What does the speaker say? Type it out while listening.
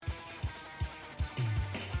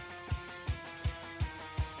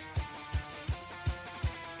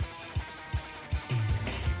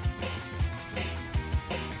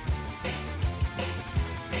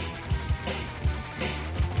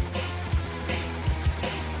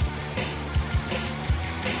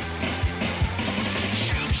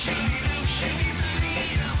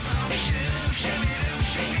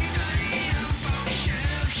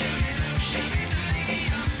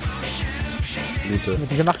Güte.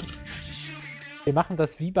 Wir machen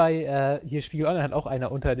das wie bei hier Spiegel Online, hat auch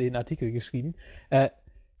einer unter den Artikel geschrieben.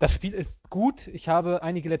 Das Spiel ist gut, ich habe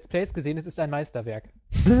einige Let's Plays gesehen, es ist ein Meisterwerk.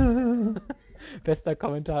 Bester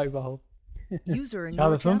Kommentar überhaupt. Ich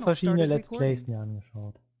habe 5 verschiedene Let's Plays mir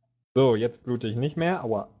angeschaut. So, jetzt blute ich nicht mehr,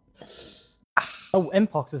 aua. Oh,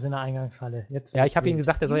 Mpox ist in der Eingangshalle. Jetzt Ja, ich habe ihm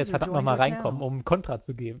gesagt, er soll jetzt User verdammt nochmal joined your reinkommen, um Kontra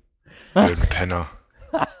zu geben. Blöden Penner.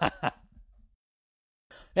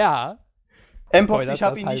 Ja. Mpox, Spoilert ich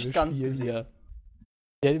habe das ihn nicht halbe ganz Spiel gesehen. hier.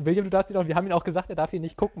 Ja, William, du darfst ihn auch, wir haben ihn auch gesagt, er darf ihn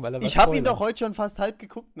nicht gucken, weil er Ich habe ihn doch heute schon fast halb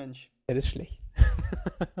geguckt, Mensch. Ja, das ist schlecht.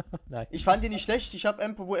 Nein. Ich fand ihn nicht schlecht. Ich habe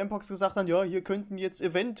wo Mpox gesagt hat, ja, hier könnten jetzt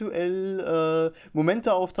eventuell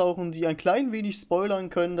Momente auftauchen, die ein klein wenig spoilern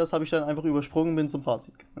können. Das habe ich dann einfach übersprungen, bin zum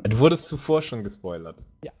Fazit gekommen. Du wurdest zuvor schon gespoilert.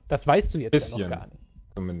 Ja, das weißt du jetzt Bisschen. ja noch gar nicht.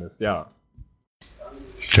 Zumindest, ja.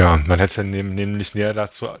 Tja, man hätte ja nämlich näher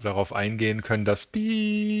darauf eingehen können, dass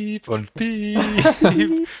Piep und Piep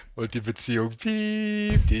und die Beziehung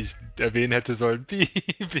Piep, die ich erwähnen hätte sollen, Piep.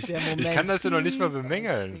 Ich kann das ja noch nicht mal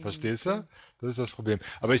bemängeln, verstehst du? Das ist das Problem.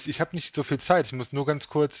 Aber ich habe nicht so viel Zeit. Ich muss nur ganz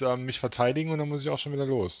kurz mich verteidigen und dann muss ich auch schon wieder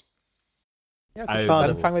los. Ja, gut, Also.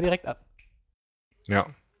 dann fangen wir direkt an. Ja.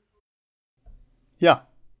 Ja.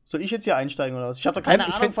 Soll ich jetzt hier einsteigen oder was? Ich habe doch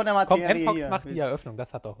keine Ahnung von der Komm, Materie Mpox hier. macht die Eröffnung,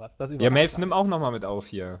 das hat doch was. Das Ja, überrascht Melf, einen. nimm auch nochmal mit auf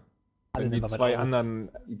hier. Alle Wenn die nehmen wir mit 2 auf. anderen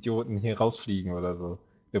Idioten hier rausfliegen oder so.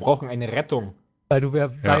 Wir brauchen eine Rettung. Weil du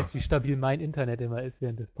weißt, wie stabil mein Internet immer ist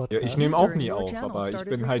während des Ja, Podcasts. ich nehme auch nie auf, aber ich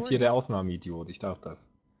bin halt hier der Ausnahmeidiot. Ich darf das.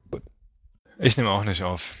 Ich nehme auch nicht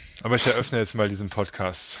auf. Aber ich eröffne jetzt mal diesen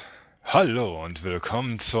Podcast. Hallo und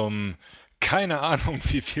willkommen zum keine Ahnung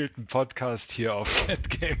wievielten Podcast hier auf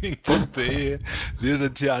catgaming.de. Wir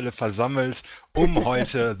sind hier alle versammelt, um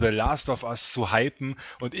heute The Last of Us zu hypen.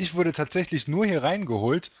 Und ich wurde tatsächlich nur hier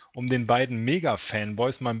reingeholt, um den beiden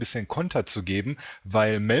Mega-Fanboys mal ein bisschen Konter zu geben,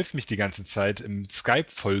 weil Melf mich die ganze Zeit im Skype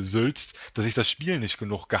vollsülzt, dass ich das Spiel nicht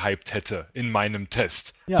genug gehypt hätte in meinem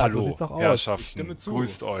Test. Ja, Hallo, so sieht's auch aus. Herrschaften, Ich stimme zu.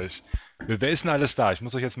 grüßt euch. Wer ist denn alles da? Ich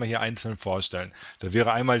muss euch jetzt mal hier einzeln vorstellen. Da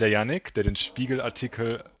wäre einmal der Yannick, der den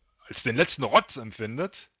Spiegelartikel als den letzten Rotz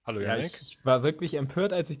empfindet. Hallo Ja, Yannick. ich war wirklich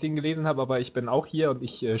empört, als ich den gelesen habe, aber ich bin auch hier und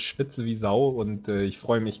ich schwitze wie Sau und ich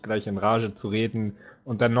freue mich gleich in Rage zu reden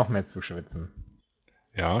und dann noch mehr zu schwitzen.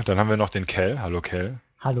 Ja, dann haben wir noch den Kell. Hallo Kell.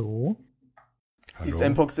 Hallo? Siehst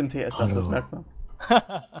Mpox im TS an, das merkt man.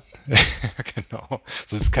 Genau.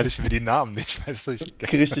 Sonst kann ich mir die Namen nicht, weißt du?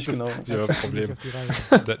 Richtig, genau. Ich habe Probleme. Auf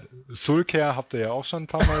die Reihe. Soulcare habt ihr ja auch schon ein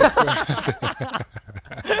paar Mal jetzt gehört.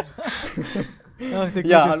 Ach, der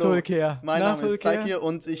Ja, gute hallo. Soulcare. Mein Na, Name ist Soulcare? Zaikir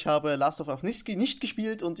und ich habe Last of Us nicht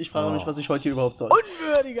gespielt und ich frage mich, was ich heute hier überhaupt soll.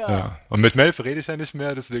 Unwürdiger! Ja. Und mit Melf rede ich ja nicht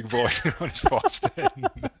mehr, deswegen brauche ich ihn noch nicht vorstellen.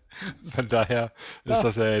 Von daher ist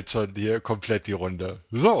das ja jetzt schon hier komplett die Runde.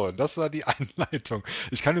 So, das war die Einleitung.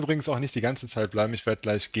 Ich kann übrigens auch nicht die ganze Zeit bleiben, ich werde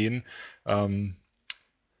gleich gehen.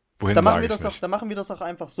 Wohin Dann machen, sage wir ich das nicht. auch, dann machen wir das auch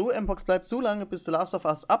einfach so. Mpox bleibt so lange, bis The Last of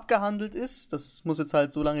Us abgehandelt ist. Das muss jetzt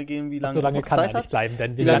halt so lange gehen, wie lange So lange Mpox kann er Zeit nicht hat. bleiben,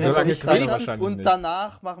 denn Wie wir lange so lange Mpox kann Zeit er hat. wahrscheinlich Und nicht.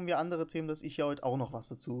 danach machen wir andere Themen, dass ich ja heute auch noch was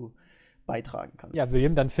dazu beitragen kann. Ja,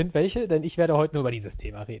 William, dann find welche, denn ich werde heute nur über dieses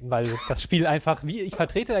Thema reden, weil das Spiel einfach, wie ich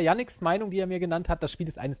vertrete der Yannicks Meinung, die er mir genannt hat, das Spiel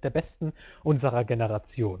ist eines der besten unserer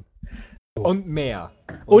Generation. Und mehr.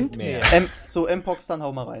 Und mehr. So, Mpox, dann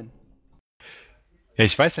hau mal rein. Ja,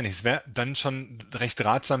 ich weiß ja nicht, es wäre dann schon recht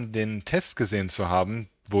ratsam, den Test gesehen zu haben,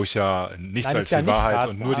 wo ich ja nichts Nein, als ist ja die nicht Wahrheit und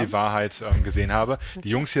ratsam. nur die Wahrheit gesehen habe. Die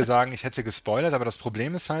Jungs hier sagen, ich hätte gespoilert, aber das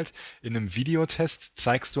Problem ist halt, in einem Videotest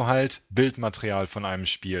zeigst du halt Bildmaterial von einem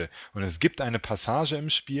Spiel. Und es gibt eine Passage im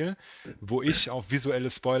Spiel, wo ich auf visuelle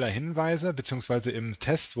Spoiler hinweise, beziehungsweise im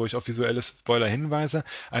Test, wo ich auf visuelle Spoiler hinweise,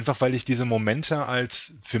 einfach weil ich diese Momente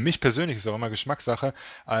als, für mich persönlich, ist auch immer Geschmackssache,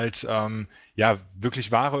 als ja,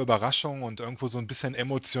 wirklich wahre Überraschung und irgendwo so ein bisschen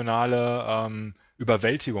emotionale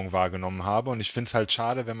Überwältigung wahrgenommen habe. Und ich finde es halt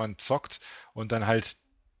schade, wenn man zockt und dann halt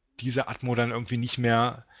diese Atmo dann irgendwie nicht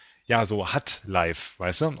mehr ja, so hat live,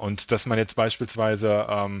 weißt du? Und dass man jetzt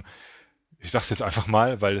beispielsweise, ich sag's jetzt einfach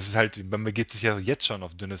mal, weil es ist halt, man begeht sich ja jetzt schon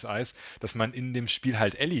auf dünnes Eis, dass man in dem Spiel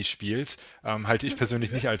halt Ellie spielt, halte ich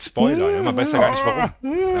persönlich nicht als Spoiler. Ja? Man weiß ja gar nicht warum.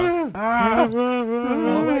 Ja?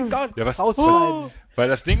 Oh mein Gott, Ja, was- rausschneiden. Weil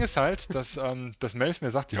das Ding ist halt, dass Melf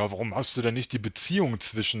mir sagt, ja, warum hast du denn nicht die Beziehung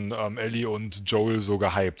zwischen Ellie und Joel so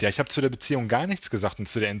gehypt? Ja, ich habe zu der Beziehung gar nichts gesagt und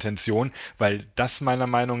zu der Intention, weil das meiner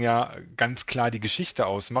Meinung nach ja ganz klar die Geschichte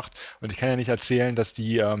ausmacht. Und ich kann ja nicht erzählen, dass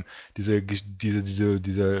die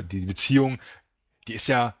Beziehung, die ist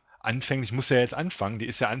ja anfänglich, muss ja jetzt anfangen, die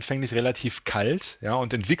ist ja anfänglich relativ kalt, ja,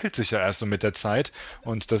 und entwickelt sich ja erst so mit der Zeit.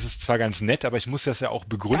 Und das ist zwar ganz nett, aber ich muss das ja auch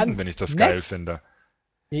begründen, Ganz wenn ich das nett? geil finde.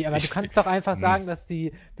 Nee, aber Ich- du kannst doch einfach Hm. sagen, dass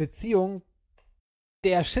die Beziehung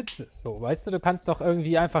der Shit ist so, weißt du? Du kannst doch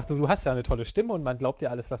irgendwie einfach, du hast ja eine tolle Stimme und man glaubt dir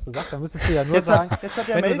alles, was du sagst. Dann müsstest du ja nur Jetzt sagen, hat ja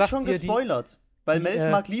wenn du Melf sagst schon hier gespoilert. Weil die,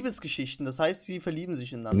 Melf mag Liebesgeschichten, das heißt, sie verlieben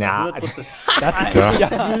sich ineinander. Na, 100%. das, Ja.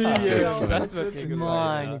 ja, das wird mir gesagt.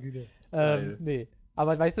 Meine ja. Güte. Geil. Nee.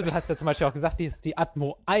 Aber weißt du hast ja zum Beispiel auch gesagt, die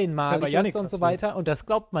Atmo einmalig bei Yannick ist und so passiert. weiter. Und das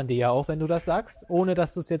glaubt man dir ja auch, wenn du das sagst, ohne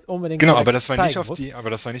dass du es jetzt unbedingt Genau, direkt aber das war nicht zeigen auf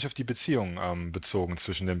musst. die Beziehung bezogen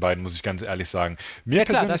zwischen den beiden, muss ich ganz ehrlich sagen. Mir Ja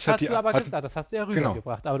klar, persönlich das hat hast die du aber hat, gesagt, das hast du ja genau,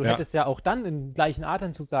 rübergebracht. Aber du ja. hättest ja auch dann im gleichen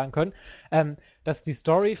Atemzug sagen können, dass die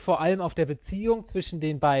Story vor allem auf der Beziehung zwischen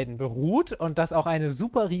den beiden beruht und das auch eine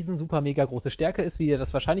super riesen, super mega große Stärke ist, wie ihr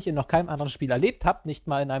das wahrscheinlich in noch keinem anderen Spiel erlebt habt, nicht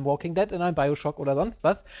mal in einem Walking Dead, in einem Bioshock oder sonst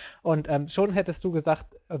was. Und schon hättest du gesagt,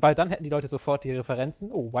 weil dann hätten die Leute sofort die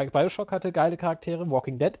Referenzen. Oh, Bioshock hatte geile Charaktere,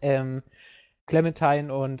 Walking Dead,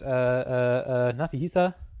 Clementine und, na, wie hieß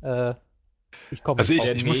er? Ich komme Also nicht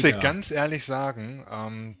drauf. ich muss dir Neger. ganz ehrlich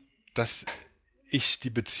sagen, dass ich die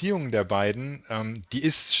Beziehung der beiden, die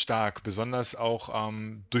ist stark, besonders auch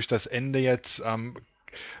durch das Ende jetzt.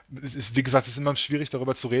 Es ist, wie gesagt, es ist immer schwierig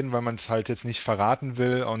darüber zu reden, weil man es halt jetzt nicht verraten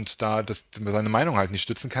will und da seine Meinung halt nicht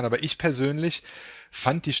stützen kann. Aber ich persönlich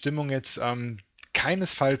fand die Stimmung jetzt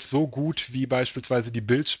keinesfalls so gut wie beispielsweise die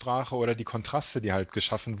Bildsprache oder die Kontraste, die halt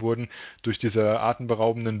geschaffen wurden durch diese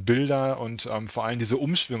atemberaubenden Bilder und vor allem diese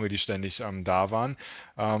Umschwünge, die ständig da waren.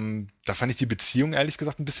 Da fand ich die Beziehung ehrlich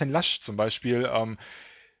gesagt ein bisschen lasch. Zum Beispiel am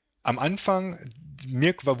Anfang,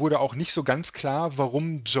 wurde auch nicht so ganz klar,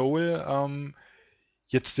 warum Joel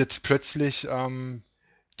jetzt plötzlich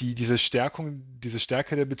diese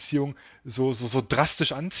Stärke der Beziehung so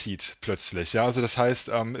drastisch anzieht plötzlich. Ja, also das heißt,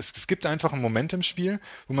 es gibt einfach einen Moment im Spiel,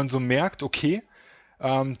 wo man so merkt, okay,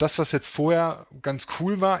 das, was jetzt vorher ganz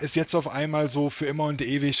cool war, ist jetzt auf einmal so für immer und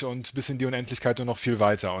ewig und bis in die Unendlichkeit und noch viel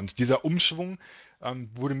weiter. Und dieser Umschwung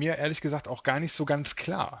wurde mir ehrlich gesagt auch gar nicht so ganz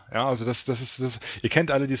klar. Ja, also ihr kennt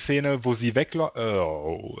alle die Szene, wo sie wegläuft.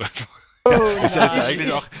 Oh. Ja, ist ja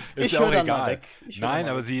eigentlich auch, ist Ich ja höre auch dann mal egal. weg. Ich hör dann Nein,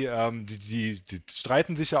 mal aber weg. die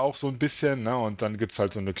streiten sich ja auch so ein bisschen, ne? Und dann gibt es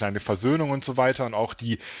halt so eine kleine Versöhnung und so weiter. Und auch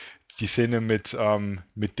die Szene mit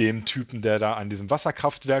dem Typen, der da an diesem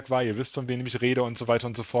Wasserkraftwerk war, ihr wisst, von wem ich rede und so weiter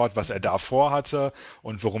und so fort, was er da vorhatte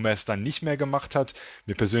und warum er es dann nicht mehr gemacht hat.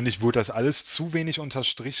 Mir persönlich wurde das alles zu wenig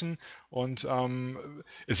unterstrichen und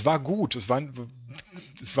es war gut. Es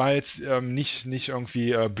war jetzt nicht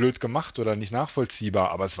irgendwie blöd gemacht oder nicht nachvollziehbar,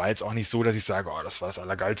 aber es war jetzt auch nicht so, dass ich sage, oh, das war das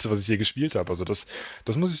Allergeilste, was ich je gespielt habe. Also das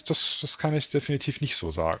kann ich definitiv nicht so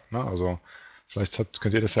sagen. Ne? Also vielleicht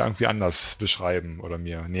könnt ihr das ja irgendwie anders beschreiben oder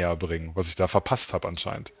mir näher bringen, was ich da verpasst habe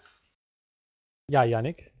anscheinend. Ja,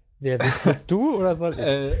 Yannick, willst du oder soll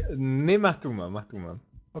ich? Nee, mach du mal.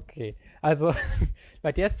 Okay, also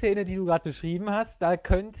bei der Szene, die du gerade beschrieben hast, da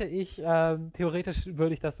könnte ich, theoretisch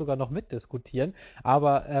würde ich das sogar noch mitdiskutieren,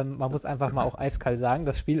 aber man muss einfach mal auch eiskalt sagen,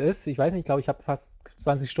 das Spiel ist, ich weiß nicht, ich glaube, ich habe fast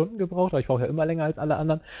 20 Stunden gebraucht, aber ich brauche ja immer länger als alle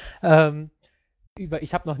anderen.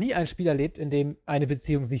 Ich habe noch nie ein Spiel erlebt, in dem eine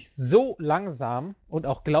Beziehung sich so langsam und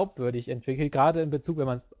auch glaubwürdig entwickelt, gerade in Bezug, wenn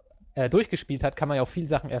man es durchgespielt hat, kann man ja auch viele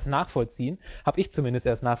Sachen erst nachvollziehen. Habe ich zumindest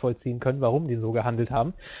erst nachvollziehen können, warum die so gehandelt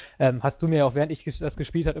haben. Hast du mir auch, während ich das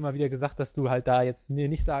gespielt habe, immer wieder gesagt, dass du halt da jetzt mir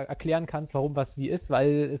nicht erklären kannst, warum was wie ist,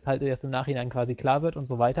 weil es halt erst im Nachhinein quasi klar wird und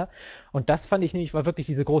so weiter. Und das fand ich nämlich, war wirklich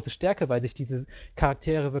diese große Stärke, weil sich diese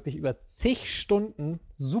Charaktere wirklich über zig Stunden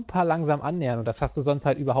super langsam annähern. Und das hast du sonst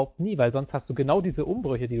halt überhaupt nie, weil sonst hast du genau diese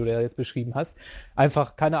Umbrüche, die du da jetzt beschrieben hast.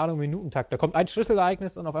 Einfach, keine Ahnung, Minutentakt. Da kommt ein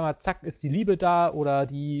Schlüsselereignis und auf einmal zack, ist die Liebe da oder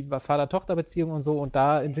die Vater-Tochter-Beziehung und so und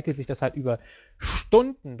da entwickelt sich das halt über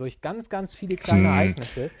Stunden durch ganz, ganz viele kleine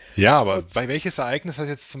Ereignisse. Ja, aber welches Ereignis hat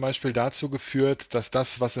jetzt zum Beispiel dazu geführt, dass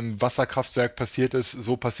das, was im Wasserkraftwerk passiert ist,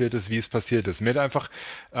 so passiert ist, wie es passiert ist? Mir hat einfach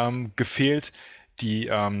gefehlt,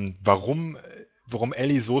 warum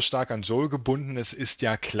Ellie so stark an Joel gebunden ist, ist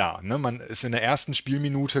ja klar. Ne? Man ist in der ersten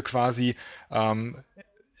Spielminute quasi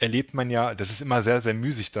erlebt man ja, das ist immer sehr, sehr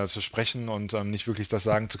müßig da zu sprechen und nicht wirklich das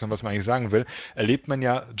sagen zu können, was man eigentlich sagen will, erlebt man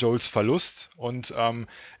ja Joels Verlust und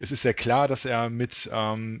es ist ja klar, dass er mit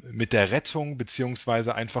der Rettung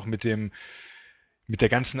beziehungsweise einfach mit der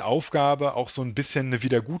ganzen Aufgabe auch so ein bisschen eine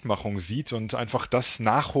Wiedergutmachung sieht und einfach das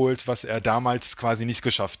nachholt, was er damals quasi nicht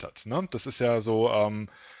geschafft hat. Ne? Das ist ja so ein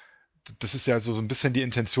bisschen die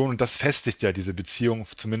Intention und das festigt ja diese Beziehung,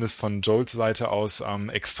 zumindest von Joels Seite aus,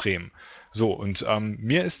 extrem. So, und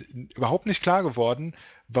mir ist überhaupt nicht klar geworden,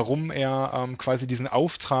 warum er quasi diesen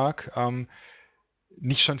Auftrag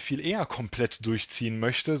nicht schon viel eher komplett durchziehen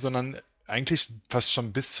möchte, sondern eigentlich fast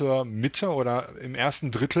schon bis zur Mitte oder im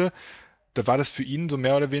ersten Drittel da war das für ihn so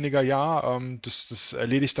mehr oder weniger, ja, das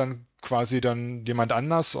erledigt dann quasi dann jemand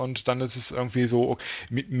anders und dann ist es irgendwie so,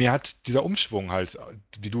 mir hat dieser Umschwung halt,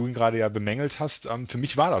 wie du ihn gerade ja bemängelt hast, für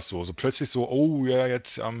mich war das so plötzlich so, oh ja,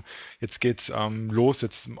 jetzt geht's los,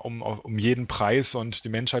 jetzt um jeden Preis und die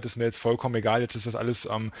Menschheit ist mir jetzt vollkommen egal, jetzt ist das alles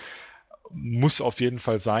muss auf jeden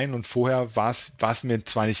Fall sein und vorher war es mir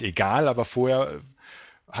zwar nicht egal, aber vorher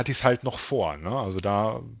hatte ich es halt noch vor, ne? Also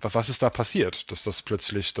was ist da passiert, dass das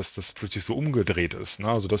plötzlich so umgedreht ist, ne?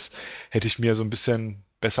 Also das hätte ich mir so ein bisschen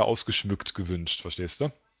besser ausgeschmückt gewünscht, verstehst du?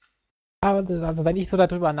 Aber also wenn ich so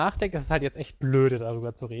darüber nachdenke, das ist halt jetzt echt blöde,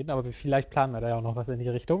 darüber zu reden, aber vielleicht planen wir da ja auch noch was in die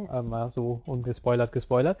Richtung, mal so gespoilert.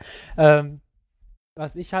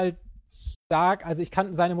 Was ich halt sage, also ich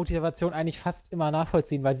kann seine Motivation eigentlich fast immer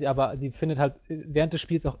nachvollziehen, weil sie findet halt während des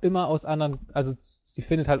Spiels auch immer also sie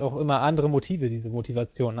findet halt auch immer andere Motive, diese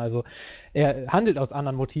Motivation. Also er handelt aus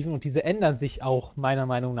anderen Motiven und diese ändern sich auch meiner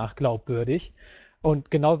Meinung nach glaubwürdig.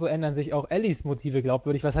 Und genauso ändern sich auch Ellies Motive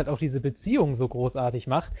glaubwürdig, was halt auch diese Beziehung so großartig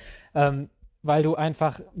macht, weil du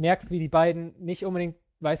einfach merkst, wie die beiden nicht unbedingt,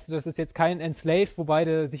 weißt du, das ist jetzt kein Enslaved, wo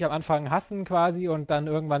beide sich am Anfang hassen quasi und dann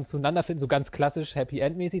irgendwann zueinander finden, so ganz klassisch Happy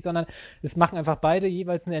End-mäßig, sondern es machen einfach beide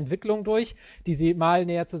jeweils eine Entwicklung durch, die sie mal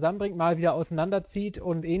näher zusammenbringt, mal wieder auseinanderzieht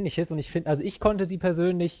und ähnliches. Und ich finde, also ich konnte die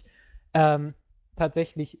persönlich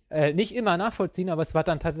tatsächlich nicht immer nachvollziehen, aber es war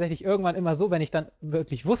dann tatsächlich irgendwann immer so, wenn ich dann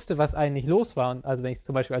wirklich wusste, was eigentlich los war. Und also wenn ich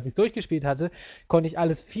zum Beispiel, als ich es durchgespielt hatte, konnte ich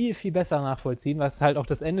alles viel, viel besser nachvollziehen, was halt auch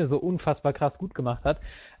das Ende so unfassbar krass gut gemacht hat,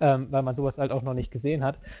 weil man sowas halt auch noch nicht gesehen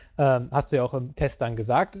hat. Hast du ja auch im Test dann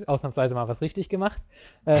gesagt, ausnahmsweise mal was richtig gemacht.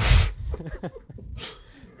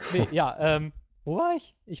 Nee, ja, wo war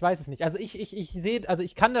ich? Ich weiß es nicht. Also ich sehe, also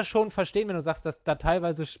ich kann das schon verstehen, wenn du sagst, dass da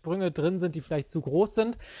teilweise Sprünge drin sind, die vielleicht zu groß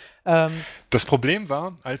sind. Das Problem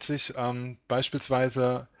war, als ich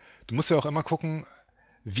beispielsweise, du musst ja auch immer gucken,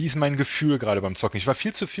 wie ist mein Gefühl gerade beim Zocken. Ich war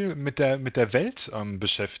viel zu viel mit der Welt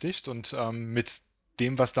beschäftigt und mit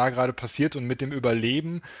dem, was da gerade passiert und mit dem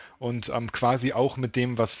Überleben und quasi auch mit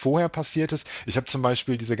dem, was vorher passiert ist. Ich habe zum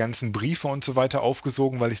Beispiel diese ganzen Briefe und so weiter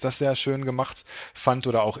aufgesogen, weil ich das sehr schön gemacht fand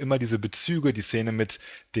oder auch immer diese Bezüge, die Szene mit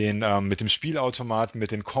dem Spielautomaten,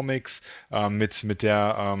 mit den Comics, mit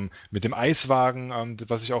dem Eiswagen,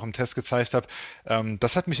 was ich auch im Test gezeigt habe.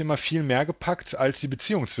 Das hat mich immer viel mehr gepackt als die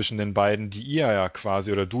Beziehung zwischen den beiden, die ihr ja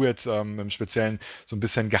quasi oder du jetzt im Speziellen so ein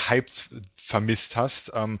bisschen gehypt vermisst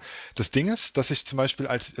hast. Das Ding ist, dass ich zum Beispiel,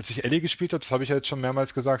 als ich Ellie gespielt habe, das habe ich ja jetzt schon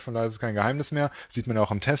mehrmals gesagt, von daher ist es kein Geheimnis mehr, sieht man ja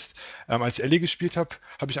auch im Test. Als ich Ellie gespielt habe,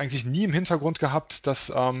 habe ich eigentlich nie im Hintergrund gehabt,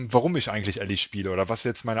 warum ich eigentlich Ellie spiele oder was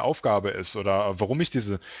jetzt meine Aufgabe ist oder warum ich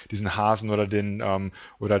diesen Hasen oder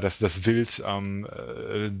das Wild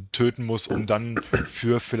töten muss, um dann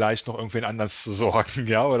für vielleicht noch irgendwen anders zu sorgen,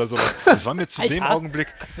 ja, oder so. Das war mir zu dem Augenblick,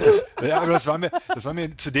 das war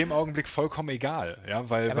mir zu dem Augenblick vollkommen egal, ja,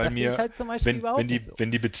 weil das sehe mir, ich halt zum Beispiel überhaupt nicht so.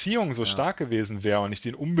 wenn die Beziehung so stark gewesen wäre und ich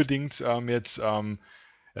den unbedingt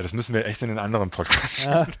ja, das müssen wir echt in einen anderen Podcast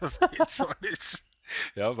schauen, das geht so nicht.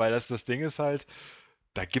 Ja, weil das Ding ist halt,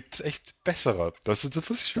 da gibt es echt bessere. Das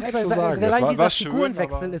muss ich wirklich so sagen. Das Allein war dieser schön,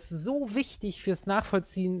 Figurenwechsel aber ist so wichtig fürs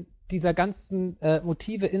Nachvollziehen dieser ganzen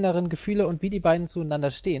Motive, inneren Gefühle und wie die beiden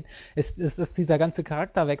zueinander stehen. Es ist dieser ganze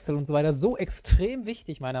Charakterwechsel und so weiter so extrem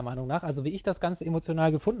wichtig, meiner Meinung nach. Also wie ich das Ganze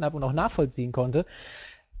emotional gefunden habe und auch nachvollziehen konnte.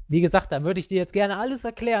 Wie gesagt, da würde ich dir jetzt gerne alles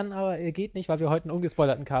erklären, aber geht nicht, weil wir heute einen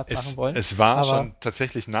ungespoilerten Cast machen wollen. Es war aber schon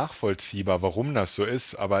tatsächlich nachvollziehbar, warum das so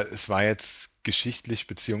ist, aber es war jetzt geschichtlich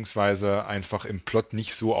beziehungsweise einfach im Plot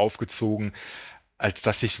nicht so aufgezogen, als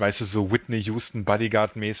dass ich, weißt du, so Whitney Houston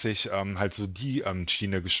Bodyguard-mäßig halt so die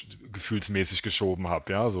Schiene gefühlsmäßig geschoben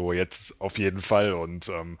habe, ja, so jetzt auf jeden Fall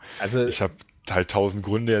und Also, ich habe halt 1000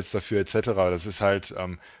 Gründe jetzt dafür etc. Das ist halt,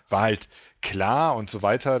 war halt klar und so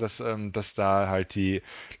weiter, dass da halt die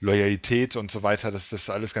Loyalität und so weiter, dass das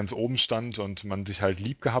alles ganz oben stand und man sich halt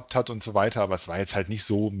lieb gehabt hat und so weiter, aber es war jetzt halt nicht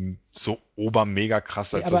so obermega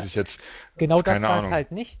krass, Nee, als aber dass ich jetzt, genau das keine war es Ahnung.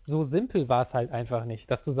 halt nicht. So simpel war es halt einfach nicht,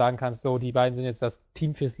 dass du sagen kannst, so, die beiden sind jetzt das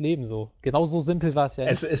Team fürs Leben so. Genau so simpel war es ja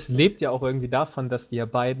nicht. es lebt ja auch irgendwie davon, dass die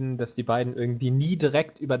beiden irgendwie nie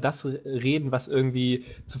direkt über das reden, was irgendwie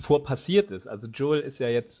zuvor passiert ist. Also Joel ist ja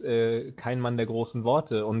jetzt kein Mann der großen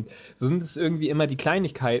Worte und so sind es irgendwie immer die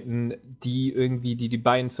Kleinigkeiten, die irgendwie die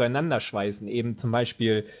beiden zueinander schweißen. Eben zum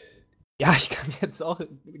Beispiel, ja, ich kann jetzt auch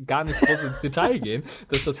gar nicht groß ins Detail gehen,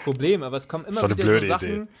 das ist das Problem, aber es kommen Das ist immer doch eine wieder so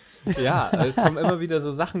blöde Sachen, ja, also es kommen immer wieder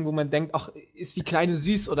so Sachen, wo man denkt, ach, ist die Kleine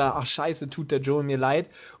süß oder ach scheiße, tut der Joel mir leid.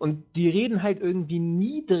 Und die reden halt irgendwie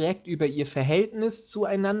nie direkt über ihr Verhältnis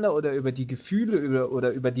zueinander oder über die Gefühle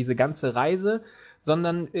oder über diese ganze Reise,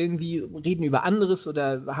 sondern irgendwie reden über anderes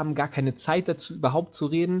oder haben gar keine Zeit dazu, überhaupt zu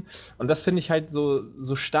reden. Und das finde ich halt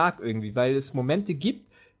so stark irgendwie, weil es Momente gibt,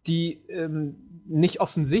 die nicht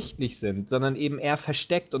offensichtlich sind, sondern eben eher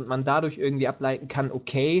versteckt und man dadurch irgendwie ableiten kann,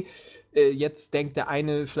 okay, jetzt denkt der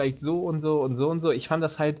eine vielleicht so und so und so und so. Ich fand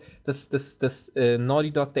das halt, dass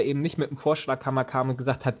Naughty Dog da eben nicht mit dem Vorschlaghammer kam und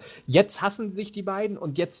gesagt hat, jetzt hassen sich die beiden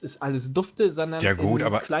und jetzt ist alles dufte, sondern Ja gut, in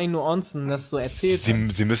aber kleinen Nuancen das so erzählt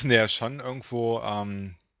hat. Sie müssen ja schon irgendwo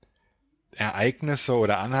Ereignisse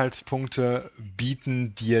oder Anhaltspunkte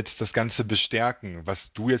bieten, die jetzt das Ganze bestärken.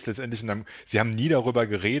 Was du jetzt letztendlich Sie haben nie darüber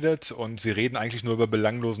geredet und sie reden eigentlich nur über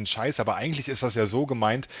belanglosen Scheiß, aber eigentlich ist das ja so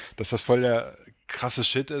gemeint, dass das voll der krasse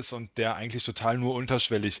Shit ist und der eigentlich total nur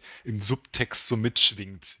unterschwellig im Subtext so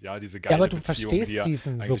mitschwingt. Ja, diese Ja, aber geile du Beziehung, die verstehst ja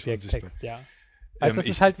diesen eigentlich unsichtbar. Subjekttext, ja. Weißt du, das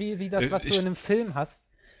ist Ich, halt wie das, was du ich, in einem Film hast,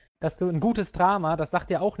 dass du ein gutes Drama, das sagt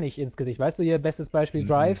dir auch nicht ins Gesicht. Weißt du, hier bestes Beispiel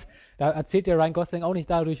Drive, da erzählt dir Ryan Gosling auch nicht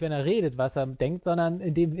dadurch, wenn er redet, was er denkt, sondern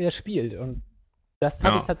indem er spielt. Und das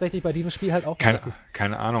hatte ich ja. tatsächlich bei diesem Spiel halt auch mal.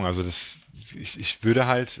 Keine Ahnung, also ich würde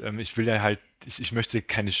halt, ich will ja halt, ich möchte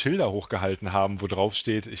keine Schilder hochgehalten haben, wo drauf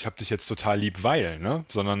steht, ich habe dich jetzt total lieb, weil, ne?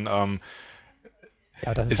 Sondern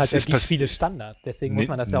Ja, das ist halt der Spiele-Standard. Deswegen muss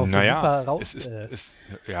man das ja auch so super raus.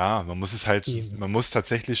 Ja, man muss es halt, man muss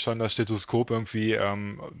tatsächlich schon das Stethoskop irgendwie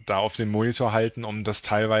da auf den Monitor halten, um das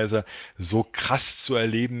teilweise so krass zu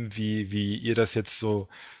erleben, wie ihr das jetzt so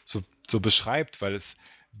beschreibt, weil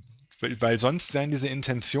sonst wären diese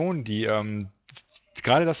Intentionen, die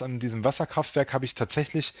gerade das an diesem Wasserkraftwerk habe ich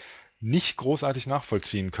tatsächlich nicht großartig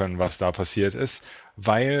nachvollziehen können, was da passiert ist,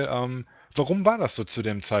 weil warum war das so zu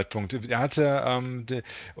dem Zeitpunkt? Er hatte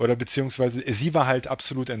oder beziehungsweise sie war halt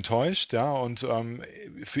absolut enttäuscht, ja, und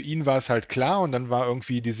für ihn war es halt klar und dann war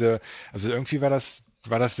irgendwie also irgendwie war das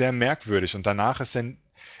sehr merkwürdig und danach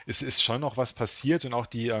ist schon noch was passiert und auch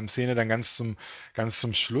die Szene dann ganz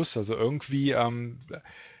zum Schluss, also irgendwie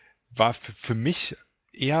war für mich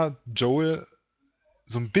eher Joel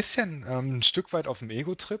so ein bisschen ein Stück weit auf dem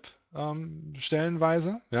Ego-Trip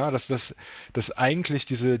stellenweise. Ja, dass eigentlich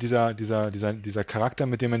dieser Charakter,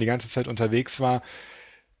 mit dem man die ganze Zeit unterwegs war,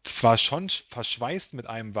 zwar schon verschweißt mit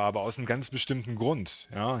einem war, aber aus einem ganz bestimmten Grund.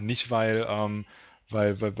 Ja, nicht weil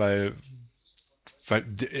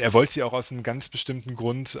er wollte sie auch aus einem ganz bestimmten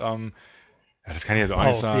Grund. Ja, das kann ich jetzt auch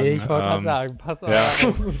nicht sagen. Ich wollte gerade sagen, pass auf. Ja.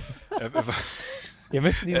 Wir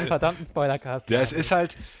müssen diesen verdammten Spoilercast Ja, es ist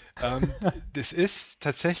halt, das ist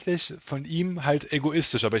tatsächlich von ihm halt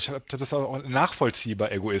egoistisch, aber ich habe das auch nachvollziehbar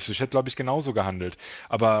egoistisch. Ich hätte, glaube ich, genauso gehandelt.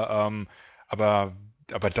 Aber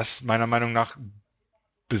das meiner Meinung nach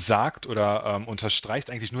besagt oder unterstreicht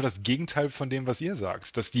eigentlich nur das Gegenteil von dem, was ihr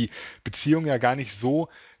sagt. Dass die Beziehung ja gar nicht so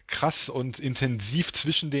krass und intensiv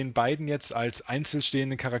zwischen den beiden jetzt als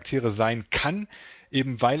einzelstehende Charaktere sein kann,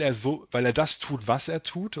 eben weil er das tut, was er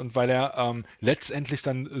tut und weil er letztendlich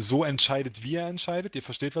dann so entscheidet, wie er entscheidet. Ihr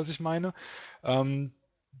versteht, was ich meine? Wenn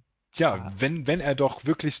er doch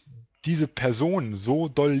wirklich diese Person so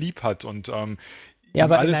doll lieb hat und ihm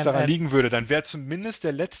alles daran liegen würde, dann wäre zumindest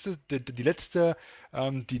das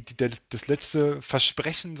letzte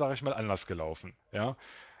Versprechen, sage ich mal, anders gelaufen. Ja?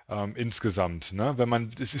 Insgesamt. Ne?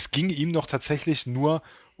 Es ging ihm doch tatsächlich nur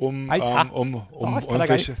um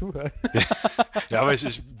irgendwelche. Ja, aber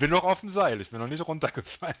ich bin noch auf dem Seil, ich bin noch nicht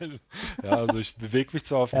runtergefallen. Ja, also ich bewege mich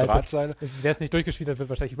zwar auf dem Drahtseil. Wer es nicht durchgespielt hat, wird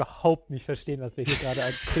wahrscheinlich überhaupt nicht verstehen, was wir hier gerade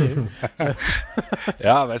erzählen.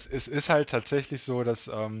 Ja, aber es ist halt tatsächlich so, dass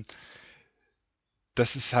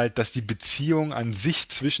die Beziehung an sich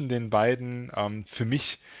zwischen den beiden für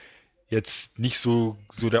mich jetzt nicht so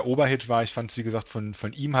der Oberhit war. Ich fand es, wie gesagt, von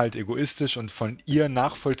ihm halt egoistisch und von ihr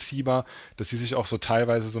nachvollziehbar, dass sie sich auch so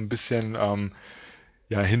teilweise so ein bisschen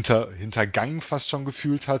hintergangen fast schon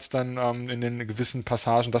gefühlt hat dann in den gewissen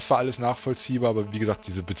Passagen. Das war alles nachvollziehbar, aber wie gesagt,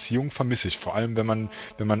 diese Beziehung vermisse ich. Vor allem, wenn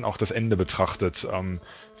man auch das Ende betrachtet,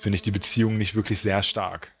 finde ich die Beziehung nicht wirklich sehr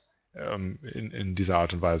stark. In dieser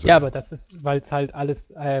Art und Weise. Ja, aber das ist, weil es halt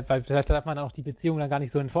alles, weil vielleicht darf man auch die Beziehung dann gar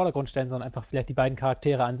nicht so in den Vordergrund stellen, sondern einfach vielleicht die beiden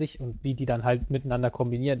Charaktere an sich und wie die dann halt miteinander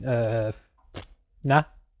kombinieren,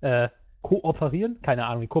 kooperieren? Keine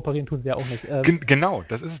Ahnung, kooperieren tun sie ja auch nicht. Genau,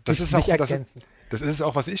 das ist es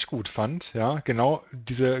auch, was ich gut fand, ja, genau,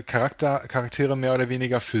 diese Charaktere mehr oder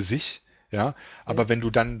weniger für sich. Ja, aber wenn du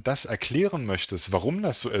dann das erklären möchtest, warum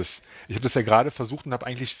das so ist, ich habe das ja gerade versucht und habe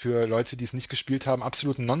eigentlich für Leute, die es nicht gespielt haben,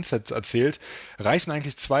 absoluten Nonsens erzählt, reichen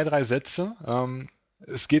eigentlich 2, 3 Sätze.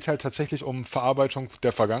 Es geht halt tatsächlich um Verarbeitung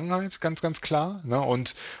der Vergangenheit, ganz, ganz klar, ne,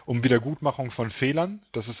 und um Wiedergutmachung von Fehlern.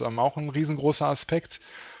 Das ist auch ein riesengroßer Aspekt.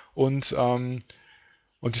 Und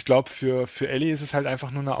ich glaube, für Ellie ist es halt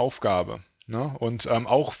einfach nur eine Aufgabe. Ne? Und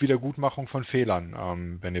auch Wiedergutmachung von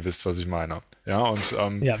Fehlern, wenn ihr wisst, was ich meine. Ja, und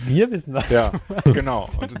Ja, wir wissen, was ja, du meinst. genau.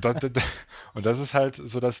 Und das ist halt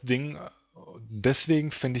so das Ding.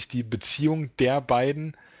 Deswegen finde ich die Beziehung der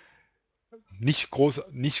beiden nicht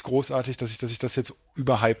großartig, dass ich das jetzt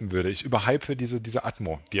überhypen würde. Ich überhype diese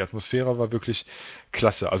Atmo. Die Atmosphäre war wirklich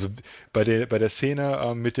klasse. Also bei der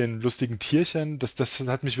Szene mit den lustigen Tierchen, das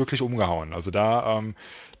hat mich wirklich umgehauen. Also da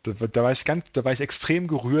war ich extrem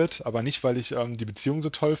gerührt, aber nicht, weil ich die Beziehung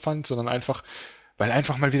so toll fand, sondern einfach, weil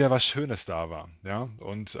einfach mal wieder was Schönes da war. Ja,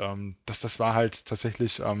 und das war halt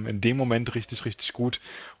tatsächlich in dem Moment richtig, richtig gut.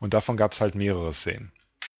 Und davon gab es halt mehrere Szenen.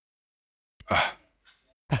 Ah,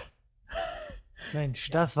 Mensch,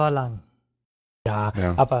 das war lang. Ja,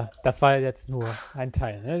 ja. aber das war ja jetzt nur ein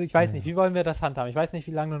Teil. Ne? Ich weiß nicht, wie wollen wir das handhaben? Ich weiß nicht,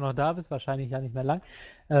 wie lange du noch da bist, wahrscheinlich ja nicht mehr lang.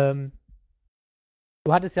 Ähm,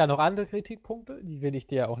 Du hattest ja noch andere Kritikpunkte, die will ich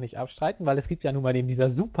dir auch nicht abstreiten, weil es gibt ja nun mal neben dieser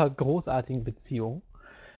super großartigen Beziehung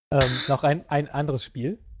noch ein anderes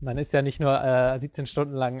Spiel. Man ist ja nicht nur 17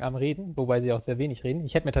 Stunden lang am Reden, wobei sie auch sehr wenig reden.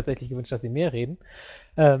 Ich hätte mir tatsächlich gewünscht, dass sie mehr reden.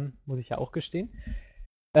 Muss ich ja auch gestehen.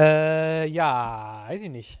 Ja, weiß ich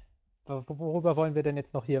nicht. Worüber wollen wir denn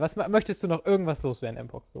jetzt noch hier? Möchtest du noch irgendwas loswerden,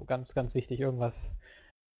 Mpox? So ganz, ganz wichtig, irgendwas,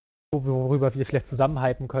 worüber wir vielleicht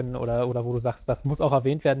zusammenhypen können oder wo du sagst, das muss auch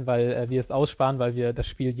erwähnt werden, weil wir es aussparen, weil wir das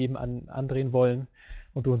Spiel jedem andrehen wollen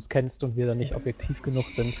und du uns kennst und wir dann nicht objektiv genug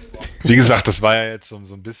sind. Wie gesagt, das war ja jetzt so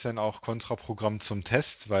ein bisschen auch Kontraprogramm zum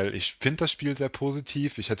Test, weil ich finde das Spiel sehr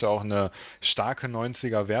positiv. Ich hätte auch eine starke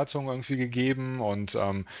 90er Wertung irgendwie gegeben und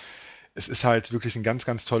es ist halt wirklich ein ganz,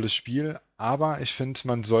 ganz tolles Spiel. Aber ich finde,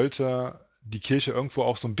 man sollte die Kirche irgendwo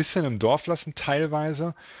auch so ein bisschen im Dorf lassen,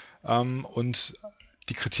 teilweise. Und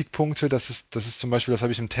die Kritikpunkte, das ist zum Beispiel, das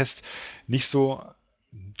habe ich im Test nicht so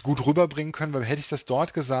gut rüberbringen können, weil hätte ich das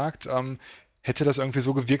dort gesagt, hätte das irgendwie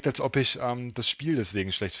so gewirkt, als ob ich das Spiel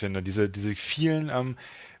deswegen schlecht finde. Diese vielen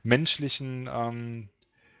menschlichen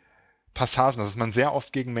Passagen, also dass man sehr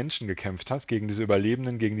oft gegen Menschen gekämpft hat, gegen diese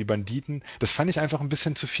Überlebenden, gegen die Banditen, das fand ich einfach ein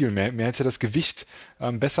bisschen zu viel. Mir hätte das Gewicht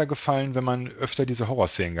besser gefallen, wenn man öfter diese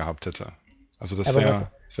Horrorszenen gehabt hätte. Also das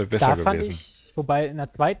Aber wär besser da fand gewesen. ich, wobei in der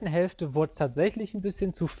zweiten Hälfte wurde es tatsächlich ein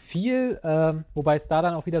bisschen zu viel, wobei es da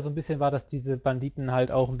dann auch wieder so ein bisschen war, dass diese Banditen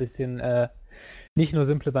halt auch ein bisschen nicht nur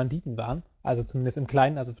simple Banditen waren, also zumindest im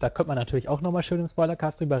Kleinen, also da könnte man natürlich auch nochmal schön im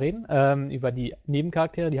Spoilercast drüber reden, über die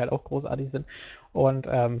Nebencharaktere, die halt auch großartig sind und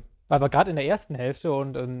aber gerade in der ersten Hälfte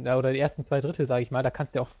oder die ersten 2 Drittel, sage ich mal, da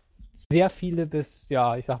kannst du ja auch sehr viele bis,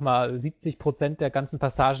 ja, ich sag mal 70% der ganzen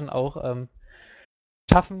Passagen auch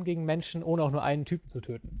schaffen gegen Menschen, ohne auch nur einen Typen zu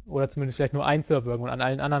töten. Oder zumindest vielleicht nur einen zu erwürgen und an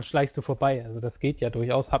allen anderen schleichst du vorbei. Also das geht ja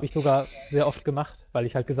durchaus. Habe ich sogar sehr oft gemacht, weil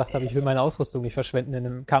ich halt gesagt habe, ich will meine Ausrüstung nicht verschwenden in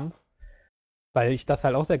einem Kampf. Weil ich das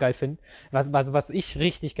halt auch sehr geil finde. Was ich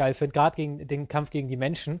richtig geil finde, gerade gegen den Kampf gegen die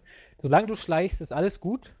Menschen, solange du schleichst, ist alles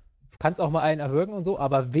gut. Du kannst auch mal einen erwürgen und so,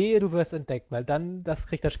 aber wehe, du wirst entdeckt, weil dann, das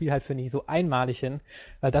kriegt das Spiel halt, finde ich, so einmalig hin.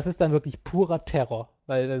 Weil das ist dann wirklich purer Terror.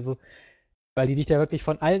 Weil die dich da wirklich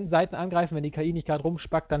von allen Seiten angreifen, wenn die KI nicht gerade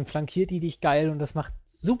rumspackt, dann flankiert die dich geil und das macht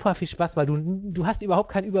super viel Spaß, weil du hast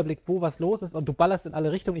überhaupt keinen Überblick, wo was los ist und du ballerst in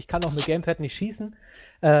alle Richtungen. Ich kann auch mit Gamepad nicht schießen,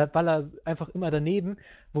 baller einfach immer daneben,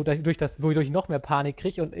 wodurch ich noch mehr Panik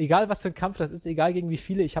kriege und egal was für ein Kampf das ist, egal gegen wie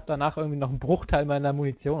viele, ich habe danach irgendwie noch einen Bruchteil meiner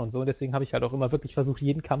Munition und so und deswegen habe ich halt auch immer wirklich versucht,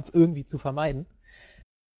 jeden Kampf irgendwie zu vermeiden.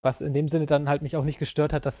 Was in dem Sinne dann halt mich auch nicht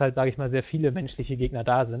gestört hat, dass halt, sage ich mal, sehr viele menschliche Gegner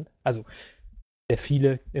da sind. Also sehr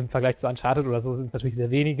viele im Vergleich zu Uncharted oder so sind es natürlich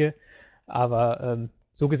sehr wenige. Aber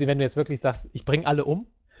so gesehen, wenn du jetzt wirklich sagst, ich bringe alle um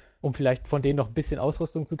vielleicht von denen noch ein bisschen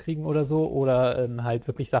Ausrüstung zu kriegen oder so, oder halt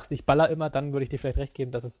wirklich sagst, ich baller immer, dann würde ich dir vielleicht recht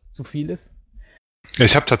geben, dass es zu viel ist.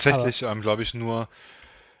 Ich habe tatsächlich, glaube ich, nur,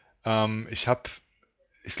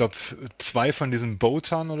 ich glaube, 2 von diesen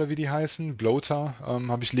Boatern oder wie die heißen, Bloater,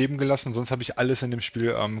 habe ich leben gelassen. Sonst habe ich alles in dem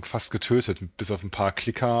Spiel fast getötet, bis auf ein paar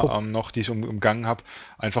Klicker noch, die ich umgangen habe.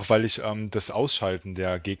 Einfach weil ich das Ausschalten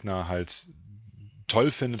der Gegner halt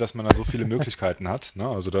toll finde, dass man da so viele Möglichkeiten hat. Ne?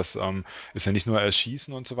 Also das ist ja nicht nur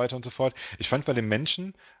Erschießen und so weiter und so fort. Ich fand bei den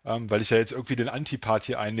Menschen, weil ich ja jetzt irgendwie den Antipart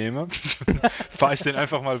hier einnehme, fahre ich den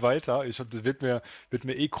einfach mal weiter. Das wird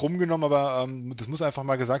mir krumm genommen, aber das muss einfach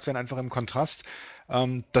mal gesagt werden, einfach im Kontrast,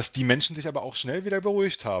 dass die Menschen sich aber auch schnell wieder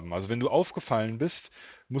beruhigt haben. Also wenn du aufgefallen bist,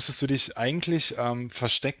 musstest du dich eigentlich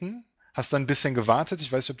verstecken. hast dann ein bisschen gewartet.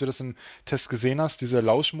 Ich weiß nicht, ob du das im Test gesehen hast, dieser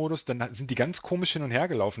Lauschmodus, dann sind die ganz komisch hin und her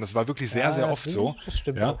gelaufen. Das war wirklich sehr, sehr oft so. Das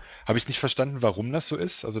stimmt Ja, auch. habe ich nicht verstanden, warum das so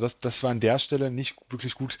ist. Also das war an der Stelle nicht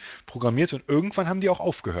wirklich gut programmiert und irgendwann haben die auch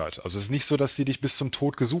aufgehört. Also es ist nicht so, dass die dich bis zum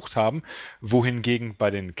Tod gesucht haben, wohingegen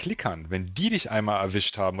bei den Klickern, wenn die dich einmal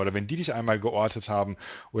erwischt haben oder wenn die dich einmal geortet haben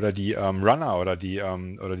oder die Runner oder die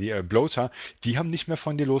Bloater, die haben nicht mehr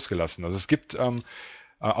von dir losgelassen. Also es gibt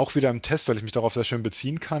auch wieder im Test, weil ich mich darauf sehr schön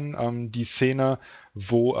beziehen kann, die Szene,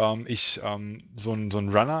 wo ich so einen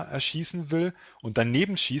Runner erschießen will und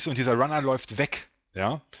daneben schieße und dieser Runner läuft weg,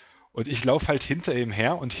 ja. Und ich laufe halt hinter ihm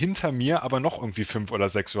her und hinter mir aber noch irgendwie 5 oder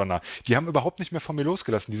 6 Runner. Die haben überhaupt nicht mehr von mir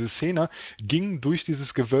losgelassen. Diese Szene ging durch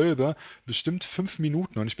dieses Gewölbe bestimmt 5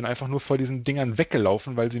 Minuten und ich bin einfach nur vor diesen Dingern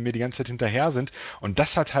weggelaufen, weil sie mir die ganze Zeit hinterher sind. Und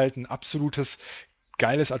das hat halt ein absolutes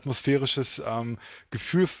geiles atmosphärisches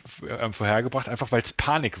Gefühl vorhergebracht, einfach weil es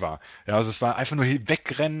Panik war. Ja, also es war einfach nur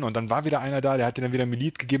wegrennen und dann war wieder einer da, der hat dir dann wieder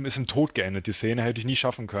Melit gegeben, ist im Tod geendet. Die Szene hätte ich nie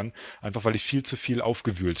schaffen können, einfach weil ich viel zu viel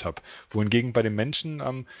aufgewühlt habe. Wohingegen bei den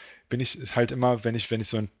Menschen bin ich halt immer, wenn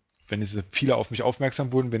so viele auf mich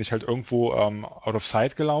aufmerksam wurden, bin ich halt irgendwo out of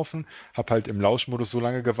sight gelaufen, habe halt im Lauschmodus so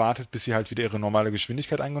lange gewartet, bis sie halt wieder ihre normale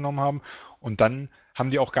Geschwindigkeit eingenommen haben und dann haben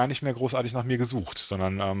die auch gar nicht mehr großartig nach mir gesucht,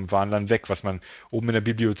 sondern waren dann weg. Was man oben in der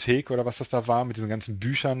Bibliothek oder was das da war, mit diesen ganzen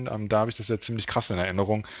Büchern, da habe ich das ja ziemlich krass in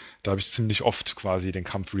Erinnerung. Da habe ich ziemlich oft quasi den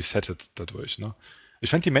Kampf resettet dadurch. Ne? Ich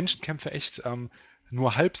fand die Menschenkämpfe echt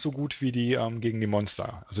nur halb so gut wie die gegen die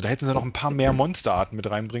Monster. Also da hätten sie noch ein paar mehr Monsterarten mit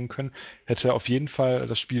reinbringen können. Hätte auf jeden Fall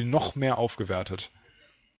das Spiel noch mehr aufgewertet.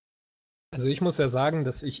 Also ich muss ja sagen,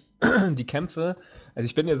 dass ich die Kämpfe, also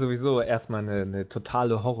ich bin ja sowieso erstmal eine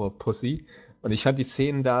totale Horror-Pussy und ich fand die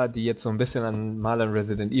Szenen da, die jetzt so ein bisschen mal an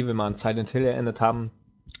Resident Evil, mal an Silent Hill erinnert haben,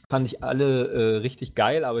 fand ich alle richtig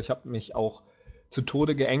geil, aber ich habe mich auch zu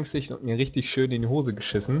Tode geängstigt und mir richtig schön in die Hose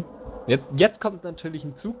geschissen. Jetzt kommt natürlich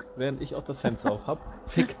ein Zug, während ich auch das Fenster auf habe.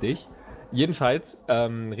 Fick dich. Jedenfalls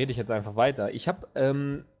rede ich jetzt einfach weiter. Ich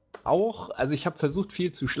habe also ich habe versucht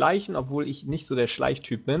viel zu schleichen, obwohl ich nicht so der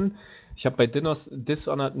Schleichtyp bin. Ich habe bei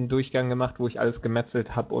Dishonored einen Durchgang gemacht, wo ich alles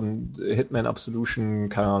gemetzelt habe und Hitman Absolution,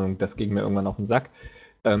 keine Ahnung, das ging mir irgendwann auf den Sack.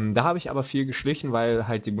 Da habe ich aber viel geschlichen, weil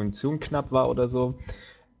halt die Munition knapp war oder so.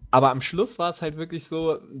 Aber am Schluss war es halt wirklich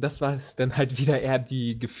so, das war es dann halt wieder eher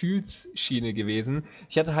die Gefühlsschiene gewesen.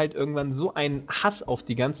 Ich hatte halt irgendwann so einen Hass auf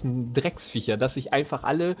die ganzen Drecksviecher, dass ich einfach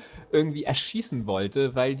alle irgendwie erschießen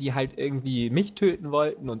wollte, weil die halt irgendwie mich töten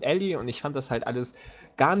wollten und Ellie und ich fand das halt alles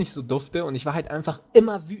gar nicht so dufte und ich war halt einfach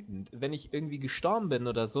immer wütend. Wenn ich irgendwie gestorben bin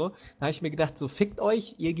oder so, dann habe ich mir gedacht, so fickt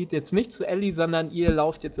euch, ihr geht jetzt nicht zu Ellie, sondern ihr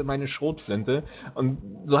lauft jetzt in meine Schrotflinte. Und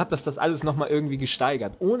so hat das alles nochmal irgendwie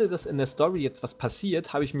gesteigert. Ohne dass in der Story jetzt was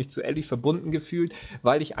passiert, habe ich mich zu Ellie verbunden gefühlt,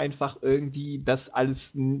 weil ich einfach irgendwie das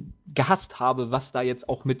alles gehasst habe, was da jetzt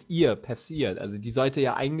auch mit ihr passiert. Also die sollte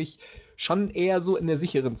ja eigentlich schon eher so in der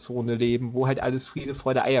sicheren Zone leben, wo halt alles Friede,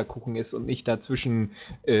 Freude, Eierkuchen ist und nicht da zwischen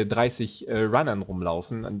 30 Runnern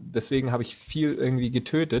rumlaufen. Und deswegen habe ich viel irgendwie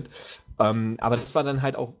getötet. Aber das war dann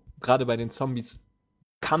halt auch gerade bei den Zombies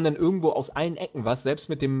kam dann irgendwo aus allen Ecken was. Selbst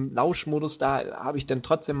mit dem Lauschmodus, da habe ich dann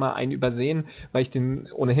trotzdem mal einen übersehen, weil ich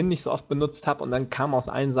den ohnehin nicht so oft benutzt habe und dann kam aus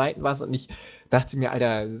allen Seiten was und ich dachte mir,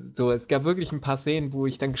 Alter, so, es gab wirklich ein paar Szenen, wo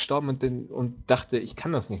ich dann gestorben bin und dachte, ich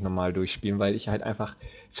kann das nicht normal durchspielen, weil ich halt einfach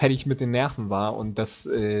fertig mit den Nerven war und das,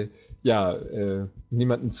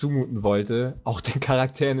 niemanden zumuten wollte, auch den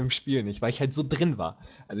Charakteren im Spiel nicht, weil ich halt so drin war.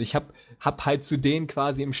 Also ich hab halt zu denen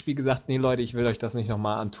quasi im Spiel gesagt, nee Leute, ich will euch das nicht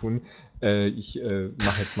nochmal antun. Ich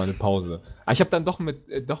mache jetzt mal eine Pause. Aber ich habe dann doch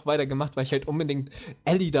weitergemacht, weil ich halt unbedingt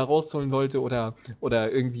Ellie da rausholen wollte oder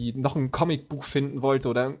irgendwie noch ein Comicbuch finden wollte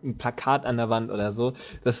oder ein Plakat an der Wand oder so.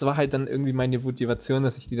 Das war halt dann irgendwie meine Motivation,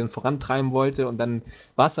 dass ich die dann vorantreiben wollte und dann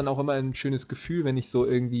war es dann auch immer ein schönes Gefühl, wenn ich so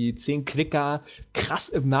irgendwie 10 Klicker krass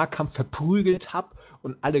im Nahkampf verprügelt habe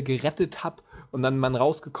und alle gerettet habe und dann man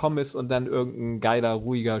rausgekommen ist und dann irgendein geiler,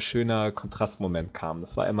 ruhiger, schöner Kontrastmoment kam.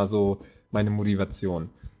 Das war immer so meine Motivation.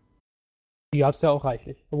 Die gab es ja auch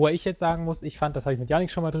reichlich. Wobei ich jetzt sagen muss, ich fand, das habe ich mit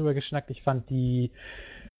Janik schon mal drüber geschnackt, ich fand die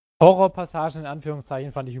Horrorpassagen in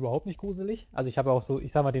Anführungszeichen fand ich überhaupt nicht gruselig. Also ich habe auch so,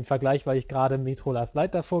 ich sag mal, den Vergleich, weil ich gerade Metro Last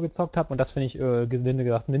Light davor gezockt habe und das finde ich, gelinde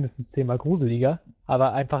gesagt, mindestens 10-mal gruseliger.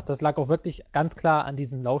 Aber einfach, das lag auch wirklich ganz klar an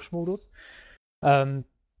diesem Lauschmodus.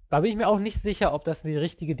 Da bin ich mir auch nicht sicher, ob das die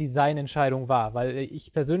richtige Designentscheidung war, weil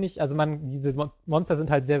ich persönlich, also diese Monster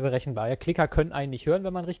sind halt sehr berechenbar. Ja, Klicker können einen nicht hören,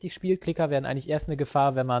 wenn man richtig spielt. Klicker werden eigentlich erst eine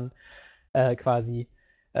Gefahr, wenn man quasi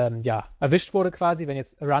erwischt wurde quasi, wenn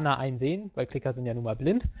jetzt Runner einen sehen, weil Klicker sind ja nun mal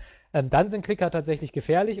blind. Dann sind Klicker tatsächlich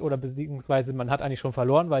gefährlich oder beziehungsweise man hat eigentlich schon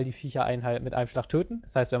verloren, weil die Viecher einen halt mit einem Schlag töten.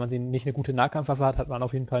 Das heißt, wenn man sie nicht eine gute Nahkampfwaffe hat, hat man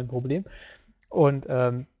auf jeden Fall ein Problem. Und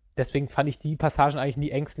deswegen fand ich die Passagen eigentlich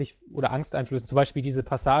nie ängstlich oder angsteinflößend. Zum Beispiel diese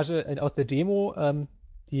Passage aus der Demo,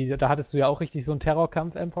 da hattest du ja auch richtig so einen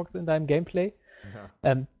Terrorkampf, Mpox, in deinem Gameplay.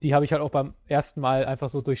 Ja. Die habe ich halt auch beim ersten Mal einfach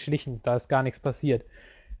so durchschlichen. Da ist gar nichts passiert.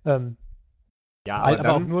 Ja, Halt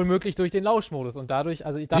aber auch dann, nur möglich durch den Lauschmodus. Und dadurch,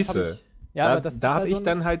 also das habe siehste, ich. Ja, aber das ist da habe halt ich so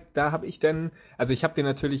dann halt, also ich habe den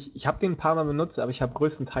natürlich, ich habe den ein paar Mal benutzt, aber ich habe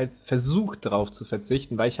größtenteils versucht darauf zu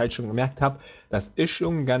verzichten, weil ich halt schon gemerkt habe, das ist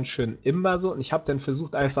schon ganz schön immer so und ich habe dann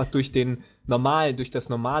versucht einfach durch das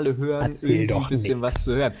normale Hören Erzähl irgendwie doch ein bisschen nix. was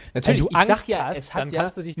zu hören. Wenn Natürlich, du ich sag Angst ja, hast, es hat dann ja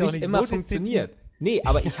kannst du dich doch nicht nicht immer so funktioniert. Nee,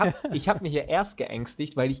 aber ich hab mich ja erst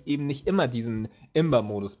geängstigt, weil ich eben nicht immer diesen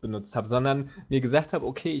Imber-Modus benutzt habe, sondern mir gesagt habe,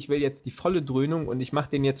 okay, ich will jetzt die volle Dröhnung und ich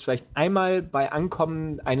mache den jetzt vielleicht einmal bei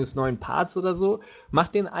Ankommen eines neuen Parts oder so, mach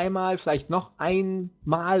den einmal, vielleicht noch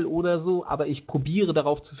einmal oder so, aber ich probiere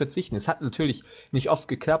darauf zu verzichten. Es hat natürlich nicht oft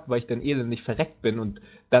geklappt, weil ich dann elendig verreckt bin und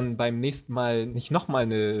dann beim nächsten Mal nicht nochmal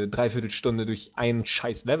eine Dreiviertelstunde durch ein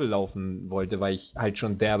scheiß Level laufen wollte, weil ich halt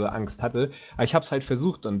schon derbe Angst hatte. Aber ich habe es halt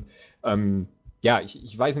versucht und ja,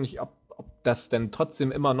 ich weiß nicht, ob das denn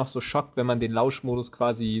trotzdem immer noch so schockt, wenn man den Lauschmodus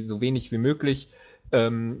quasi so wenig wie möglich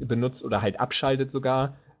benutzt oder halt abschaltet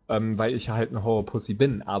sogar, weil ich halt eine Horror-Pussy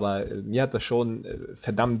bin. Aber mir hat das schon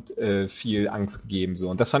verdammt viel Angst gegeben. So.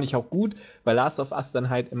 Und das fand ich auch gut, weil Last of Us dann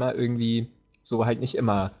halt immer irgendwie so halt nicht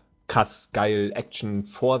immer krass geil Action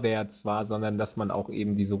vorwärts war, sondern dass man auch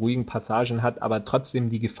eben diese ruhigen Passagen hat, aber trotzdem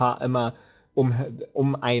die Gefahr immer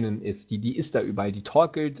um einen ist. Die ist da überall. Die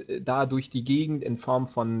torkelt da durch die Gegend in Form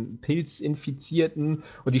von Pilzinfizierten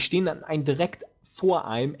und die stehen dann einen direkt vor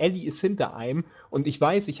einem. Ellie ist hinter einem und ich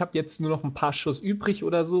weiß, ich habe jetzt nur noch ein paar Schuss übrig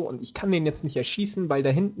oder so und ich kann den jetzt nicht erschießen, weil da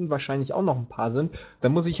hinten wahrscheinlich auch noch ein paar sind.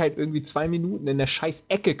 Dann muss ich halt irgendwie 2 Minuten in der scheiß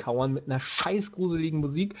Ecke kauern mit einer scheiß gruseligen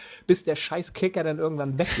Musik, bis der scheiß Kicker dann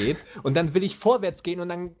irgendwann weggeht und dann will ich vorwärts gehen und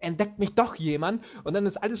dann entdeckt mich doch jemand und dann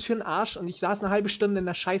ist alles für den Arsch und ich saß eine halbe Stunde in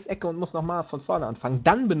der scheiß Ecke und muss nochmal von vorne anfangen.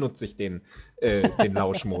 Dann benutze ich den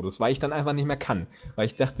Lauschmodus, weil ich dann einfach nicht mehr kann. Weil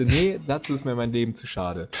ich dachte, nee, dazu ist mir mein Leben zu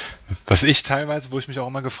schade. Was ich teilweise, wo ich mich auch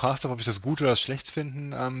immer gefragt habe, ob ich das gut oder schlecht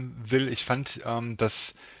finden will, ich fand,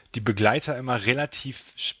 dass die Begleiter immer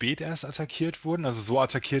relativ spät erst attackiert wurden, also so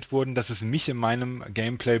attackiert wurden, dass es mich in meinem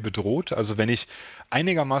Gameplay bedroht. Also wenn ich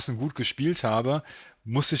einigermaßen gut gespielt habe,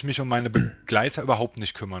 musste ich mich um meine Begleiter überhaupt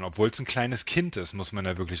nicht kümmern, obwohl es ein kleines Kind ist, muss man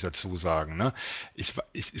ja wirklich dazu sagen. Ne? Ich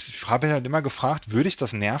habe halt immer gefragt, würde ich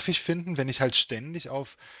das nervig finden, wenn ich halt ständig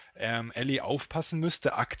auf Ellie aufpassen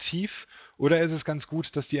müsste, aktiv? Oder ist es ganz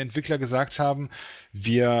gut, dass die Entwickler gesagt haben,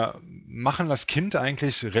 wir machen das Kind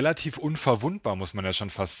eigentlich relativ unverwundbar, muss man ja schon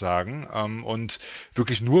fast sagen. Und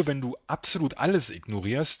wirklich nur, wenn du absolut alles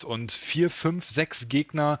ignorierst und 4, 5, 6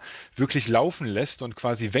 Gegner wirklich laufen lässt und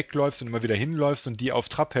quasi wegläufst und immer wieder hinläufst und die auf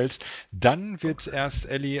Trab hältst, dann wird erst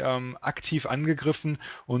Ellie aktiv angegriffen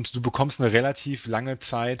und du bekommst eine relativ lange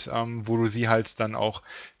Zeit, wo du sie halt dann auch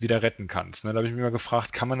wieder retten kannst. Ne? Da habe ich mich mal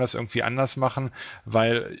gefragt, kann man das irgendwie anders machen?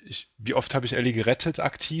 Weil wie oft habe ich Ellie gerettet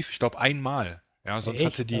aktiv? Ich glaube einmal. Ja, Echt? Also,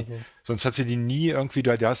 sonst hat sie die nie irgendwie,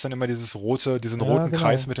 du hast dann immer diesen ja, roten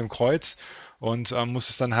Kreis genau. mit dem Kreuz und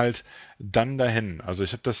musstest dann halt dann dahin. Also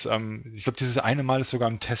ich habe ich glaube, dieses eine Mal ist sogar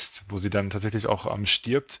im Test, wo sie dann tatsächlich auch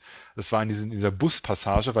stirbt. Das war in dieser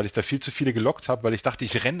Buspassage, weil ich da viel zu viele gelockt habe, weil ich dachte,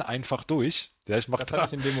 ich renne einfach durch. Ja, ich mach Das da.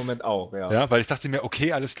 hatte ich in dem Moment auch, ja. Ja, weil ich dachte mir,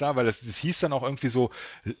 okay, alles klar, weil das hieß dann auch irgendwie so,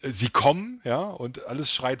 sie kommen, ja, und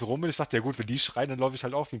alles schreit rum und ich dachte, ja gut, wenn die schreien, dann laufe ich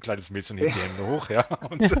halt auch wie ein kleines Mädchen hinter die Hände hoch, ja,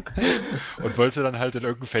 und wollte dann halt in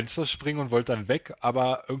irgendein Fenster springen und wollte dann weg,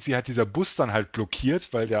 aber irgendwie hat dieser Bus dann halt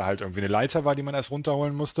blockiert, weil der halt irgendwie eine Leiter war, die man erst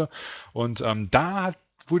runterholen musste und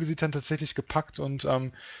wurde sie dann tatsächlich gepackt und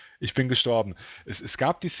ich bin gestorben. Es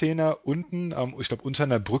gab die Szene unten, ich glaube unter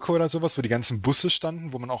einer Brücke oder sowas, wo die ganzen Busse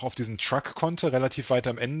standen, wo man auch auf diesen Truck konnte, relativ weit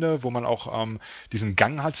am Ende, wo man auch diesen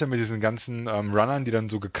Gang hatte mit diesen ganzen Runnern, die dann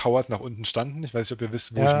so gekauert nach unten standen. Ich weiß nicht, ob ihr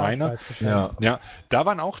wisst, wo ich Ja, ich meine. weiß Bescheid. Ja. Ja, da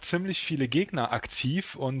waren auch ziemlich viele Gegner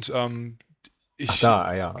aktiv und Ach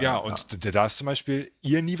da, ja. ja, und da ist zum Beispiel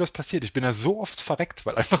ihr nie was passiert. Ich bin da so oft verreckt,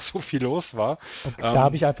 weil einfach so viel los war. Und da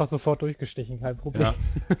habe ich einfach sofort durchgestichen, kein Problem. Ja,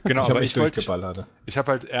 genau, Ich habe aber mich durchgeballert. ich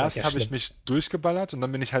habe halt erst ja habe ich schlimm. mich durchgeballert und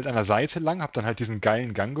dann bin ich halt an der Seite lang, habe dann halt diesen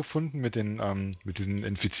geilen Gang gefunden mit diesen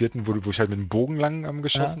Infizierten, wo ich halt mit dem Bogen lang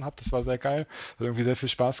geschossen habe. Das war sehr geil. Hat irgendwie sehr viel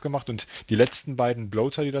Spaß gemacht. Und die letzten beiden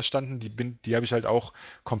Bloater, die da standen, die habe ich halt auch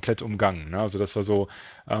komplett umgangen. Ne? Also das war so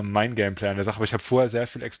mein Gameplay an der Sache. Aber ich habe vorher sehr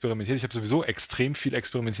viel experimentiert. Ich habe sowieso extrem viel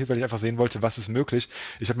experimentiert, weil ich einfach sehen wollte, was ist möglich.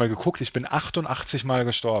 Ich habe mal geguckt, ich bin 88 Mal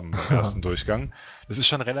gestorben beim ersten Durchgang. Das ist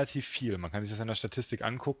schon relativ viel. Man kann sich das in der Statistik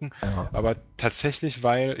angucken. Ja. Aber tatsächlich,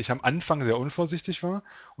 weil ich am Anfang sehr unvorsichtig war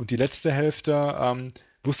und die letzte Hälfte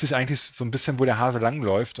wusste ich eigentlich so ein bisschen, wo der Hase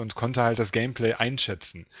langläuft und konnte halt das Gameplay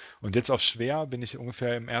einschätzen. Und jetzt auf schwer bin ich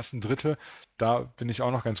ungefähr im ersten Drittel, da bin ich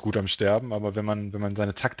auch noch ganz gut am Sterben, aber wenn man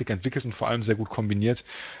seine Taktik entwickelt und vor allem sehr gut kombiniert,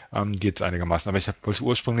 geht es einigermaßen. Aber wollte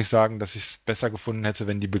ursprünglich sagen, dass ich es besser gefunden hätte,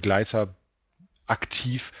 wenn die Begleiter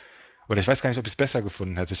aktiv, oder ich weiß gar nicht, ob ich es besser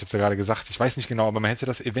gefunden hätte. Ich habe es ja gerade gesagt, ich weiß nicht genau, aber man hätte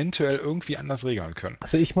das eventuell irgendwie anders regeln können.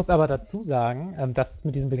 Also ich muss aber dazu sagen, dass es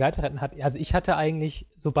mit diesen Begleiterretten hat, also ich hatte eigentlich,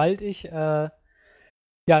 sobald ich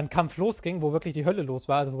ein Kampf losging, wo wirklich die Hölle los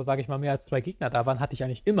war, also wo, sage ich mal, mehr als 2 Gegner da waren, hatte ich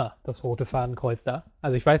eigentlich immer das rote Fadenkreuz da.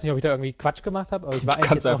 Also ich weiß nicht, ob ich da irgendwie Quatsch gemacht habe, aber ich war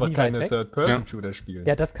eigentlich jetzt noch nie weit weg. Third-Person-Shooter spielen.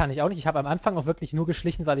 Ja, das kann ich auch nicht. Ich habe am Anfang auch wirklich nur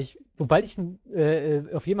geschlichen, weil sobald ich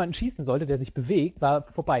auf jemanden schießen sollte, der sich bewegt, war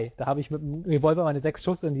vorbei. Da habe ich mit dem Revolver meine 6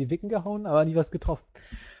 Schuss in die Wicken gehauen, aber nie was getroffen.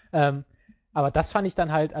 Aber das fand ich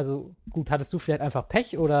dann halt, also gut, hattest du vielleicht einfach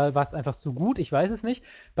Pech oder war es einfach zu gut? Ich weiß es nicht.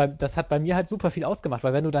 Das hat bei mir halt super viel ausgemacht,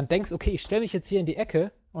 weil wenn du dann denkst, okay, ich stelle mich jetzt hier in die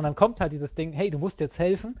Ecke und dann kommt halt dieses Ding, hey, du musst jetzt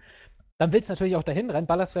helfen, dann willst du natürlich auch dahin rennen,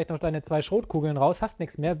 ballerst vielleicht noch deine 2 Schrotkugeln raus, hast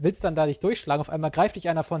nichts mehr, willst dann da dich durchschlagen, auf einmal greift dich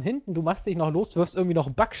einer von hinten, du machst dich noch los, wirfst irgendwie noch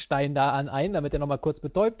einen Backstein da an damit der nochmal kurz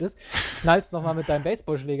betäubt ist, knallst nochmal mit deinem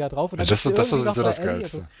Baseballschläger drauf. Und dann Das war sowieso das Ellie.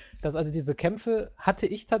 Geilste. Also diese Kämpfe hatte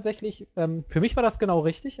ich tatsächlich, für mich war das genau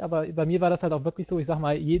richtig, aber bei mir war das halt auch wirklich so, ich sag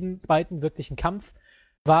mal, jeden zweiten wirklichen Kampf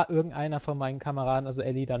war irgendeiner von meinen Kameraden, also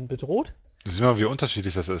Ellie, dann bedroht. Du siehst mal, wie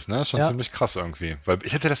unterschiedlich das ist, ne? Schon Ja. ziemlich krass irgendwie. Weil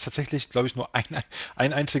ich hatte das tatsächlich, glaube ich, nur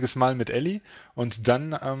ein einziges Mal mit Ellie und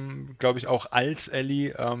dann, glaube ich, auch als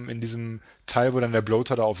Ellie in diesem Teil, wo dann der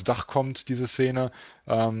Bloater da aufs Dach kommt, diese Szene,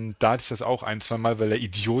 da hatte ich das auch 1, 2 Mal, weil der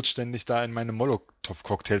Idiot ständig da in meine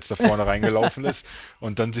Molotow-Cocktails da vorne reingelaufen ist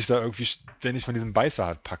und dann sich da irgendwie ständig von diesem Beißer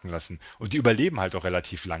hat packen lassen. Und die überleben halt auch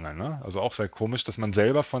relativ lange, ne? Also auch sehr komisch, dass man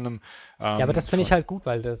selber von einem... Ja, aber das finde ich halt gut,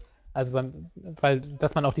 weil dass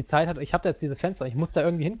man auch die Zeit hat. Ich habe da jetzt dieses Fenster, ich muss da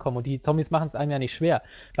irgendwie hinkommen und die Zombies machen es einem ja nicht schwer.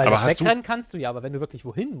 Weil Aber das wegrennen kannst du ja, aber wenn du wirklich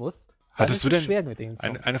wohin musst, dann Hattest ist du es denn schwer mit den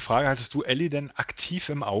Zombies. eine Frage, hattest du Ellie denn aktiv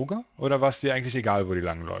im Auge oder war es dir eigentlich egal, wo die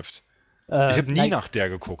langläuft? Ich habe nie nein, nach der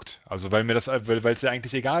geguckt. Also weil es ja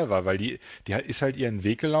eigentlich egal war, weil die ist halt ihren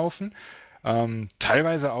Weg gelaufen.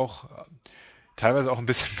 Teilweise auch ein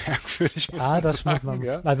bisschen merkwürdig, muss man das stimmt. sagen.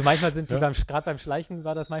 Ja? Also manchmal sind die Ja. gerade beim Schleichen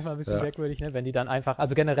war das manchmal ein bisschen Ja. merkwürdig, ne? Wenn die dann einfach,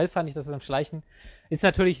 also generell fand ich das beim Schleichen, ist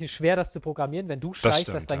natürlich schwer, das zu programmieren, wenn du schleichst,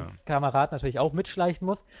 stimmt, dass dein ja. Kamerad natürlich auch mitschleichen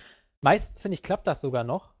muss. Meistens, finde ich, klappt das sogar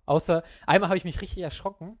noch. Außer, einmal habe ich mich richtig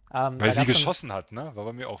erschrocken. Weil sie geschossen hat, ne? War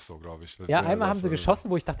bei mir auch so, glaube ich. Ja, einmal haben sie geschossen,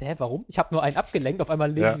 wo ich dachte, hä, warum? Ich habe nur einen abgelenkt, auf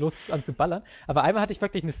einmal legen Ja. los an zu ballern. Aber einmal hatte ich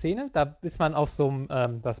wirklich eine Szene, da ist man auf so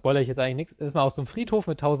einem, da spoilere ich jetzt eigentlich nichts, ist man auf so einem Friedhof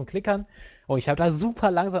mit 1000 Klickern und ich habe da super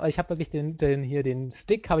langsam, ich habe wirklich den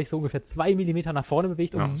Stick habe ich so ungefähr 2 Millimeter nach vorne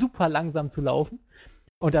bewegt, um Ja. super langsam zu laufen.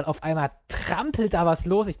 Und dann auf einmal trampelt da was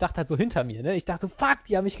los. Ich dachte halt so hinter mir, ne? Ich dachte so, fuck,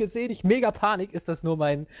 die haben mich gesehen. Ich mega Panik. Ist das nur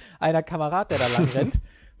einer Kamerad, der da lang rennt?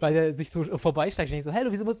 Weil der sich so vorbeisteigt. Und ich so, hey,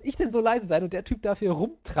 wieso muss ich denn so leise sein? Und der Typ darf hier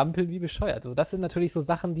rumtrampeln wie bescheuert. Also das sind natürlich so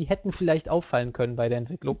Sachen, die hätten vielleicht auffallen können bei der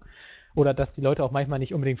Entwicklung. Oder dass die Leute auch manchmal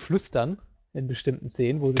nicht unbedingt flüstern in bestimmten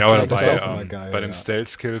Szenen, wo sie Ja, oder Das ist auch bei, immer geil, bei dem ja.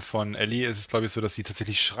 Stealth-Kill von Ellie ist es, glaube ich, so, dass sie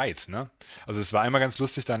tatsächlich schreit, ne? Also es war einmal ganz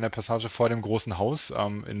lustig, da in der Passage vor dem großen Haus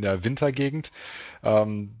in der Wintergegend,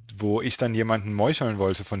 wo ich dann jemanden meucheln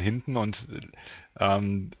wollte von hinten und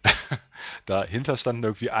dahinter stand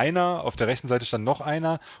irgendwie einer, auf der rechten Seite stand noch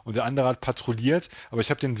einer und der andere hat patrouilliert, aber ich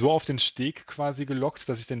habe den so auf den Steg quasi gelockt,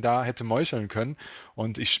 dass ich den da hätte meucheln können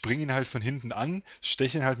und ich springe ihn halt von hinten an,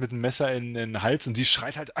 steche ihn halt mit dem Messer in den Hals und sie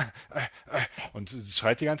schreit halt und sie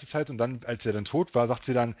schreit die ganze Zeit und dann, als er dann tot war, sagt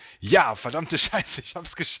sie dann, ja, verdammte Scheiße, ich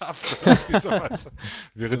hab's geschafft. Oder irgendwie sowas.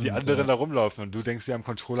 Während die Stimmt, anderen ja. da rumlaufen und du denkst dir am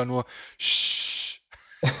Controller nur, Shh.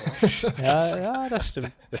 Ja, das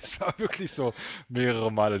stimmt. Das war wirklich so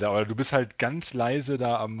mehrere Male da. Oder du bist halt ganz leise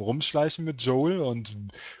da am Rumschleichen mit Joel und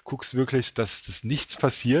guckst wirklich, dass das nichts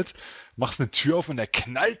passiert. Machst eine Tür auf und er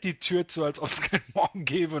knallt die Tür zu, als ob es keinen Morgen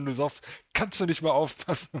gäbe. Und du sagst, kannst du nicht mal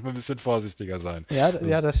aufpassen und ein bisschen vorsichtiger sein. Ja,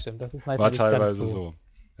 das stimmt. Das ist manchmal War nicht ganz teilweise so.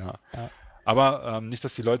 Ja. Ja. Aber nicht,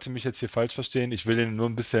 dass die Leute mich jetzt hier falsch verstehen. Ich will denen nur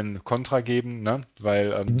ein bisschen Kontra geben, ne?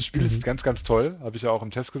 Weil das Spiel ist ganz, ganz toll. Habe ich ja auch im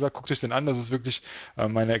Test gesagt. Guckt euch den an. Das ist wirklich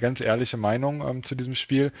meine ganz ehrliche Meinung zu diesem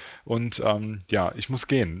Spiel. Und ja, ich muss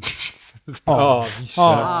gehen. Oh, wie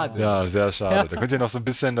schade. Ja, sehr schade. Da könnt ihr noch so ein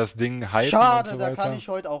bisschen das Ding hypen Schade, und so da weiter. kann ich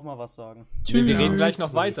heute auch mal was sagen. Wir Ja. reden gleich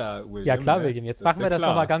noch weiter, William. Ja, klar, William. Jetzt Das machen ist wir das klar.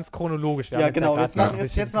 nochmal ganz chronologisch. Wir Ja, haben genau, grad jetzt noch machen, ein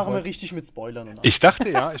jetzt, bisschen jetzt machen wir gewollt. richtig mit Spoilern und Ich dachte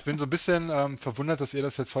ja, ich bin so ein bisschen verwundert, dass ihr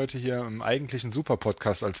das jetzt heute hier im eigentlichen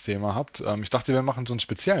Super-Podcast als Thema habt. Ich dachte, wir machen so einen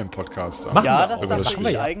speziellen Podcast. Machen Ja, wir das auch. über dachte Spiel.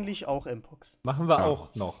 ich eigentlich auch, Mpox. Machen wir Ja.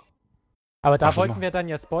 auch noch. Aber da Ach, das wollten machen- wir dann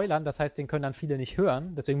ja spoilern, das heißt, den können dann viele nicht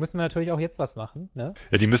hören. Deswegen müssen wir natürlich auch jetzt was machen. Ne?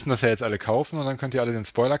 Ja, die müssen das ja jetzt alle kaufen und dann könnt ihr alle den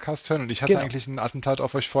Spoilercast hören. Und ich hatte Genau. eigentlich ein Attentat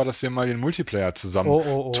auf euch vor, dass wir mal den Multiplayer zusammen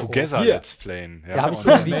Oh. together Hier. Let's Playen. Da habe ich und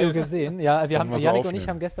schon ein dann- Video gesehen. Ja, dann mal so Yannick und ich aufnehmen.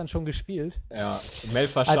 haben gestern schon gespielt. Ja,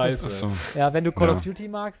 Melf war Also- scheiße. Ach so. Ja, wenn du Call Ja. of Duty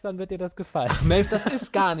magst, dann wird dir das gefallen. Melf, das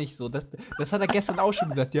ist gar nicht so. Das hat er gestern auch schon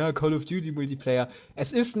gesagt. Ja, Call of Duty Multiplayer.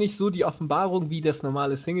 Es ist nicht so die Offenbarung wie das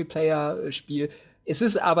normale Singleplayer-Spiel. Es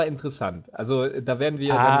ist aber interessant. Also da werden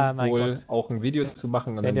wir dann mein wohl Gott. auch ein Video zu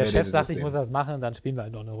machen. Und Wenn dann der werdet ihr Chef sagt, das ich sehen. muss das machen, dann spielen wir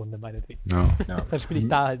halt noch eine Runde, meinetwegen. Ja. Ja. Dann spiele ich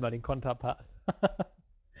da halt mal den Konterpart.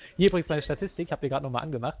 Hier übrigens meine Statistik, ich habe die gerade nochmal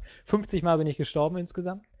angemacht. 50 Mal bin ich gestorben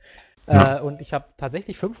insgesamt. Ja. Und ich habe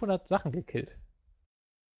tatsächlich 500 Sachen gekillt.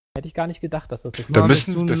 Hätte ich gar nicht gedacht, dass das so Da Mann,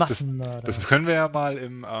 müssen- bist du ein das- Massenmörder. Das können wir ja mal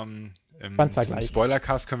im Vergleich.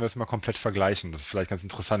 Spoilercast können wir das mal komplett vergleichen. Das ist vielleicht ganz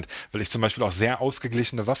interessant, weil ich zum Beispiel auch sehr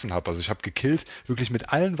ausgeglichene Waffen habe. Also ich habe gekillt, wirklich mit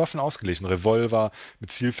allen Waffen ausgeglichen. Revolver,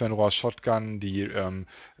 mit Zielfernrohr, Shotgun,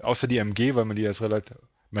 außer die MG, weil man die jetzt relativ...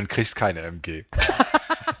 Man kriegt keine MG.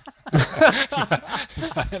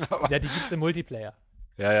 Nein, aber, Ja, die gibt es im Multiplayer.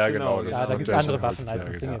 ja, Genau, genau. das Ja, ist da gibt es sehr andere schön Waffen als im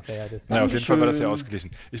Multiplayer, ja. Singleplayer. Deswegen. Ja, auf jeden Fall war das sehr Dankeschön.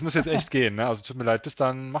 ausgeglichen. Ich muss jetzt echt gehen, ne? Also tut mir leid, bis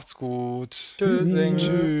dann, macht's gut. Tschüss.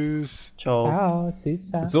 Tschüss. Ciao. Ciao,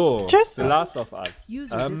 Sisa. So, Tschüss. The Last of Us.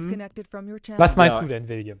 User disconnected from your channel. Was meinst Ja. du denn,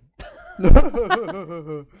 William?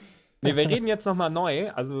 Nee, wir reden jetzt nochmal neu.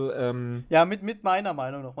 Also, Ja, mit meiner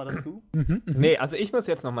Meinung nochmal dazu. nee, also ich muss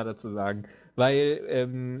jetzt nochmal dazu sagen, weil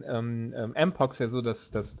Mpox ja so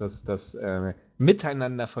das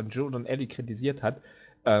Miteinander von Joel und Ellie kritisiert hat.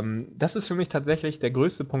 Das ist für mich tatsächlich der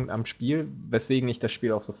größte Punkt am Spiel, weswegen ich das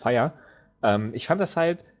Spiel auch so feier. Ich fand das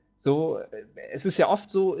halt so, es ist ja oft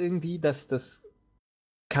so irgendwie, dass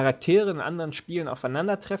Charaktere in anderen Spielen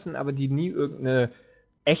aufeinandertreffen, aber die nie irgendeine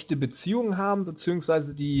echte Beziehung haben,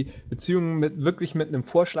 beziehungsweise die Beziehung wirklich mit einem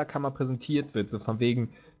Vorschlaghammer präsentiert wird, so von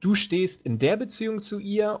wegen, du stehst in der Beziehung zu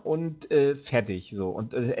ihr und fertig, so.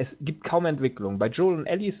 Und es gibt kaum Entwicklung. Bei Joel und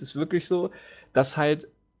Ellie ist es wirklich so, dass halt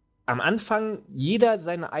am Anfang jeder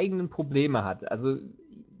seine eigenen Probleme hat. Also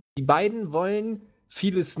die beiden wollen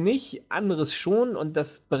vieles nicht, anderes schon und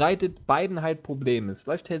das bereitet beiden halt Probleme. Es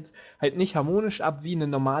läuft halt nicht harmonisch ab wie eine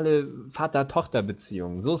normale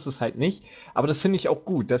Vater-Tochter-Beziehung. So ist es halt nicht. Aber das finde ich auch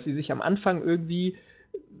gut, dass sie sich am Anfang irgendwie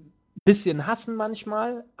ein bisschen hassen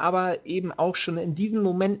manchmal, aber eben auch schon in diesen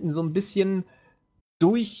Momenten so ein bisschen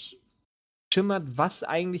durchschimmert, was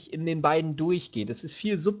eigentlich in den beiden durchgeht. Es ist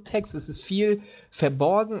viel Subtext, es ist viel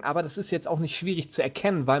verborgen, aber das ist jetzt auch nicht schwierig zu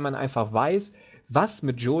erkennen, weil man einfach weiß, was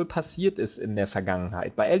mit Joel passiert ist in der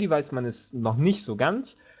Vergangenheit. Bei Ellie weiß man es noch nicht so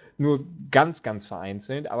ganz, nur ganz, ganz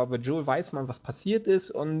vereinzelt, aber bei Joel weiß man, was passiert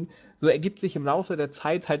ist und so ergibt sich im Laufe der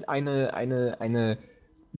Zeit halt eine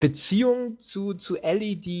Beziehung zu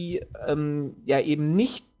Ellie, die ja eben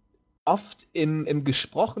nicht oft im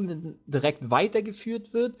Gesprochenen direkt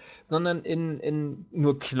weitergeführt wird, sondern in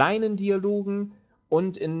nur kleinen Dialogen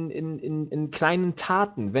und in kleinen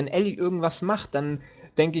Taten. Wenn Ellie irgendwas macht, dann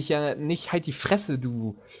denke ich ja nicht, halt die Fresse,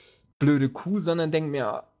 du blöde Kuh, sondern denke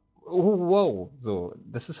mir, oh, wow, so.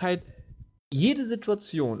 Das ist halt jede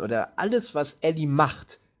Situation oder alles, was Ellie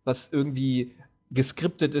macht, was irgendwie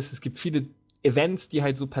geskriptet ist. Es gibt viele Events, die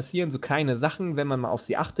halt so passieren, so kleine Sachen, wenn man mal auf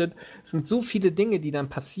sie achtet. Es sind so viele Dinge, die dann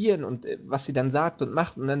passieren und was sie dann sagt und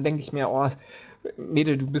macht. Und dann denke ich mir, oh,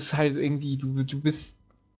 Mädel, du bist halt irgendwie, du bist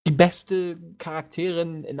die beste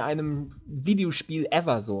Charakterin in einem Videospiel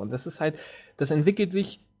ever so. Und das ist halt, das entwickelt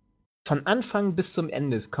sich von Anfang bis zum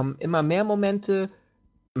Ende. Es kommen immer mehr Momente,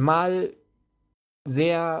 mal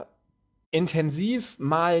sehr intensiv,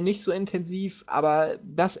 mal nicht so intensiv, aber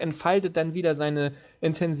das entfaltet dann wieder seine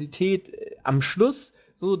Intensität am Schluss.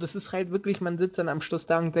 So, das ist halt wirklich, man sitzt dann am Schluss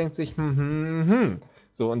da und denkt sich,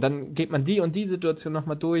 So, und dann geht man die und die Situation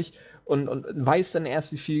nochmal durch und weiß dann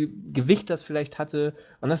erst, wie viel Gewicht das vielleicht hatte.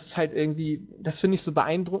 Und das ist halt irgendwie, das finde ich so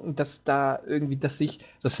beeindruckend, dass da irgendwie, dass sich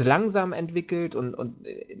das langsam entwickelt und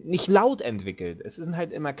nicht laut entwickelt. Es sind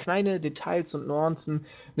halt immer kleine Details und Nuancen,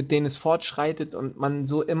 mit denen es fortschreitet und man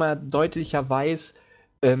so immer deutlicher weiß,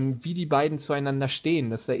 wie die beiden zueinander stehen,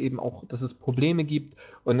 dass es Probleme gibt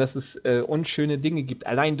und dass es unschöne Dinge gibt,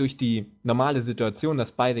 allein durch die normale Situation,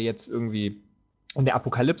 dass beide jetzt irgendwie in der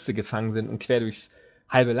Apokalypse gefangen sind und quer durchs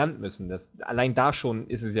halbe Land müssen. Allein da schon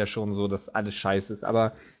ist es ja schon so, dass alles scheiße ist.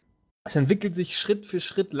 Aber es entwickelt sich Schritt für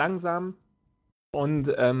Schritt langsam. Und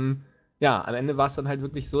ja, am Ende war es dann halt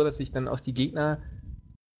wirklich so, dass ich dann auf die Gegner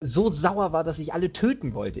so sauer war, dass ich alle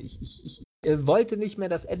töten wollte. Ich wollte nicht mehr,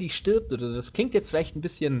 dass Ellie stirbt. Oder das klingt jetzt vielleicht ein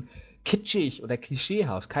bisschen kitschig oder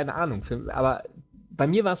klischeehaft, keine Ahnung. Aber bei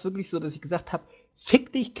mir war es wirklich so, dass ich gesagt habe,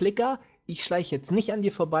 fick dich, Klicker, ich schleiche jetzt nicht an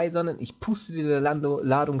dir vorbei, sondern ich puste dir eine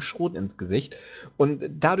Ladung Schrot ins Gesicht. Und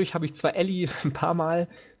dadurch habe ich zwar Ellie ein paar Mal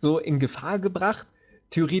so in Gefahr gebracht.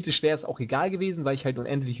 Theoretisch wäre es auch egal gewesen, weil ich halt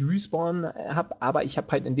unendlich Respawn habe, aber ich habe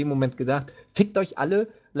halt in dem Moment gedacht, fickt euch alle,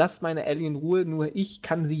 lasst meine Ellie in Ruhe, nur ich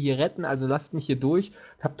kann sie hier retten, also lasst mich hier durch.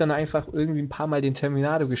 Hab dann einfach irgendwie ein paar Mal den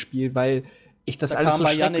Terminator gespielt, weil ich das Da alles kam so bei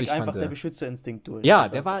schrecklich Yannick einfach fand. der Beschützerinstinkt durch. Ja,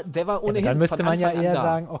 Ganz der einfach. war ohnehin Dann müsste von man ja Anfang an eher da.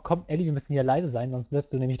 sagen, oh komm, Ellie, wir müssen hier leise sein, sonst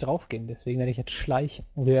wirst du nämlich draufgehen. Deswegen werde ich jetzt schleichen.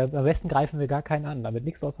 Und am besten greifen wir gar keinen an, damit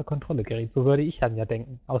nichts außer Kontrolle gerät. So würde ich dann ja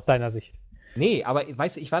denken, aus deiner Sicht. Nee, aber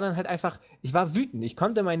weißt du, ich war dann halt einfach, ich war wütend. Ich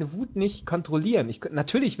konnte meine Wut nicht kontrollieren.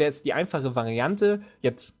 Natürlich wäre es die einfache Variante,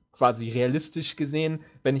 jetzt quasi realistisch gesehen,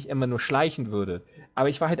 wenn ich immer nur schleichen würde. Aber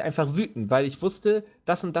ich war halt einfach wütend, weil ich wusste,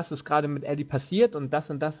 das und das ist gerade mit Ellie passiert und das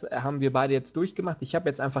haben wir beide jetzt durchgemacht. Ich habe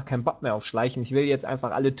jetzt einfach keinen Bock mehr auf Schleichen. Ich will jetzt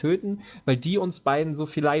einfach alle töten, weil die uns beiden so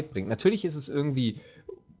viel Leid bringt. Natürlich ist es irgendwie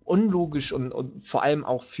unlogisch und vor allem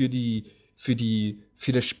auch für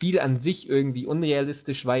das Spiel an sich irgendwie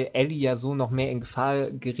unrealistisch, weil Ellie ja so noch mehr in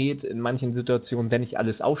Gefahr gerät in manchen Situationen, wenn ich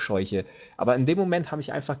alles aufscheuche. Aber in dem Moment habe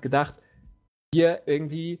ich einfach gedacht, hier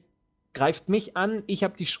irgendwie greift mich an, ich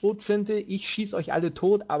habe die Schrotflinte, ich schieße euch alle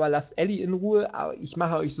tot, aber lasst Ellie in Ruhe, aber ich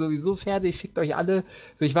mache euch sowieso fertig, fickt euch alle.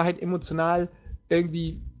 So, ich war halt emotional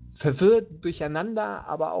irgendwie verwirrt, durcheinander,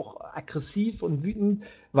 aber auch aggressiv und wütend,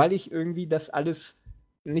 weil ich irgendwie das alles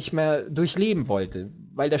nicht mehr durchleben wollte,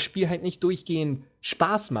 weil das Spiel halt nicht durchgehend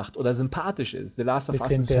Spaß macht oder sympathisch ist. The Last of Us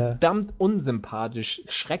ist verdammt unsympathisch,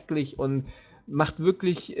 schrecklich und macht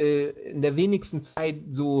wirklich in der wenigsten Zeit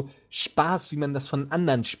so Spaß, wie man das von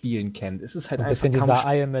anderen Spielen kennt. Es ist halt Ein einfach bisschen dieser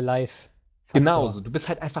I am alive. Genauso. Du bist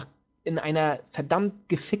halt einfach in einer verdammt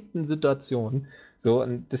gefickten Situation. So,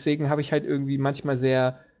 und deswegen habe ich halt irgendwie manchmal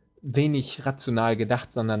sehr wenig rational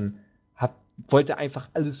gedacht, sondern wollte einfach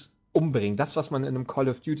alles umbringen. Das, was man in einem Call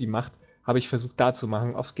of Duty macht, habe ich versucht da zu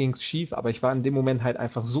machen. Oft ging es schief, aber ich war in dem Moment halt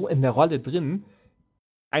einfach so in der Rolle drin.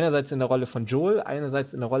 Einerseits in der Rolle von Joel,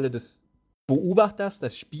 einerseits in der Rolle des Beobachters,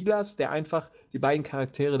 des Spielers, der einfach die beiden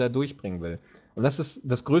Charaktere da durchbringen will. Und das ist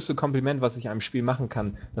das größte Kompliment, was ich einem Spiel machen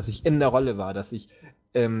kann, dass ich in der Rolle war, dass ich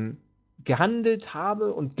gehandelt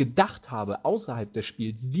habe und gedacht habe außerhalb des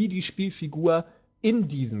Spiels, wie die Spielfigur in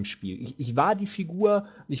diesem Spiel. Ich war die Figur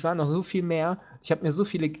und ich war noch so viel mehr. Ich habe mir so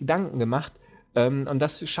viele Gedanken gemacht und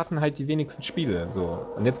das schaffen halt die wenigsten Spiele. So.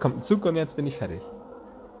 Und jetzt kommt ein Zug und jetzt bin ich fertig.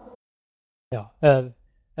 Ja,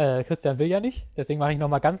 Christian will ja nicht, deswegen mache ich noch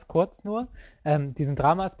mal ganz kurz nur diesen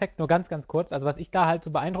Drama-Aspekt, nur ganz, ganz kurz. Also was ich da halt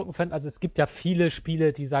so beeindruckend finde, also es gibt ja viele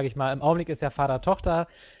Spiele, die, sage ich mal, im Augenblick ist ja Vater-Tochter,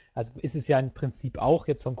 also ist es ja im Prinzip auch,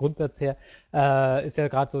 jetzt vom Grundsatz her, ist ja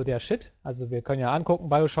gerade so der Shit. Also wir können ja angucken,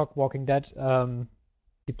 Bioshock, Walking Dead,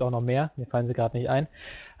 gibt auch noch mehr, mir fallen sie gerade nicht ein.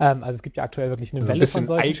 Also es gibt ja aktuell wirklich eine Also ein Welle von bisschen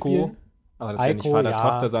solchen Ico, Spielen. aber das ist ja nicht Ico,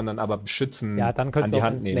 Vater-Tochter, ja. sondern aber beschützen, Ja, dann an könntest du die auch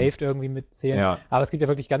Hand nehmen. Enslaved irgendwie mitzählen. Ja. Aber es gibt ja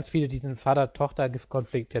wirklich ganz viele diesen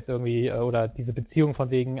Vater-Tochter-Konflikt jetzt irgendwie oder diese Beziehung von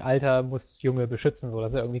wegen Alter muss Junge beschützen, so,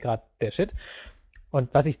 das ist ja irgendwie gerade der Shit.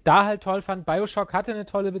 Und was ich da halt toll fand, Bioshock hatte eine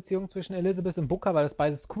tolle Beziehung zwischen Elizabeth und Booker, weil das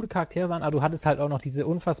beides coole Charaktere waren, aber du hattest halt auch noch diese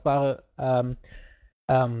unfassbare,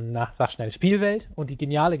 sag schnell, Spielwelt und die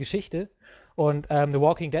geniale Geschichte. Und The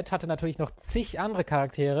Walking Dead hatte natürlich noch zig andere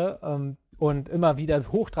Charaktere und immer wieder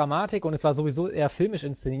Hochdramatik und es war sowieso eher filmisch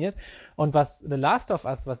inszeniert. Und was The Last of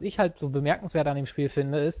Us, was ich halt so bemerkenswert an dem Spiel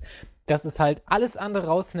finde, ist, dass es halt alles andere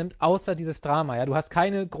rausnimmt, außer dieses Drama. Ja? Du hast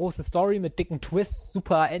keine große Story mit dicken Twists,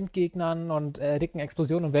 super Endgegnern und dicken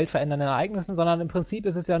Explosionen und weltverändernden Ereignissen, sondern im Prinzip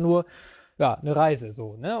ist es ja nur eine Reise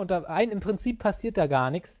so. Ne? Und im Prinzip passiert da gar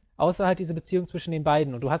nichts, außer halt diese Beziehung zwischen den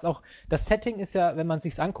beiden. Und du hast auch, das Setting ist ja, wenn man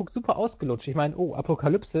sich's anguckt, super ausgelutscht. Ich meine,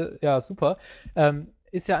 Apokalypse, ja, super.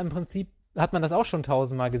 Ist ja im Prinzip, hat man das auch schon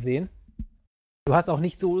tausendmal gesehen. Du hast auch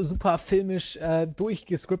nicht so super filmisch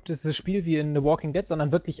durchgescriptetes Spiel wie in The Walking Dead,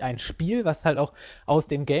 sondern wirklich ein Spiel, was halt auch aus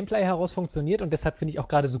dem Gameplay heraus funktioniert und deshalb finde ich auch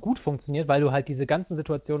gerade so gut funktioniert, weil du halt diese ganzen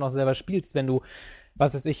Situationen auch selber spielst, wenn du,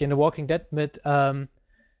 was weiß ich, in The Walking Dead mit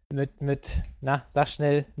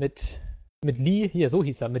Lee, hier, so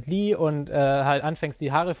hieß er, mit Lee und halt anfängst,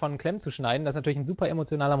 die Haare von Clem zu schneiden. Das ist natürlich ein super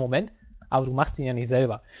emotionaler Moment, aber du machst ihn ja nicht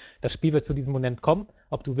selber. Das Spiel wird zu diesem Moment kommen,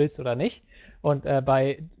 ob du willst oder nicht. Und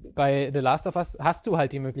bei The Last of Us hast du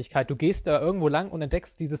halt die Möglichkeit, du gehst da irgendwo lang und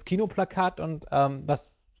entdeckst dieses Kinoplakat und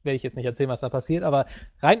was werde ich jetzt nicht erzählen, was da passiert, aber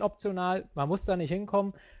rein optional, man muss da nicht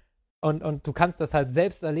hinkommen. Und du kannst das halt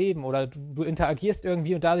selbst erleben oder du interagierst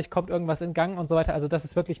irgendwie und dadurch kommt irgendwas in Gang und so weiter. Also, dass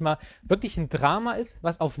es wirklich ein Drama ist,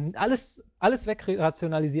 was auf alles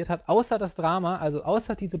wegrationalisiert hat, außer das Drama, also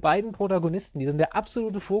außer diese beiden Protagonisten, die sind der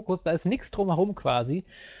absolute Fokus, da ist nichts drumherum quasi,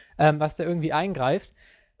 was da irgendwie eingreift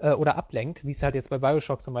oder ablenkt, wie es halt jetzt bei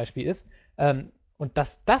Bioshock zum Beispiel ist. Und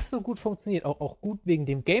dass das so gut funktioniert, auch gut wegen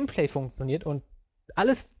dem Gameplay funktioniert und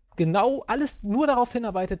alles nur darauf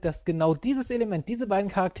hinarbeitet, dass genau dieses Element, diese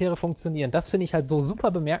beiden Charaktere funktionieren, das finde ich halt so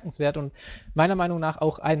super bemerkenswert und meiner Meinung nach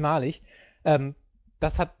auch einmalig.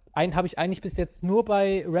 Das habe ich eigentlich bis jetzt nur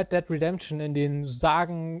bei Red Dead Redemption in den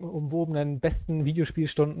sagenumwobenen besten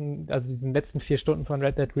Videospielstunden, also diesen letzten 4 Stunden von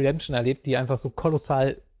Red Dead Redemption erlebt, die einfach so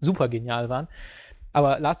kolossal super genial waren.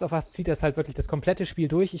 Aber Last of Us zieht das halt wirklich das komplette Spiel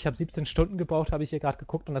durch. Ich habe 17 Stunden gebraucht, habe ich hier gerade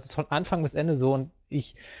geguckt und das ist von Anfang bis Ende so und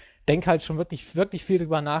ich denke halt schon wirklich, wirklich viel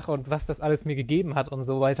drüber nach und was das alles mir gegeben hat und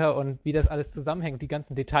so weiter und wie das alles zusammenhängt, die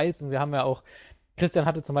ganzen Details. Und wir haben ja auch, Christian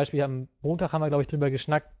hatte zum Beispiel am Montag, haben wir, glaube ich, drüber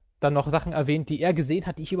geschnackt, dann noch Sachen erwähnt, die er gesehen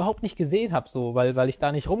hat, die ich überhaupt nicht gesehen habe, so, weil ich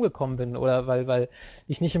da nicht rumgekommen bin oder weil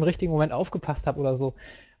ich nicht im richtigen Moment aufgepasst habe oder so.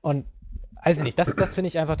 Und weiß ich nicht, das finde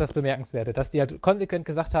ich einfach das Bemerkenswerte, dass die halt konsequent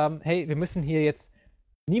gesagt haben, hey, wir müssen hier jetzt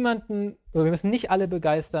wir müssen nicht alle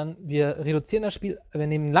begeistern, wir reduzieren das Spiel, wir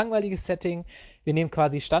nehmen ein langweiliges Setting, wir nehmen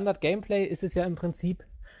quasi Standard-Gameplay, ist es ja im Prinzip.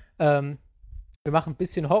 Wir machen ein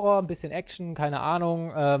bisschen Horror, ein bisschen Action, keine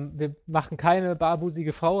Ahnung. Wir machen keine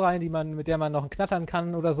barbusige Frau rein, mit der man noch knattern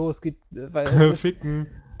kann oder so. Es gibt, weil es Ficken.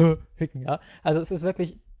 Ficken, ja. Also es ist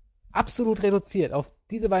wirklich absolut reduziert auf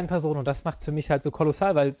diese beiden Personen und das macht es für mich halt so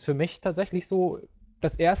kolossal, weil es für mich tatsächlich so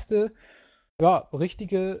das erste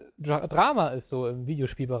richtige Drama ist so im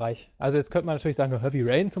Videospielbereich. Also jetzt könnte man natürlich sagen, Heavy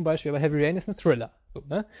Rain zum Beispiel, aber Heavy Rain ist ein Thriller. So,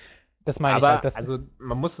 ne? Das meine ich halt. Also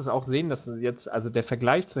man muss es auch sehen, dass jetzt, also der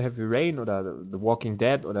Vergleich zu Heavy Rain oder The Walking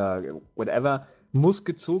Dead oder whatever, muss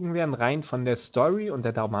gezogen werden, rein von der Story und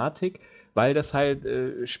der Dramatik, weil das halt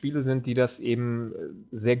Spiele sind, die das eben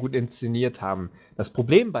sehr gut inszeniert haben. Das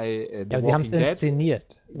Problem bei The sie haben Walking es Dead,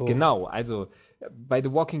 inszeniert. So. genau, also bei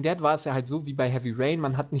The Walking Dead war es ja halt so wie bei Heavy Rain,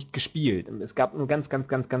 man hat nicht gespielt. Es gab nur ganz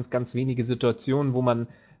wenige Situationen, wo man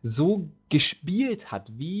so gespielt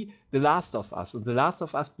hat wie The Last of Us. Und The Last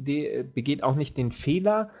of Us begeht auch nicht den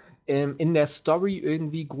Fehler, in der Story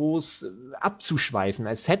irgendwie groß abzuschweifen.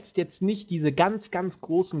 Es setzt jetzt nicht diese ganz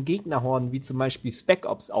großen Gegnerhorden wie zum Beispiel Spec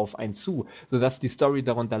Ops auf einen zu, sodass die Story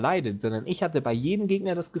darunter leidet, sondern ich hatte bei jedem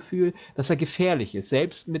Gegner das Gefühl, dass er gefährlich ist,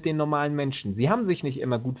 selbst mit den normalen Menschen. Sie haben sich nicht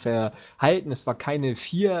immer gut verhalten, es war keine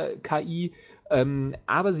 4-KI,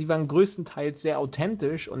 aber sie waren größtenteils sehr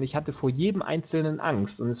authentisch und ich hatte vor jedem Einzelnen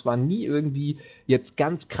Angst. Und es war nie irgendwie jetzt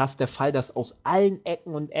ganz krass der Fall, dass aus allen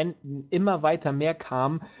Ecken und Enden immer weiter mehr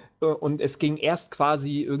kam und es ging erst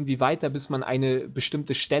quasi irgendwie weiter, bis man eine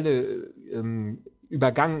bestimmte Stelle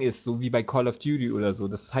übergangen ist, so wie bei Call of Duty oder so.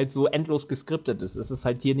 Das ist halt so endlos geskriptet ist. Das ist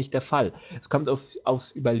halt hier nicht der Fall. Es kommt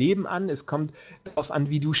aufs Überleben an, es kommt darauf an,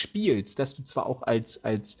 wie du spielst, dass du zwar auch als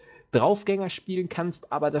Draufgänger spielen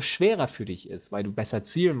kannst, aber das schwerer für dich ist, weil du besser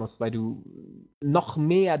zielen musst, weil du noch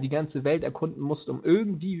mehr die ganze Welt erkunden musst, um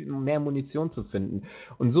irgendwie mehr Munition zu finden.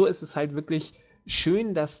 Und so ist es halt wirklich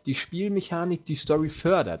schön, dass die Spielmechanik die Story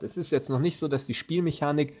fördert. Es ist jetzt noch nicht so, dass die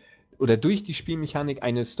Spielmechanik oder durch die Spielmechanik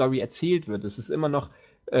eine Story erzählt wird. Es ist immer noch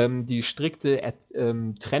die strikte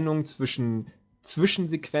Trennung zwischen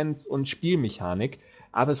Zwischensequenz und Spielmechanik.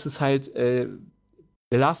 Aber es ist halt The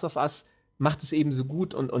Last of Us macht es eben so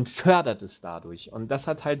gut und fördert es dadurch. Und das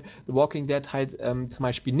hat halt The Walking Dead halt zum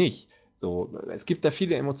Beispiel nicht. So, es gibt da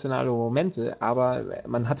viele emotionale Momente, aber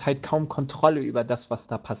man hat halt kaum Kontrolle über das, was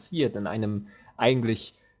da passiert in einem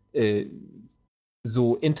eigentlich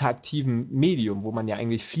so interaktiven Medium, wo man ja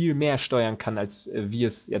eigentlich viel mehr steuern kann, als wir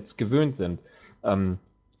es jetzt gewöhnt sind.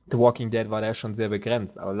 The Walking Dead war da schon sehr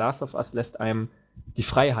begrenzt, aber Last of Us lässt einem die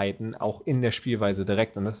Freiheiten auch in der Spielweise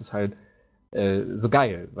direkt und das ist halt so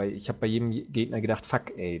geil, weil ich habe bei jedem Gegner gedacht,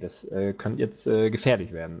 fuck, ey, das könnte jetzt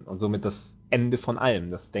gefährlich werden und somit das Ende von allem.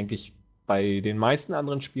 Das denke ich bei den meisten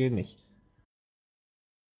anderen Spielen nicht.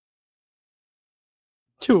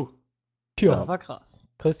 Das war krass.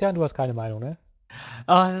 Christian, du hast keine Meinung, ne?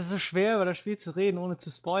 Aber es ist so schwer, über das Spiel zu reden, ohne zu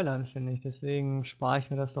spoilern, finde ich. Deswegen spare ich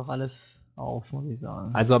mir das doch alles auf, muss ich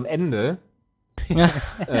sagen. Also am Ende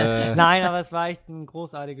Nein, aber es war echt ein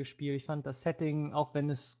großartiges Spiel. Ich fand das Setting, auch wenn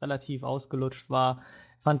es relativ ausgelutscht war,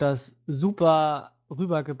 fand das super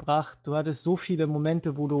rübergebracht. Du hattest so viele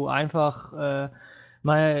Momente, wo du einfach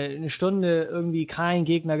mal eine Stunde irgendwie keinen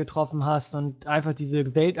Gegner getroffen hast und einfach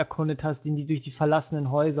diese Welt erkundet hast, durch die verlassenen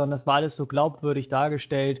Häuser und das war alles so glaubwürdig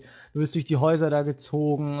dargestellt. Du bist durch die Häuser da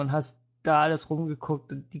gezogen und hast da alles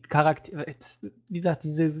rumgeguckt und die Charaktere, wie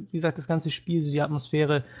gesagt, das ganze Spiel, so die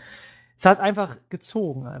Atmosphäre, es hat einfach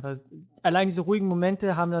gezogen. Einfach. Allein diese ruhigen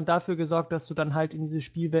Momente haben dann dafür gesorgt, dass du dann halt in diese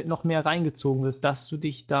Spielwelt noch mehr reingezogen wirst, dass du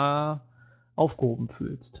dich da aufgehoben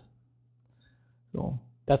fühlst. So.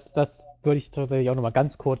 Das würde ich tatsächlich auch nochmal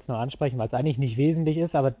ganz kurz nur ansprechen, weil es eigentlich nicht wesentlich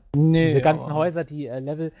ist, aber Nee, diese ganzen aber- Häuser, die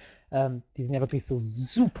Level, die sind ja wirklich so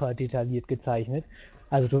super detailliert gezeichnet.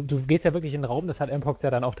 Also du gehst ja wirklich in den Raum, das hat Mpox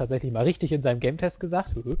ja dann auch tatsächlich mal richtig in seinem Game-Test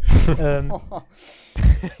gesagt,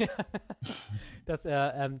 dass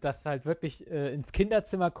dass du halt wirklich ins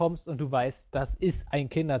Kinderzimmer kommst und du weißt, das ist ein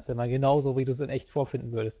Kinderzimmer, genauso wie du es in echt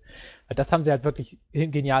vorfinden würdest. Weil das haben sie halt wirklich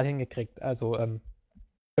genial hingekriegt. Also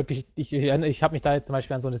wirklich, ich habe mich da jetzt zum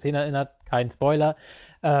Beispiel an so eine Szene erinnert, kein Spoiler.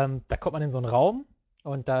 Da kommt man in so einen Raum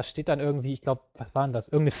und da steht dann irgendwie, ich glaube, was war denn das?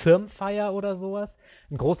 Irgendeine Firmenfeier oder sowas.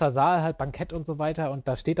 Ein großer Saal, halt Bankett und so weiter. Und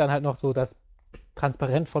da steht dann halt noch so das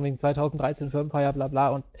Transparent von wegen 2013 Firmenfeier, bla bla.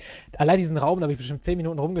 Und allein diesen Raum, da bin ich bestimmt 10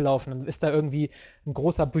 Minuten rumgelaufen. Dann ist da irgendwie ein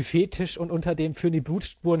großer Buffettisch und unter dem führen die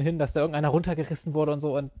Blutspuren hin, dass da irgendeiner runtergerissen wurde und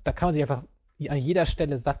so. Und da kann man sich einfach an jeder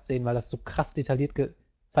Stelle satt sehen, weil das so krass detailliert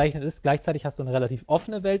gezeichnet ist. Gleichzeitig hast du eine relativ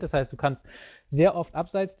offene Welt, das heißt, du kannst sehr oft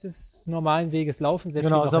abseits des normalen Weges laufen, sehr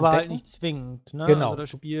Genau, viel ist noch aber halt entdecken. nicht zwingend. Ne? Genau. Also das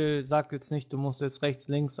Spiel sagt jetzt nicht, du musst jetzt rechts,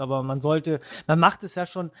 links, aber man macht es ja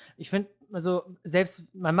schon, ich finde, also selbst,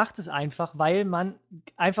 man macht es einfach, weil man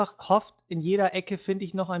einfach hofft, in jeder Ecke finde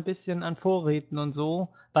ich noch ein bisschen an Vorräten und so,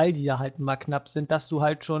 weil die ja halt mal knapp sind, dass du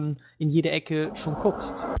halt schon in jede Ecke schon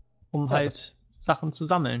guckst, um Ja, halt Sachen zu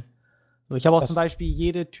sammeln. So, ich habe auch Das- zum Beispiel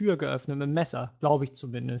jede Tür geöffnet mit dem Messer, glaube ich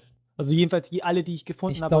zumindest. Also jedenfalls alle, die ich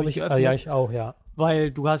gefunden Ich habe, glaube, habe ich ja, geöffnet. ich auch, ja.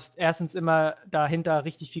 Weil du hast erstens immer dahinter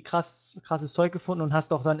richtig viel krasses Zeug gefunden und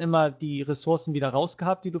hast auch dann immer die Ressourcen wieder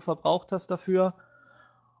rausgehabt, die du verbraucht hast dafür.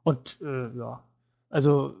 Und ja,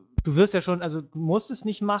 also du wirst ja schon, also du musst es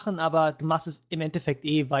nicht machen, aber du machst es im Endeffekt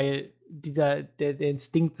weil der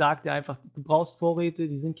Instinkt sagt ja einfach, du brauchst Vorräte,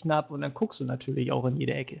 die sind knapp und dann guckst du natürlich auch in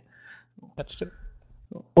jede Ecke. Das stimmt.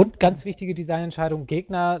 Und ganz wichtige Designentscheidung,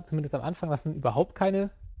 Gegner, zumindest am Anfang, lassen überhaupt keine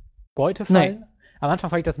Beute fallen. Am Anfang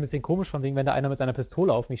fand ich das ein bisschen komisch, von wegen, wenn da einer mit seiner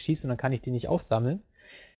Pistole auf mich schießt und dann kann ich die nicht aufsammeln.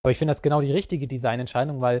 Aber ich finde das genau die richtige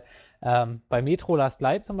Designentscheidung, weil bei Metro Last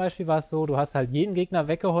Light zum Beispiel war es so, du hast halt jeden Gegner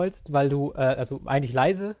weggeholzt, weil du, also eigentlich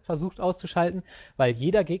leise versucht auszuschalten, weil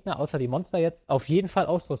jeder Gegner, außer die Monster jetzt, auf jeden Fall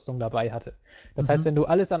Ausrüstung dabei hatte. Das heißt, wenn du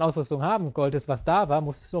alles an Ausrüstung haben wolltest, was da war,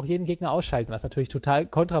 musstest du auch jeden Gegner ausschalten, was natürlich total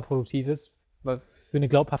kontraproduktiv ist, für eine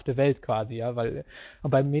glaubhafte Welt quasi, ja, weil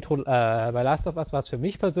und bei Last of Us war es für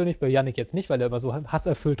mich persönlich, bei Yannick jetzt nicht, weil er immer so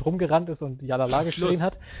hasserfüllt rumgerannt ist und Jalala geschrien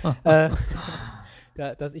hat,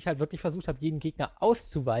 dass ich halt wirklich versucht habe, jeden Gegner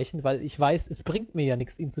auszuweichen, weil ich weiß, es bringt mir ja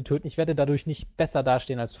nichts, ihn zu töten. Ich werde dadurch nicht besser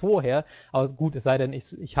dastehen als vorher. Aber gut, es sei denn,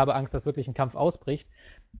 ich habe Angst, dass wirklich ein Kampf ausbricht.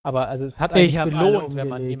 Aber also es hat eigentlich belohnt, wenn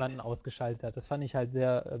man jemanden ausgeschaltet hat. Das fand ich halt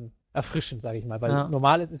sehr erfrischend, sage ich mal. Weil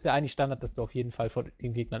normal ist es ja eigentlich Standard, dass du auf jeden Fall von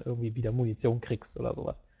den Gegnern irgendwie wieder Munition kriegst oder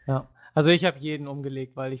sowas. Ja. Also ich habe jeden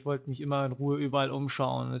umgelegt, weil ich wollte mich immer in Ruhe überall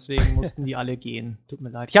umschauen. Deswegen mussten die alle gehen. Tut mir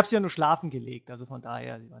leid. Ich habe sie ja nur schlafen gelegt, also von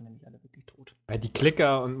daher, die waren ja nicht alle wirklich tot. Weil die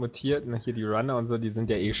Klicker und Mutierten, hier die Runner und so, die sind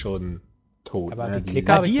ja eh schon tot. Aber ne? die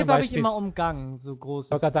Klicker habe ich habe ich immer umgangen, so groß.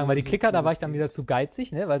 Ich wollte gerade sagen, weil die Klicker, da war ich dann wieder zu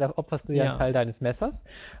geizig, ne? Weil da opferst du ja einen Teil deines Messers.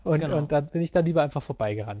 Und da bin ich dann lieber einfach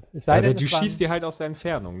vorbeigerannt. Es sei denn, du schießt dir halt aus der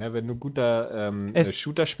Entfernung, ne? Wenn du guter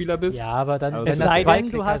Shooter-Spieler bist. Ja, aber dann, aber es sei denn,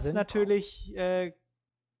 du hast natürlich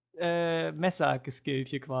Messer geskillt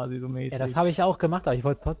hier quasi so mäßig. Ja, das habe ich auch gemacht, aber ich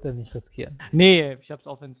wollte es trotzdem nicht riskieren. Nee, ich habe es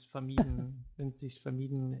auch, wenn es sich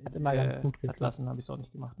vermieden hat immer ganz gut hat lassen, habe ich es auch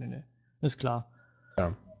nicht gemacht. Nee. Ist klar.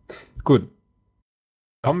 Ja. Gut.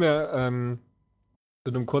 Kommen wir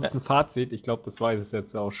zu einem kurzen Fazit. Ich glaube, das war es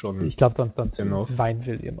jetzt auch schon. Ich glaube, sonst weinen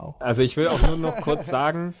William auch. Also ich will auch nur noch kurz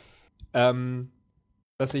sagen,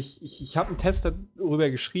 dass ich habe einen Test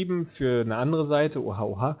darüber geschrieben für eine andere Seite,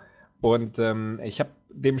 oha. Und ich habe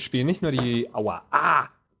dem Spiel nicht nur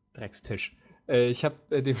Dreckstisch. Ich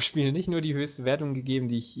habe dem Spiel nicht nur die höchste Wertung gegeben,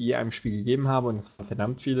 die ich je einem Spiel gegeben habe. Und es waren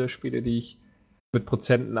verdammt viele Spiele, die ich mit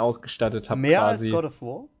Prozenten ausgestattet habe. Mehr als God of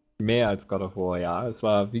War? Mehr als God of War, ja. Es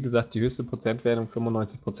war, wie gesagt, die höchste Prozentwertung,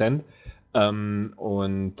 95%.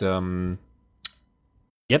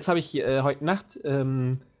 Jetzt habe ich heute Nacht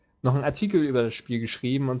noch einen Artikel über das Spiel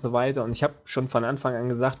geschrieben und so weiter. Und ich habe schon von Anfang an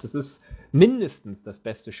gesagt, es ist mindestens das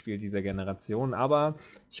beste Spiel dieser Generation. Aber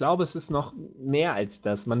ich glaube, es ist noch mehr als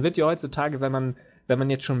das. Man wird ja heutzutage, wenn man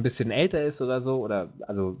jetzt schon ein bisschen älter ist oder so, oder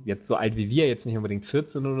also jetzt so alt wie wir, jetzt nicht unbedingt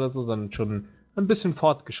 14 oder so, sondern schon ein bisschen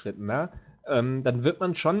fortgeschrittener, dann wird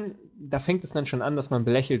man schon, da fängt es dann schon an, dass man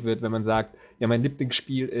belächelt wird, wenn man sagt, ja, mein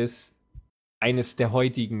Lieblingsspiel ist eines der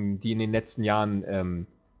heutigen, die in den letzten Jahren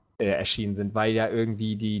erschienen sind, weil ja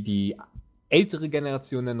irgendwie die ältere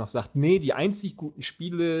Generation dann noch sagt, nee, die einzig guten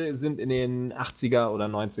Spiele sind in den 80er oder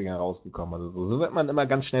 90er rausgekommen. Also so wird man immer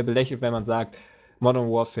ganz schnell belächelt, wenn man sagt,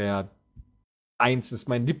 Modern Warfare 1 ist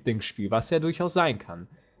mein Lieblingsspiel, was ja durchaus sein kann.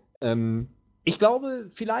 Ich glaube,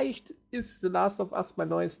 vielleicht ist The Last of Us mein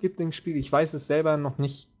neues Lieblingsspiel. Ich weiß es selber noch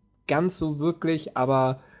nicht ganz so wirklich,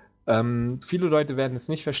 aber viele Leute werden es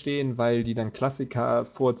nicht verstehen, weil die dann Klassiker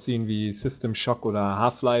vorziehen wie System Shock oder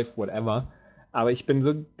Half-Life, whatever. Aber ich bin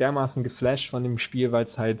so dermaßen geflasht von dem Spiel, weil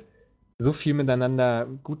es halt so viel miteinander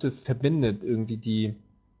Gutes verbindet. Irgendwie die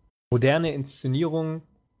moderne Inszenierung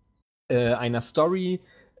einer Story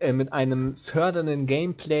mit einem fördernden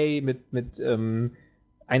Gameplay, mit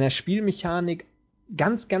einer Spielmechanik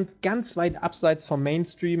ganz, ganz, ganz weit abseits vom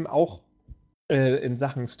Mainstream, auch in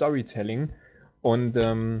Sachen Storytelling. Und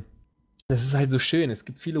das ist halt so schön. Es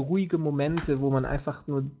gibt viele ruhige Momente, wo man einfach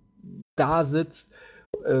nur da sitzt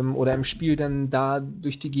oder im Spiel dann da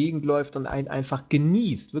durch die Gegend läuft und einfach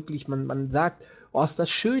genießt. Wirklich, man sagt, oh, ist das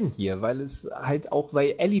schön hier, weil es halt auch,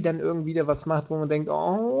 weil Ellie dann irgendwie da was macht, wo man denkt,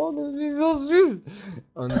 oh, das ist so süß.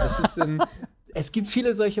 Und das ist es gibt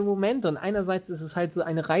viele solche Momente und einerseits ist es halt so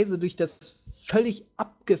eine Reise durch das völlig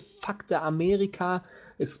abgefuckte Amerika.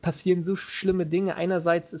 Es passieren so schlimme Dinge.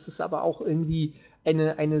 Einerseits ist es aber auch irgendwie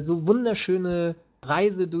eine so wunderschöne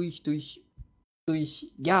Reise durch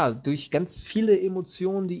ganz viele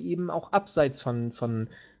Emotionen, die eben auch abseits von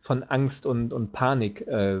Angst und Panik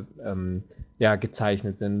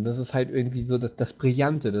gezeichnet sind. Das ist halt irgendwie so das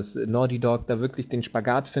Brillante, dass Naughty Dog da wirklich den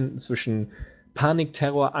Spagat finden zwischen Panik,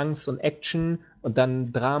 Terror, Angst und Action und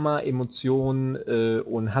dann Drama, Emotionen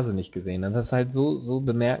und Hasse nicht gesehen. Und das ist halt so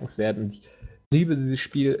bemerkenswert und ich liebe dieses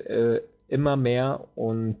Spiel immer mehr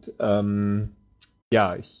und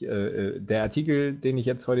der Artikel, den ich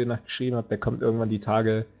jetzt heute Nacht geschrieben habe, der kommt irgendwann die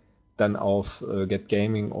Tage dann auf Get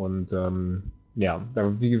Gaming und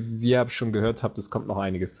wie ihr schon gehört habt, es kommt noch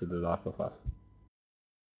einiges zu The Last of Us.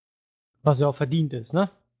 Was ja auch verdient ist, ne?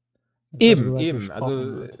 Eben.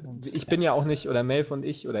 Also ich bin ja auch nicht, oder Melf und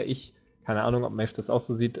ich, keine Ahnung, ob Melf das auch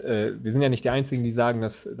so sieht, wir sind ja nicht die Einzigen, die sagen,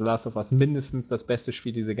 dass The Last of Us mindestens das beste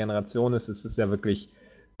Spiel dieser Generation ist. Es ist ja wirklich,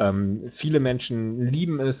 viele Menschen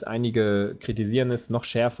lieben es, einige kritisieren es noch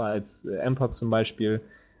schärfer als Mpox zum Beispiel.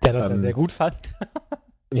 Der das ja sehr gut fand.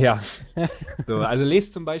 Ja. So, also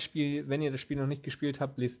lest zum Beispiel, wenn ihr das Spiel noch nicht gespielt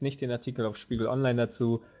habt, lest nicht den Artikel auf Spiegel Online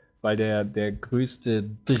dazu, weil der größte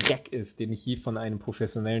Dreck ist, den ich je von einem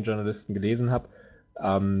professionellen Journalisten gelesen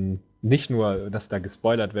habe. Nicht nur, dass da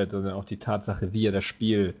gespoilert wird, sondern auch die Tatsache, wie er das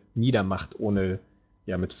Spiel niedermacht,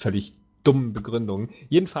 mit völlig dummen Begründungen.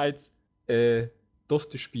 Jedenfalls,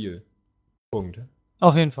 duftes Spiel. Punkt.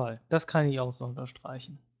 Auf jeden Fall. Das kann ich auch so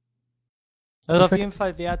unterstreichen. Also auf jeden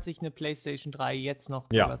Fall wert, sich eine PlayStation 3 jetzt noch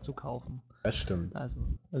zu kaufen. Das stimmt. Also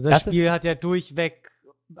das Spiel hat ja durchweg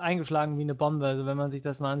eingeschlagen wie eine Bombe. Also wenn man sich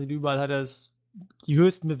das mal ansieht, überall hat es die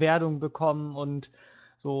höchsten Bewertungen bekommen und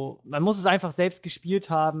so. Man muss es einfach selbst gespielt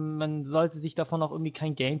haben. Man sollte sich davon auch irgendwie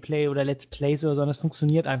kein Gameplay oder Let's Plays oder so, sondern es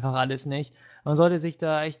funktioniert einfach alles nicht. Man sollte sich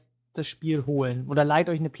da echt das Spiel holen. Oder leiht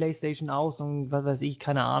euch eine PlayStation aus und was weiß ich,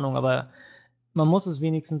 keine Ahnung, aber man muss es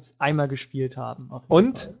wenigstens einmal gespielt haben.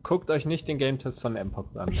 Und guckt euch nicht den Game-Test von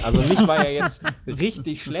Mpox an. Also nicht, weil er jetzt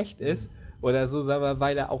richtig schlecht ist oder so, sondern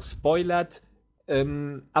weil er auch spoilert,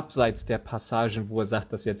 abseits der Passagen, wo er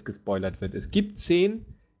sagt, dass jetzt gespoilert wird. Es gibt Szenen,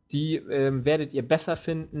 die werdet ihr besser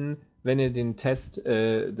finden, wenn ihr den Test,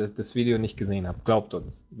 das Video nicht gesehen habt. Glaubt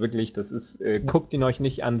uns. Wirklich, das ist, guckt ihn euch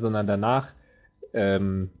nicht an, sondern danach.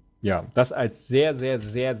 Das als sehr, sehr,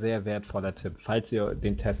 sehr, sehr wertvoller Tipp, falls ihr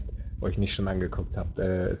den Test euch nicht schon angeguckt habt.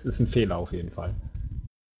 Es ist ein Fehler auf jeden Fall.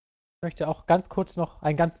 Ich möchte auch ganz kurz noch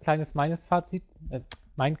ein ganz kleines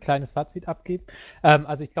mein kleines Fazit abgeben.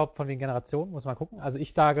 Also ich glaube, von den Generationen muss man gucken. Also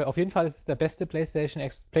ich sage, auf jeden Fall ist es der beste PlayStation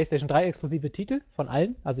 3 exklusive Titel von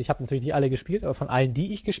allen. Also ich habe natürlich nicht alle gespielt, aber von allen,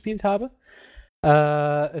 die ich gespielt habe.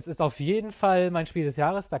 Es ist auf jeden Fall mein Spiel des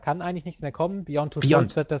Jahres. Da kann eigentlich nichts mehr kommen. Beyond Two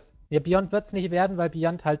Souls wird es nicht werden, weil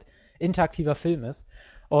Beyond halt interaktiver Film ist.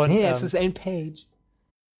 Und, es ist Ellen Page.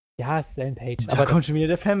 Ja, es ist Ellen Page. Da kommt schon wieder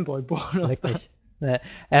der Fanboy-Bonus.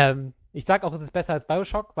 Ich sag auch, es ist besser als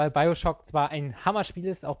Bioshock, weil Bioshock zwar ein Hammerspiel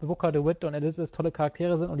ist, auch Booker DeWitt und Elizabeth tolle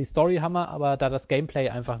Charaktere sind und die Story Hammer, aber da das Gameplay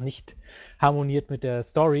einfach nicht harmoniert mit der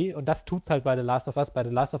Story und das tut's halt bei The Last of Us. Bei The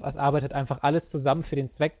Last of Us arbeitet einfach alles zusammen für den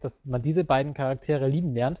Zweck, dass man diese beiden Charaktere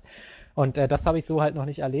lieben lernt und das habe ich so halt noch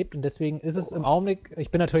nicht erlebt und deswegen ist es im Augenblick,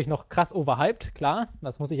 ich bin natürlich noch krass overhyped, klar,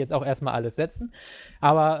 das muss ich jetzt auch erstmal alles setzen,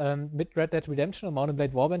 aber mit Red Dead Redemption und Mount &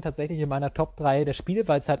 Blade Warband tatsächlich in meiner Top 3 der Spiele,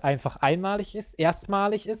 weil es halt einfach einmalig ist,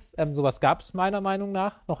 erstmalig ist, sowas gab es meiner Meinung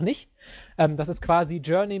nach noch nicht. Das ist quasi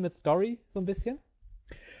Journey mit Story, so ein bisschen.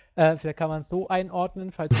 Vielleicht kann man es so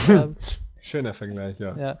einordnen, falls. Schöner Vergleich,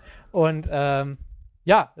 ja. Ja. Und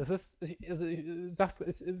es ist, ich sag's,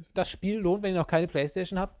 das Spiel lohnt, wenn ihr noch keine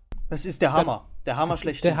PlayStation habt. Das ist der Hammer. Der Hammer Das ist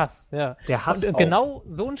schlechthin. der Hass, ja. Der Hass Und auch. genau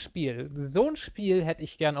so ein Spiel hätte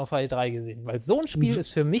ich gern auf L3 gesehen, weil so ein Spiel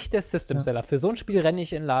ist für mich der System-Seller. Für so ein Spiel renne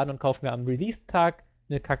ich in den Laden und kaufe mir am Release-Tag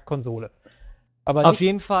eine Kack-Konsole. Aber Auf nicht,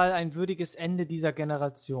 jeden Fall ein würdiges Ende dieser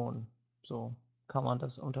Generation. So kann man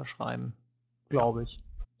das unterschreiben, glaube ich.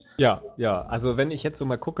 Ja, also wenn ich jetzt so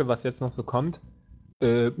mal gucke, was jetzt noch so kommt,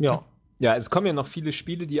 Ja. ja, es kommen ja noch viele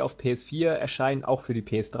Spiele, die auf PS4 erscheinen, auch für die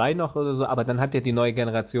PS3 noch oder so, aber dann hat ja die neue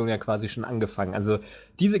Generation ja quasi schon angefangen. Also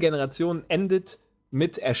diese Generation endet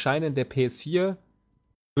mit Erscheinen der PS4,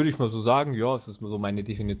 würde ich mal so sagen, ja, es ist so meine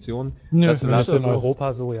Definition. Nö, Das das Last ist in of Us-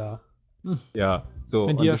 Europa so, ja. Ja, so.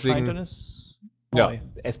 Wenn die und erscheint, deswegen, dann ist ja, neu.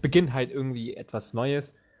 es beginnt halt irgendwie etwas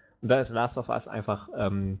Neues. Und da ist Last of Us einfach,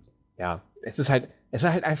 ja, es ist halt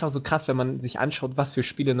einfach so krass, wenn man sich anschaut, was für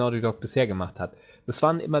Spiele Naughty Dog bisher gemacht hat. Das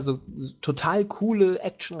waren immer so total coole,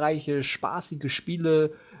 actionreiche, spaßige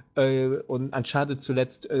Spiele und Uncharted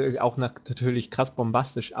zuletzt auch natürlich krass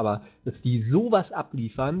bombastisch, aber dass die sowas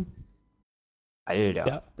abliefern, Alter.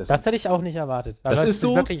 Ja, das hätte ich auch nicht erwartet. Das Aber ist es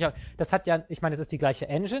so- wirklich, das hat ja, ich meine, es ist die gleiche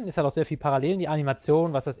Engine, es hat auch sehr viel Parallelen, die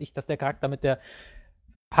Animation, was weiß ich, dass der Charakter mit der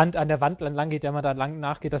Hand an der Wand lang geht, der man da lang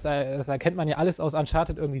nachgeht, das erkennt man ja alles aus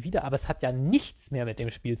Uncharted irgendwie wieder, aber es hat ja nichts mehr mit dem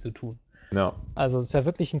Spiel zu tun. Ja. Also es ist ja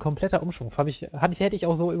wirklich ein kompletter Umschwung. Hätte ich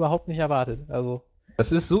auch so überhaupt nicht erwartet. Also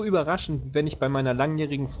Das ist so überraschend, wenn ich bei meiner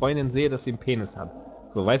langjährigen Freundin sehe, dass sie einen Penis hat.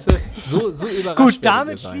 So, weißt du? So überrascht. Gut, werdet ihr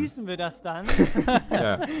damit sein. schließen wir das dann.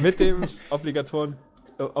 Ja, mit dem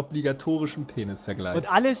obligatorischen Penisvergleich.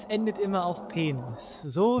 Und alles endet immer auf Penis.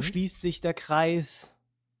 So schließt sich der Kreis.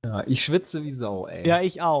 Ja, ich schwitze wie Sau, ey. Ja,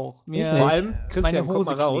 ich auch. Mir Vor allem, meine Christian, guck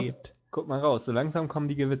Hose mal raus. klebt. Guck mal raus, so langsam kommen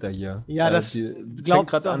die Gewitter hier. Ja, das die fängt glaubst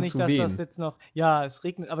grad doch an nicht, zu dass wehen. das jetzt noch. Ja, es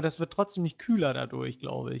regnet, aber das wird trotzdem nicht kühler dadurch,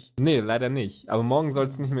 glaube ich. Nee, leider nicht. Aber morgen soll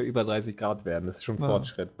es nicht mehr über 30 Grad werden. Das ist schon Ja.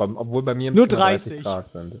 Fortschritt. Obwohl bei mir im Nur Zimmer 30. Grad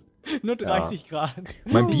sind. Nur 30 Grad.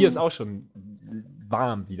 Mein Bier ist auch schon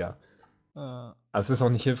warm wieder. Ah. Aber es ist auch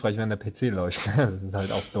nicht hilfreich, wenn der PC läuft. Das ist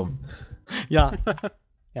halt auch dumm. Ja,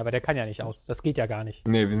 ja, aber der kann ja nicht aus. Das geht ja gar nicht.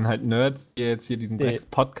 Nee, wir sind halt Nerds, die jetzt hier diesen Nee.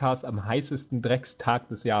 Drecks-Podcast am heißesten Dreckstag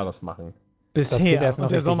des Jahres machen. bisher. geht erst noch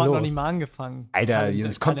Und der richtig Sommer hat noch los. nicht mal angefangen. Alter,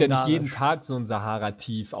 es kommt ja nicht jeden Tag so ein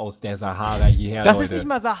Sahara-Tief aus der Sahara hierher, Das Leute. ist nicht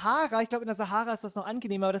mal Sahara. Ich glaube, in der Sahara ist das noch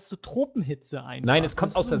angenehmer, aber das ist so Tropenhitze einfach. Nein, es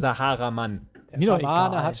kommt Das aus ist der Sahara, Mann. Der Mir doch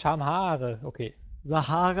Schamane egal. hat Schamhaare. Okay.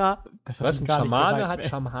 Sahara. Das hat Was, sich ein gar nicht Schamane gereimt, hat ey.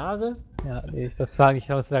 Schamhaare? Ja, nee, das sage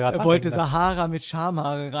ich uns da gerade. Er wollte Sahara mit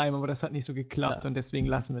Schamhaare reimen, aber das hat nicht so geklappt Ja. und deswegen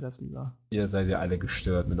lassen wir das lieber. Ihr seid ja alle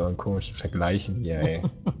gestört mit euren komischen Vergleichen hier, ey.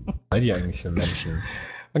 Was seid ihr eigentlich für Menschen?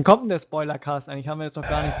 Wann kommt denn der Spoilercast eigentlich? Haben wir jetzt noch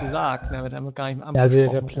gar nicht gesagt. Ne? Wir haben gar nicht Ja,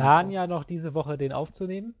 angesprochen. wir planen ja noch diese Woche den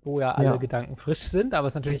aufzunehmen, wo ja alle Ja. Gedanken frisch sind, aber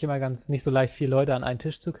es ist natürlich immer ganz nicht so leicht, 4 Leute an einen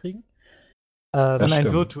Tisch zu kriegen. An einen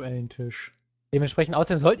stimmt. virtuellen Tisch. Dementsprechend,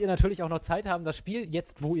 außerdem sollt ihr natürlich auch noch Zeit haben, das Spiel,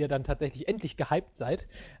 jetzt wo ihr dann tatsächlich endlich gehypt seid,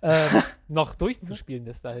 noch durchzuspielen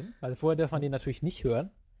bis dahin, weil vorher darf man den natürlich nicht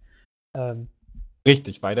hören.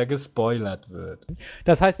 Richtig, weil da gespoilert wird.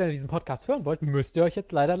 Das heißt, wenn ihr diesen Podcast hören wollt, müsst ihr euch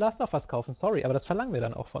jetzt leider Last of Us kaufen. Sorry, aber das verlangen wir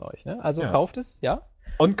dann auch von euch. Ne? Also Ja. kauft es, ja?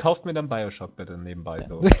 Und kauft mir dann Bioshock bitte nebenbei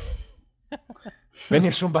so. Wenn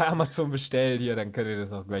ihr schon bei Amazon bestellt hier, dann könnt ihr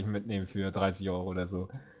das auch gleich mitnehmen für 30 € oder so.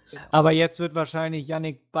 Aber jetzt wird wahrscheinlich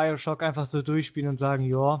Yannick Bioshock einfach so durchspielen und sagen,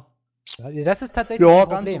 ja, Das ist tatsächlich Ja, ein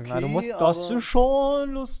ganz Problem. okay, du musst, aber- das ist schon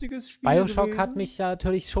ein lustiges Spiel. Bioshock gewesen. hat mich ja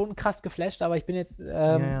natürlich schon krass geflasht, aber ich bin jetzt.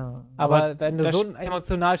 Ja. Aber wenn du das so Sp-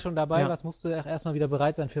 emotional schon dabei Ja. warst, musst du auch erstmal wieder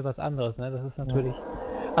bereit sein für was anderes. Ne? Das ist natürlich.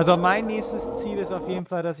 Also mein nächstes Ziel ist auf jeden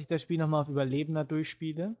Fall, dass ich das Spiel nochmal auf Überlebender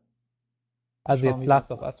durchspiele. Also Schauen jetzt wir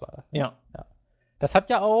Last of Us war das. Ne? Ja. Das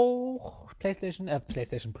hat ja auch PlayStation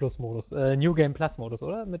Plus Modus, New Game Plus Modus,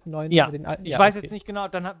 oder? Mit neuen. Ja, mit den alten- ich ja, weiß okay. jetzt nicht genau,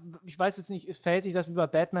 ich weiß jetzt nicht, verhält sich das wie bei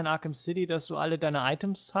Batman Arkham City, dass du alle deine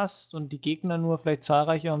Items hast und die Gegner nur vielleicht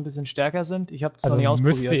zahlreicher und ein bisschen stärker sind? Ich habe es Also noch nicht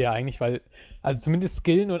müsste ausprobiert. ja eigentlich, weil, also zumindest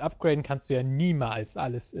skillen und upgraden kannst du ja niemals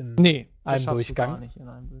alles in Nee, einem das schaffst du Durchgang. gar nicht in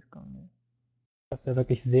einem Durchgang. Nee. Das ist ja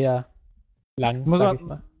wirklich sehr lang, Muss sag ich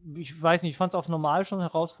man, mal. ich weiß nicht, ich fand es auf normal schon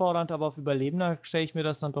herausfordernd, aber auf Überlebender stelle ich mir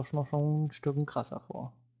das dann doch noch schon ein Stück krasser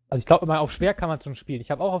vor. Also ich glaube, immer auf schwer kann man schon spielen.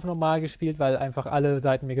 Ich habe auch auf normal gespielt, weil einfach alle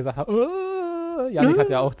Seiten mir gesagt haben, Janik hat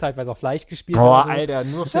ja auch zeitweise auf leicht gespielt. Boah, oder so. Alter,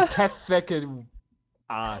 nur für Testzwecke, du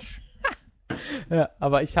Arsch. Ja,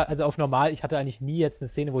 aber also auf normal, ich hatte eigentlich nie jetzt eine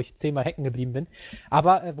Szene, wo ich 10-mal hacken geblieben bin.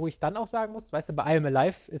 Aber wo ich dann auch sagen muss, weißt du, bei I Am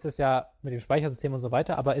Alive ist es ja mit dem Speichersystem und so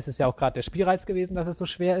weiter, aber ist es ja auch gerade der Spielreiz gewesen, dass es so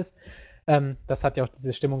schwer ist. Das hat ja auch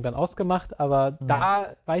diese Stimmung dann ausgemacht, aber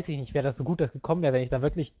da weiß ich nicht, wäre das so gut gekommen wäre, wenn ich da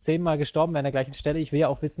wirklich 10-mal gestorben wäre an der gleichen Stelle. Ich will ja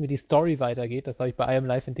auch wissen, wie die Story weitergeht. Das habe ich bei I Am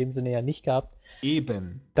Alive in dem Sinne ja nicht gehabt.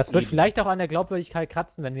 Eben. Das wird vielleicht auch an der Glaubwürdigkeit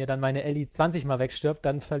kratzen, wenn mir dann meine Ellie 20-mal wegstirbt,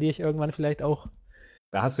 dann verliere ich irgendwann vielleicht auch.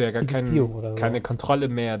 Da hast du ja gar Die Beziehung oder so. keine Kontrolle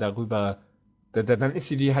mehr darüber. Dann ist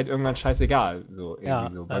sie dir halt irgendwann scheißegal. So, Ja,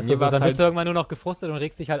 irgendwie so. Bei also mir war's dann halt, bist du irgendwann nur noch gefrustet und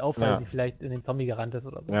regst dich halt auf, weil Ja. sie vielleicht in den Zombie gerannt ist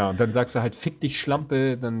oder so. ja, und dann sagst du halt, fick dich,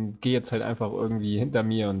 Schlampe, dann geh jetzt halt einfach irgendwie hinter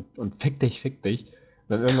mir und fick dich.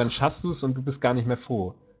 Dann irgendwann schaffst du es und du bist gar nicht mehr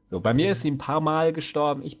froh. So, bei mir ist sie ein paar Mal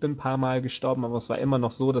gestorben, ich bin ein paar Mal gestorben, aber es war immer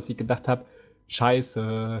noch so, dass ich gedacht habe,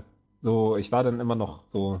 scheiße, so, ich war dann immer noch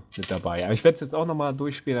so mit dabei. Aber ich werde es jetzt auch nochmal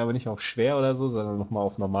durchspielen, aber nicht auf schwer oder so, sondern nochmal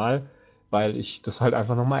auf normal, weil ich das halt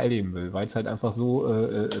einfach nochmal erleben will, weil es halt einfach so gut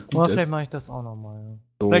Aber ist. vielleicht mache ich das auch nochmal.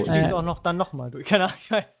 So, Vielleicht spiele ich es äh, auch dann nochmal durch. Keine Ahnung,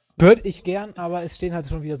 ich weiß. Würde ich gern, aber es stehen halt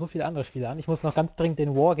schon wieder so viele andere Spiele an. Ich muss noch ganz dringend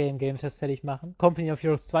den Wargame-Game-Test fertig machen. Company of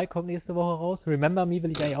Heroes 2 kommt nächste Woche raus. Remember Me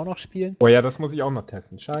will ich eigentlich auch noch spielen. Oh ja, das muss ich auch noch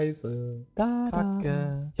testen. Scheiße.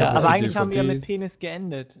 Kacke. Ja, Ja, aber so eigentlich viele haben wir ja mit DVDs. Penis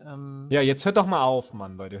geendet. Ja, jetzt hört doch mal auf,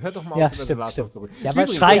 Mann, Leute. Hört doch mal Ja, auf, über The stimmt, Last of Us stimmt. zurück. Ja, aber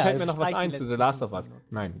Übrigens, streich- fällt mir noch was streich die ein zu The letzten Last of 5 Us. Minuten.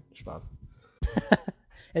 Nein, Spaß.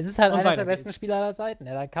 Es ist halt Und eines weiter der besten geht's. Spiele aller Zeiten.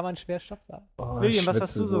 Ja, da kann man schwer Stopp sagen. Oh, ich William, was schwitze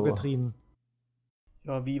hast du so getrieben?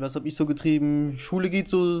 Ja, was habe ich so getrieben? Schule geht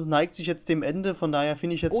so, neigt sich jetzt dem Ende, von daher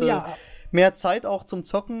finde ich jetzt Oh ja, mehr Zeit auch zum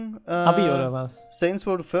Zocken. Abi oder was? Saints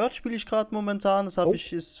Row the Third spiele ich gerade momentan. Das Oh.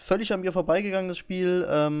 ist völlig an mir vorbeigegangen, das Spiel.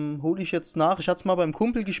 Hole ich jetzt nach. Ich hatte es mal beim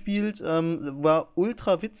Kumpel gespielt. War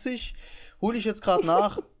ultra witzig. Hole ich jetzt gerade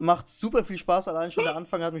nach. Macht super viel Spaß. Allein schon der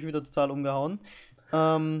Anfang hat mich wieder total umgehauen.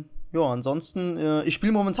 Ja, ansonsten, ich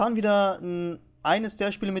spiele momentan wieder eines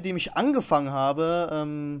der Spiele, mit dem ich angefangen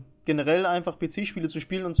habe, generell einfach PC-Spiele zu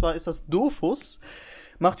spielen. Und zwar ist das Dofus.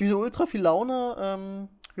 Macht wieder ultra viel Laune.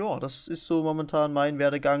 Ja, das ist so momentan mein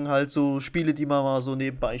Werdegang, halt so Spiele, die man mal so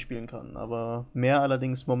nebenbei spielen kann. Aber mehr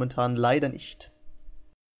allerdings momentan leider nicht.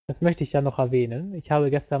 das möchte ich ja noch erwähnen. Ich habe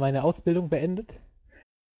gestern meine Ausbildung beendet.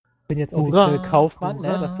 Bin jetzt Hurra, offiziell Kaufmann, ne?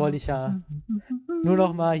 hurra. Das wollte ich ja nur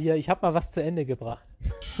noch mal hier. Ich habe mal was zu Ende gebracht.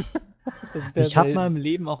 Das ist sehr Ich habe selten. mal im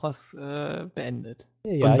Leben auch was beendet.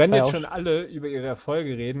 Ja, Und wenn ich war jetzt auch schon alle über ihre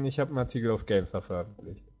Erfolge reden, ich habe einen Artikel auf GameStar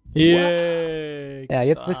veröffentlicht. Ja,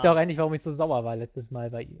 jetzt wisst ihr auch endlich, warum ich so sauer war letztes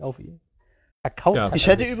Mal auf ihn. Verkauft Ja. hat Ich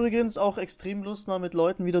er hätte sich. übrigens auch extrem Lust, mal mit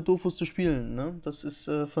Leuten wieder Dofus zu spielen. Ne? Das ist,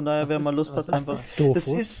 von daher, wer mal Lust hat, einfach. Dofus.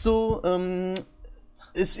 Es ist so,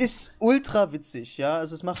 es ist ultra witzig, ja.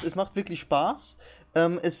 Also es macht wirklich Spaß.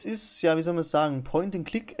 Es ist, ja, wie soll man es sagen,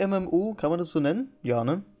 Point-and-Click-MMO, kann man das so nennen? Ja,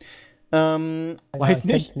 ne? Weiß ich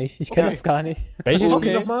kenn's nicht. Ich kenne es gar nicht. Welches Okay.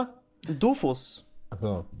 Spiel nochmal? Dofus.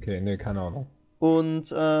 Achso, okay, nee, keine Ahnung. Und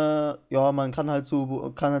ja, man kann halt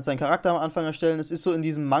seinen Charakter am Anfang erstellen. Es ist so in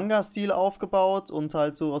diesem Manga-Stil aufgebaut und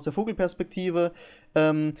halt so aus der Vogelperspektive.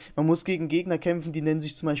 Man muss gegen Gegner kämpfen, die nennen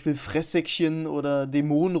sich zum Beispiel Fresssäckchen oder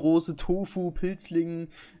Dämonenrose, Tofu, Pilzling,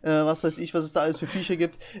 was weiß ich, was es da alles für Viecher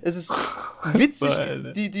gibt. Es ist witzig.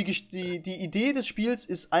 Die Idee des Spiels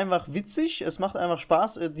ist einfach witzig. Es macht einfach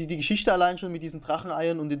Spaß. Die Geschichte allein schon mit diesen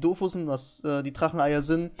Dracheneiern und den Dofussen, was die Dracheneier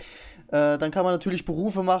sind. Dann kann man natürlich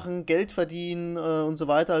Berufe machen, Geld verdienen und so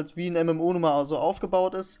weiter, halt wie ein MMO nun mal so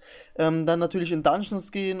aufgebaut ist. Dann natürlich in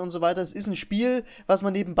Dungeons gehen und so weiter. Es ist ein Spiel, was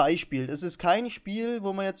man nebenbei spielt. Es ist kein Spiel,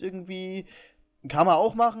 wo man jetzt irgendwie, kann man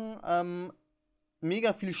auch machen,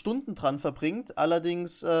 mega viele Stunden dran verbringt.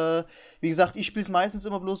 Allerdings, wie gesagt, ich spiele es meistens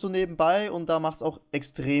immer bloß so nebenbei und da macht es auch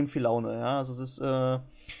extrem viel Laune. Ja? Also es ist ein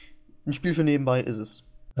Spiel für nebenbei ist es.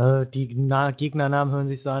 Die Gegnernamen hören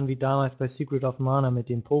sich so an wie damals bei Secret of Mana mit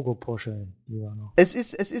den Pogo-Puscheln. Es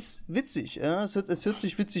ist witzig, ja? Es hört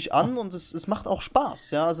sich witzig an und es macht auch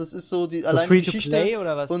Spaß, ja. Also es ist so die alleine die Geschichte. Free-to-play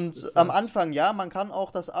oder was? Und ist am das? Anfang, ja, man kann auch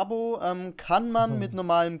das Abo, kann man mit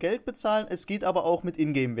normalem Geld bezahlen, es geht aber auch mit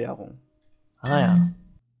Ingame-Währung. Ah ja.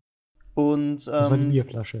 Und Das war die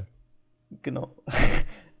Bierflasche. genau.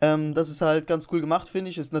 Das ist halt ganz cool gemacht, finde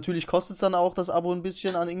ich. Natürlich kostet es dann auch das Abo ein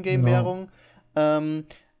bisschen an Ingame-Währung.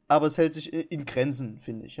 Aber es hält sich in Grenzen,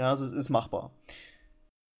 finde ich. Ja, also es ist machbar.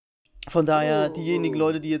 Von daher, diejenigen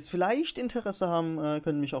Leute, die jetzt vielleicht Interesse haben,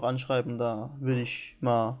 können mich auch anschreiben. Da würde ich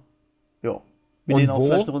mal, ja, mit Und denen auch wo?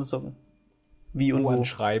 vielleicht eine Runde zocken. Wie und wo?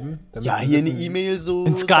 Anschreiben. damit Ja, wir hier eine wissen- E-Mail so.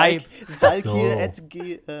 In Skype.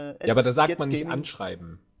 Salkir@g. Ja, aber da sagt man nicht Gaming.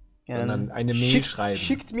 anschreiben, Ja, sondern dann eine Mail schickt, schreiben.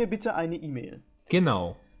 Schickt mir bitte eine E-Mail.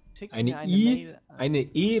 Genau. Schickt Eine mir I, Mail. eine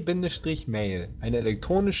E-Mail, eine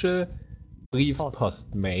elektronische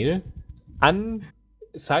Briefpostmail an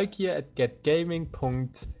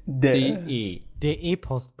salkier@getgaming.de. Der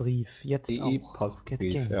E-Postbrief, jetzt auch.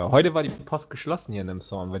 E-Postbrief. Ja, heute war die Post geschlossen hier in dem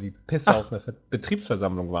Zorn, weil die Pisser auf einer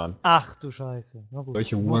Betriebsversammlung waren. Ach du Scheiße. Na gut,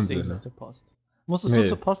 Solche du musst eh Uhrensöhne. nicht zur Post. Musstest du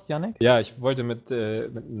zur Post, Jannik? Ja, ich wollte mit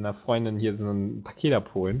einer Freundin hier so ein Paket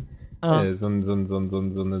abholen. So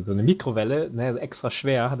eine Mikrowelle, ne, extra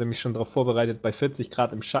schwer, hatte mich schon darauf vorbereitet, bei 40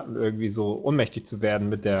 Grad im Schatten irgendwie so ohnmächtig zu werden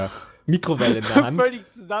mit der Mikrowelle in der Hand.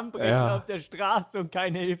 Völlig zusammenbrechen Ja. auf der Straße und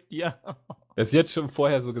keiner hilft dir. Das ist jetzt schon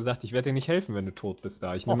vorher so gesagt, ich werde dir nicht helfen, wenn du tot bist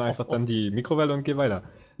da. Ich nehme einfach dann die Mikrowelle und gehe weiter.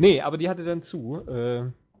 Nee, aber die hatte dann zu.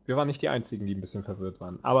 Wir waren nicht die Einzigen, die ein bisschen verwirrt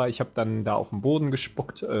waren. Aber ich habe dann da auf den Boden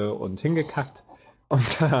gespuckt und hingekackt.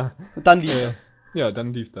 Und Dann lief das. ja,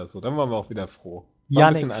 dann lief das so. Dann waren wir auch wieder froh. War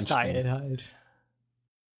ein bisschen Jannik-Style anstrengend. halt.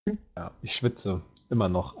 Ja, ich schwitze immer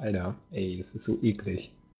noch, Alter. Ey, das ist so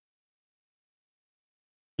eklig.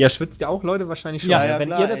 Ja, schwitzt ihr auch, Leute? Wahrscheinlich schon. Ja, ne? ja, Wenn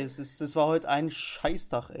klar, ihr ey. das, Es war heute ein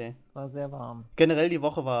Scheißtag, ey. Es war sehr warm. Generell die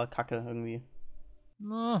Woche war kacke irgendwie.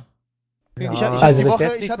 Na, ja, Ich hab Also die bis Woche-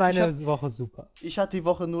 jetzt ich lief hab- meine ich Woche super. Ich hatte die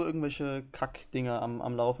Woche nur irgendwelche Kackdinger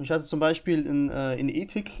am Laufen. Ich hatte zum Beispiel in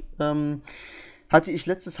Ethik, hatte ich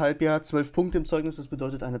letztes Halbjahr 12 Punkte im Zeugnis, das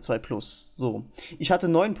bedeutet eine 2+. So. Ich hatte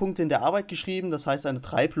 9 Punkte in der Arbeit geschrieben, das heißt eine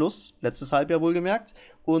 3+, letztes Halbjahr wohlgemerkt.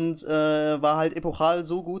 Und war halt epochal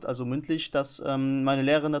so gut, also mündlich, dass meine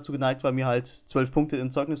Lehrerin dazu geneigt war, mir halt 12 Punkte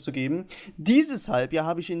im Zeugnis zu geben. Dieses Halbjahr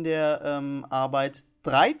habe ich in der Arbeit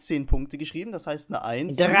 13 Punkte geschrieben, das heißt eine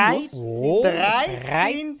 1.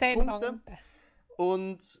 13 Punkte.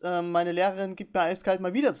 Und meine Lehrerin gibt mir eiskalt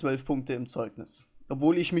mal wieder 12 Punkte im Zeugnis.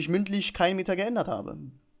 Obwohl ich mich mündlich keinen Meter geändert habe.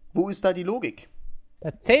 Wo ist da die Logik?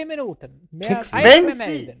 Bei 10 Minuten. Mehr als Wenn eins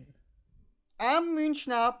Sie- melden. Am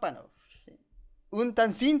Münchner Hauptbahnhof. Und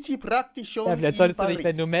dann sind sie praktisch schon Ja, vielleicht in solltest du Paris. dich,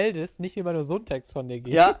 wenn du meldest, nicht wie immer nur so ein Text von dir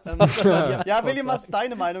geben. Ja, sondern die ja, Antwort William, was ist sagen.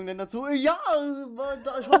 deine Meinung denn dazu? Ja,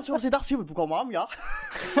 ich weiß nicht, ob Sie das hier mitbekommen haben, ja.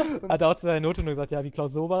 Hat er auch zu seiner Note nur gesagt, ja, wie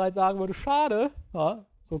Klaus Sobereit sagen würde, schade. Ja,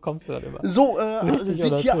 so kommst du dann immer. So, Richtig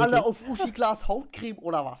sind oder hier tödlich? alle auf Uschi-Glas Hautcreme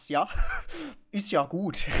oder was, ja? Ist ja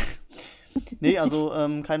gut. Nee, also,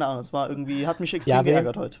 keine Ahnung, es war irgendwie, hat mich extrem Ja,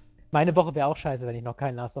 geärgert heute. Meine Woche wäre auch scheiße, wenn ich noch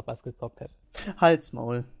keinen Last of Us gezockt hätte.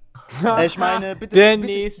 Halsmaul. Ich meine, bitte, Der bitte,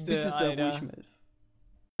 nächste, bitte sehr Alter. ruhig, Melf.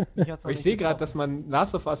 Aber ich sehe gerade, dass man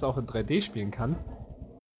Last of Us auch in 3D spielen kann.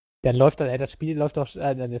 Dann läuft das Spiel läuft doch,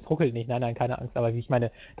 das ruckelt nicht, nein, keine Angst, aber wie ich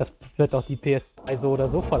meine, das wird doch die PS2 so oder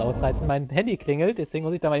so voll ausreizen. Mein Handy klingelt, deswegen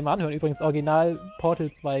muss ich da mal eben anhören. Übrigens, Original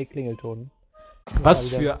Portal 2 Klingelton.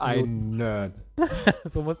 Was Ja, wieder für ein Nerd.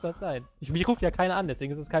 So muss das sein. Mich ruft ja keiner an,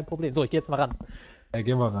 deswegen ist es kein Problem. So, ich gehe jetzt mal ran. Ja,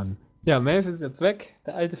 geh mal ran. Ja, Melf ist jetzt weg,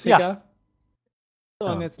 der alte Ficker. So,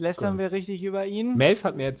 und Ja, jetzt lästern cool. wir richtig über ihn. Melf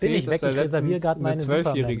hat mir Bin erzählt, ich weg, dass ich er reserviere letztens grad eine meine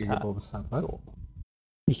 12-Jährige Superman-Karte. gebumst hat. Was? So.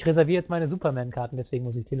 Ich reserviere jetzt meine Superman-Karten, deswegen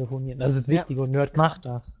muss ich telefonieren. Das ist Ja. wichtig und Nerd. Mach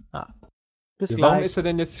das. Ah. Bis Warum gleich. ist er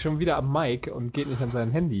denn jetzt schon wieder am Mic und geht nicht an sein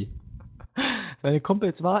Handy? Deine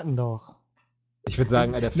Kumpels warten doch. Ich würde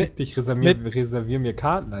sagen, Alter, fick dich, reservier mir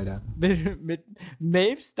Karten, Alter. Mit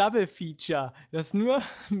Maves Double Feature, das nur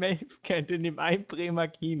Mave kennt in dem einen Bremer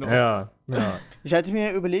Kino. Ja. Ich hatte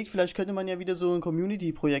mir überlegt, vielleicht könnte man ja wieder so ein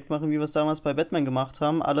Community-Projekt machen, wie wir es damals bei Batman gemacht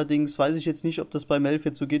haben. Allerdings weiß ich jetzt nicht, ob das bei Melf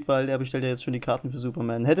jetzt so geht, weil er bestellt ja jetzt schon die Karten für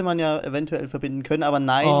Superman. Hätte man ja eventuell verbinden können, aber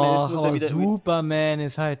nein, Melf muss ja wieder... Superman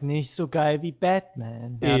ist halt nicht so geil wie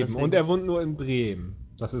Batman. Ja, Eben. deswegen. Und er wohnt nur in Bremen.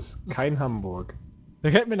 Das ist kein Hamburg. Da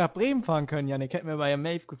hätten wir nach Bremen fahren können, Janik. Hätten wir bei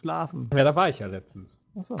Mave geschlafen. Ja, da war ich ja letztens.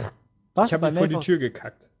 Achso. Ich habe mir vor die Tür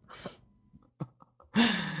gekackt.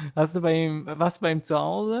 Hast du bei ihm, was bei ihm zu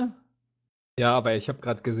Hause? Ja, aber ich habe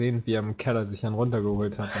gerade gesehen, wie er im Keller sich einen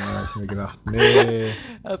runtergeholt hat. Und dann habe ich mir gedacht, nee.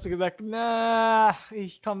 Hast du gesagt, na,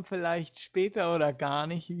 ich komme vielleicht später oder gar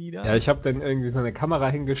nicht wieder? Ja, ich habe dann irgendwie so eine Kamera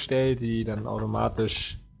hingestellt, die dann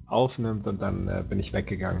automatisch aufnimmt und dann bin ich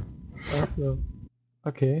weggegangen. Achso.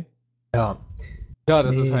 Okay. Ja. Ja,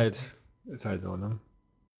 das Nee. ist halt so, ne?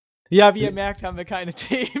 Ja, wie ihr merkt, haben wir keine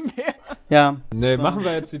Themen mehr. Ja, Ne, Ja. machen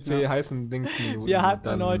wir jetzt die 10 heißen Dingsminuten. Wir hatten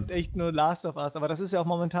dann heute echt nur Last of Us, aber das ist ja auch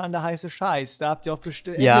momentan der heiße Scheiß. Da habt ihr auch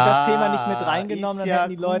bestimmt. ja, Hätten wir das Thema nicht mit reingenommen, ist dann ja hätten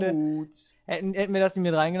die Leute. gut. Hätten wir das nicht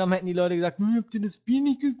mit reingenommen, hätten die Leute gesagt, habt ihr das Spiel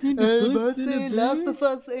nicht gespielt? Was, ey, Last of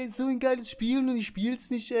Us, ey, so ein geiles Spiel und ich spiel's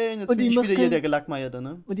nicht, ey. Und jetzt Und bin die ich macht wieder hier kein- der Gelackmeierte,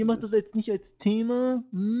 ne? Und ihr macht das jetzt nicht als Thema?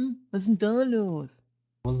 Was ist denn da los?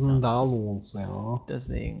 Was ist denn da los, ja?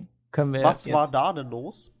 Deswegen können wir Was jetzt war da denn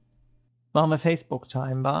los? machen wir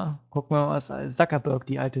Facebook-Time, wa? Gucken wir mal, was Zuckerberg,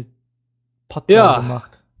 die alte Potze Ja.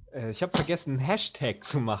 macht. Ich habe vergessen, einen Hashtag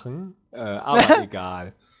zu machen, aber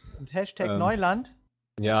egal. Und Hashtag Ähm. Neuland.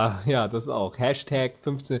 Ja, das auch. Hashtag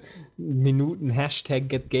 15 Minuten, Hashtag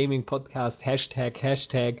GetGamingPodcast,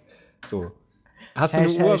 Hashtag. So. Hast du eine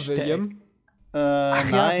Uhr, Hashtag. William? ja, Nein,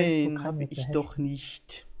 Facebook habe jetzt ich ja doch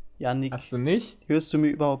nicht. Janik, Hast du nicht? hörst du mir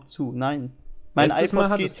überhaupt zu? Nein. Mein Letztes Mal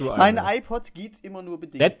iPod hattest geht, du mein eine. iPod geht immer nur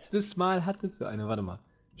bedingt. Letztes Mal hattest du eine. Warte mal.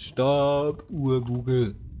 Stopp,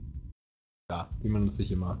 Google. Ja, die benutze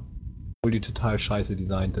ich immer. Obwohl die total scheiße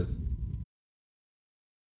designt ist.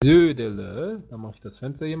 Södele. Dann mache ich das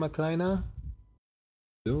Fenster hier mal kleiner.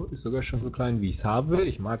 So, ist sogar schon so klein, wie ich es habe.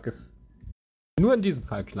 Ich mag es nur in diesem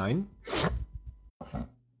Fall klein.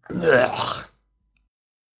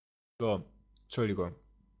 So, Entschuldigung.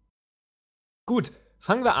 Gut,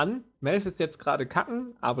 fangen wir an. Melf ist jetzt gerade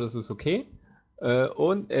kacken, aber das ist okay.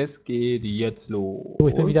 Und es geht jetzt los. So,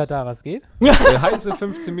 ich bin wieder da, was geht? Heiße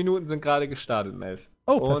 15 Minuten sind gerade gestartet, Melf.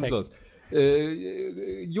 Oh, Und perfekt. los.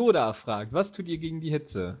 Yoda fragt, was tut ihr gegen die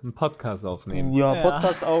Hitze? Einen Podcast aufnehmen. Ja, Ja.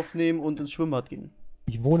 Podcast aufnehmen und ins Schwimmbad gehen.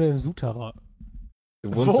 Ich wohne im Souterrain.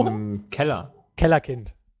 Du wohnst Wo? im Keller.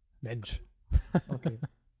 Kellerkind. Mensch. Okay.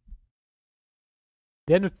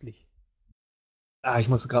 Sehr nützlich. Ah, ich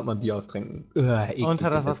musste gerade mal ein Bier austrinken. Eklig, Und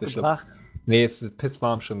hat der er was letzte Schluck. gebracht? Nee, es ist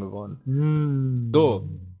pisswarm schon geworden. So,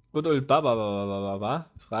 Good Old Baba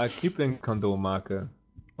fragt Lieblingskondommarke.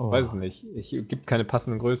 Oh. Weiß es nicht. Es gibt keine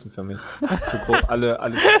passenden Größen für mich. Zu groß, alle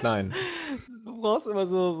zu klein. Du brauchst immer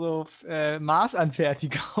so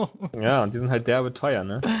Maßanfertigung. Ja, und die sind halt derbe teuer,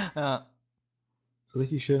 ne? Ja. So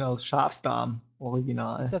richtig schön aus Schafsdarm.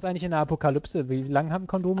 Original. Ist das eigentlich in der Apokalypse? Wie lange haben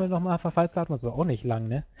Kondome nochmal Verfallsdatum? Das ist doch auch nicht lang,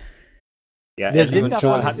 ne? Ja, Der Ellie Sinn und davon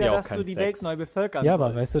Joel ist hatten ja, auch dass du keinen die Sex. Welt neu bevölkern Ja, aber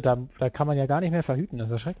sollst. weißt du, da kann man ja gar nicht mehr verhüten. Das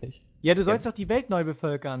ist ja schrecklich. Ja, du sollst doch die Welt neu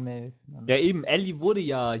bevölkern, Mel. Ja, eben, Ellie wurde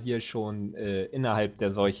ja hier schon innerhalb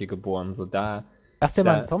der Seuche geboren. So da. Das ist ja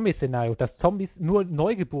mal ein Da- Zombie-Szenario, dass Zombies nur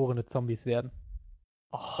neugeborene Zombies werden.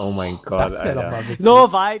 Oh mein Gott, Das wäre doch Alter. mal witzig.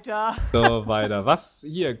 So, weiter. So, weiter. Was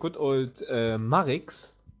hier, Good Old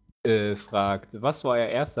Marix fragt, was war euer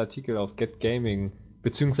erster Artikel auf Get Gaming,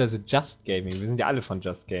 beziehungsweise Just Gaming? Wir sind ja alle von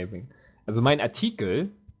Just Gaming. Also mein Artikel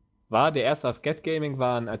der erste auf Get Gaming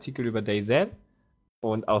war ein Artikel über DayZ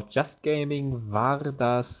und auf Just Gaming war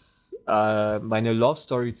das meine Love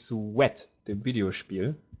Story zu Wet, dem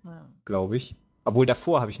Videospiel, glaube ich. Obwohl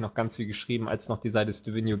davor habe ich noch ganz viel geschrieben, als noch die Seite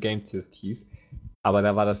Stevenio Game Test hieß. Aber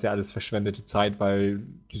da war das ja alles verschwendete Zeit, weil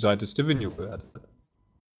die Seite Stevenio gehört hat.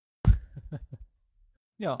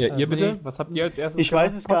 Ja, Ja, ihr bitte? nee. Was habt ihr als erstes Ich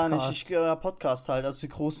weiß es gar nicht. Podcast. Podcast halt. Also die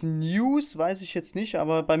großen News weiß ich jetzt nicht,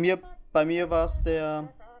 aber bei mir war es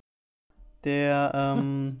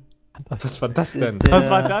Was war das denn? Was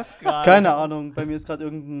war das gerade? Keine Ahnung, bei mir ist gerade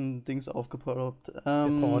irgendein Dings aufgepoppt.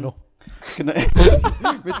 Porno. Genau.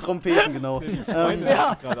 Mit Trompeten, genau. Meine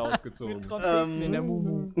ja. ist gerade ausgezogen. Mit Trompeten in der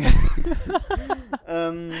Mumu.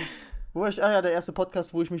 Wo ich, der erste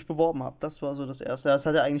Podcast, wo ich mich beworben habe. Das war so das erste. Das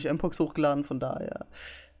hat ja eigentlich Mpox hochgeladen, von daher.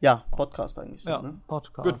 Ja, Podcast eigentlich so, Ja, ne?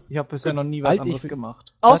 Podcast. Gut. Ich habe bisher noch nie was Halt, anderes ich-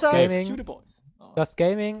 gemacht. Just Außer Gaming. To the Boys. Das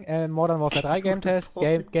Gaming, Modern Warfare 3 Game Test,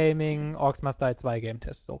 Boys. Gaming, Orcs Must Die 2 Game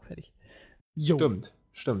Test. So, fertig. Jo.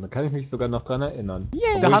 Stimmt, da kann ich mich sogar noch dran erinnern. Da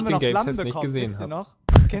Obwohl haben wir ich noch den Flammen Game-Test nicht bekommen, gesehen wisst ihr habe. noch?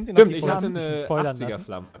 Kennt ihr noch Stimmt, die ich hatte Flammen? eine spoilern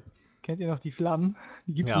 80er-Flamme. Kennt ihr noch die Flammen?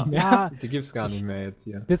 Die gibt's Ja. nicht mehr. Ja, Die gibt's gar nicht mehr jetzt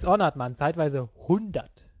hier. Dishonored, Mann, zeitweise 100.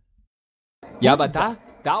 Ja, aber da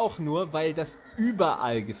auch nur, weil das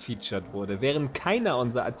überall gefeatured wurde. Während keiner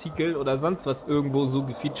unserer Artikel oder sonst was irgendwo so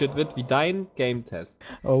gefeatured wird wie dein Game-Test.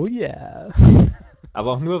 Oh yeah.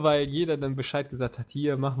 Aber auch nur, weil jeder dann Bescheid gesagt hat,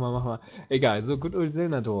 hier, mach mal. Egal, so Good Old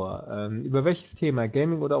Silnador. Über welches Thema,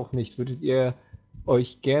 Gaming oder auch nicht, würdet ihr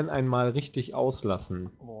euch gern einmal richtig auslassen?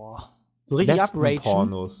 Boah. So richtig upragen.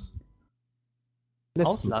 Lesbenpornos.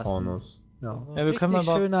 Auslassen. Lesbenpornos. Ja. So Ja, wir können richtig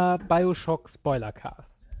aber- schöner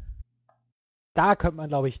Bioshock-Spoilercast. Da könnte man,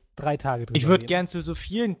 glaube ich, 3 Tage drüber Ich würde reden. gern zu so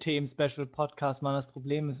vielen Themen Special Podcasts machen. Das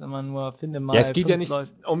Problem ist immer nur, finde mal. Ja, es geht ja 5 nicht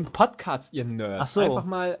Leute. um Podcasts, ihr Nerds. Ach so. Einfach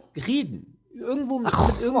mal reden. Irgendwo mit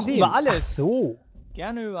Ach, irgendwem. über Ach alles. so.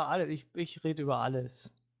 Gerne über alles. Ich rede über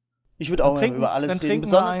alles. Ich würde auch Trinken- über alles dann reden. trinken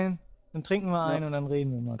wir Besonders, ein, dann trinken wir ein Ja. und dann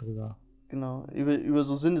reden wir mal drüber. genau, über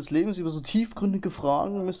so Sinn des Lebens, über so tiefgründige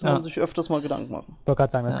Fragen müsste Ja. man sich öfters mal Gedanken machen. Ich wollte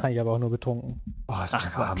gerade sagen, das Ja. kann ich aber auch nur betrunken. Oh, es Ach,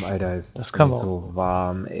 ist warm, Quatsch. Alter. Es Das ist können wir so auch.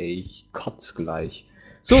 warm, ey. Ich kotz gleich.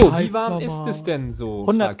 So, Scheiß wie warm Sommer. ist es denn so?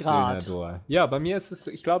 100 fragt Grad. Silnador. Ja, bei mir ist es,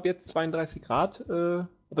 ich glaube, jetzt 32 Grad, aber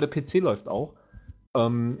der PC läuft auch.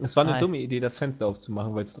 Es war eine Nein. dumme Idee, das Fenster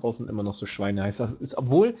aufzumachen, weil es draußen immer noch so schweineheiß ist.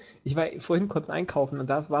 Obwohl, ich war vorhin kurz einkaufen und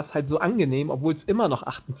da war es halt so angenehm, obwohl es immer noch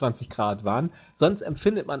 28 Grad waren. Sonst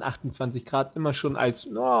empfindet man 28 Grad immer schon als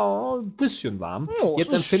ein bisschen warm. Oh,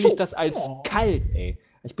 Jetzt es ist empfinde ich so- das als oh. kalt, ey.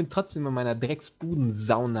 Ich bin trotzdem in meiner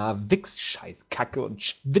Drecksbudensauna, Wichs-Scheiß-Kacke und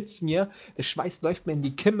schwitz mir. Der Schweiß läuft mir in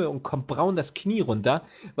die Kimme und kommt braun das Knie runter,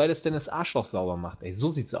 weil das dann das Arschloch sauber macht, ey. So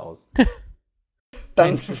sieht's aus.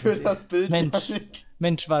 Danke für das Bild, Mensch. Janik.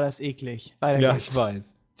 Mensch, war das eklig. Weiter Ja, geht's. ich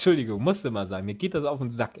weiß. Entschuldigung, musste mal sein. Mir geht das auf den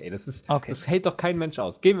Sack, ey. Okay. Das hält doch kein Mensch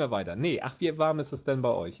aus. Gehen wir weiter. Nee, ach, wie warm ist es denn bei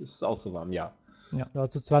euch? Ist es auch so warm? Ja. Ja,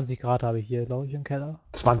 zu 20 Grad habe ich hier, glaube ich, im Keller.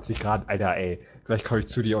 20 Grad, Alter, ey. Gleich komme ich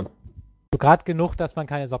zu dir und. So gerade genug, dass man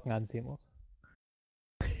keine Socken anziehen muss.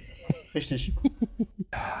 Richtig.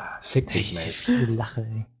 Fick dich, Diese Mensch. fiese Lache,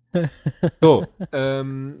 ey. So,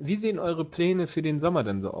 wie sehen eure Pläne für den Sommer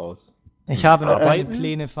denn so aus? Ich habe noch keine Arbeiten?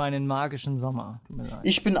 Pläne für einen magischen Sommer. Tut mir leid.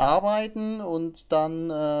 Ich bin arbeiten und dann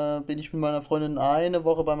bin ich mit meiner Freundin eine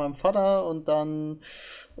Woche bei meinem Vater und dann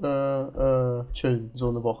chillen, so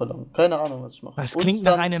eine Woche lang. Keine Ahnung, was ich mache. Das Und klingt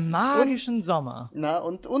dann, nach einem magischen Sommer. Na,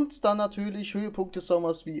 und dann natürlich Höhepunkt des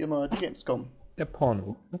Sommers, wie immer, die Gamescom. Der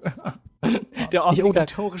Porno. Der Ich-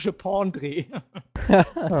 obligatorische Porndreh.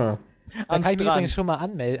 Ah. Da Am kann ich mich Strand. übrigens schon mal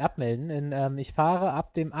abmelden. Ich fahre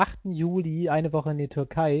ab dem 8. Juli eine Woche in die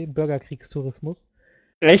Türkei, Bürgerkriegstourismus.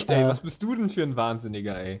 Echt, ey, Äh. was bist du denn für ein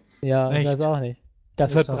Wahnsinniger, ey? Ja, ich Echt? weiß auch nicht.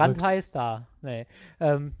 Das Das wird ist verrückt. brandheiß da. Nee.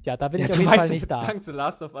 Ja, da bin Ja, ich auf du jeden Fall weißt nicht jetzt da. dank The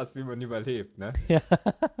Last of Us, wie man überlebt, ne? Ja.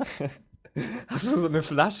 Hast du so eine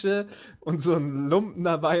Flasche und so einen Lumpen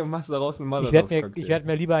dabei und machst daraus einen Ich werde Molotow-Cocktail? werd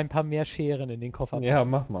mir lieber ein paar mehr Scheren in den Koffer packen. Ja,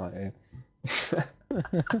 mach mal, ey.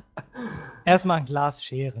 Erstmal ein Glas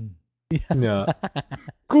Scheren. Ja.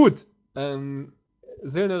 Gut.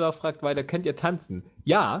 Silnedorf fragt weiter, könnt ihr tanzen?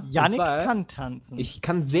 Ja. und Yannick zwar, kann tanzen. Ich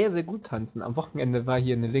kann sehr, sehr gut tanzen. Am Wochenende war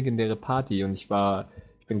hier eine legendäre Party und ich bin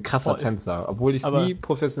ein krasser Voll. Tänzer. Obwohl ich es Aber- nie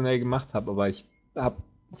professionell gemacht habe, aber ich habe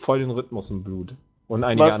voll den Rhythmus im Blut. Und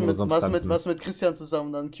einige andere Substanzen. Was mit Christian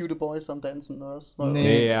zusammen, dann Cue the Boys am Dancen, oder was?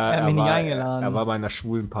 Nee, er hat mich nicht eingeladen. Er war bei einer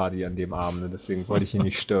schwulen Party an dem Abend, ne? Deswegen wollte ich ihn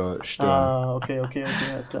nicht stören. Ah, okay,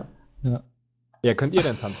 alles klar. Ja, könnt ihr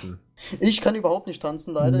denn tanzen? Ich kann überhaupt nicht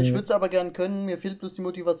tanzen, leider. Nee. Ich würde es aber gern können, mir fehlt bloß die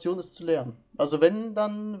Motivation, es zu lernen. Also wenn,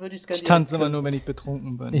 dann würde ich es gerne Ich tanze immer nur, wenn ich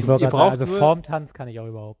betrunken bin. Ich wollte Ihr gerade sagen, braucht also nur- Formtanz kann ich auch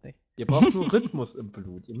überhaupt nicht. Ihr braucht nur Rhythmus im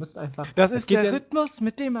Blut. Ihr müsst einfach. Das es ist geht der ja, Rhythmus,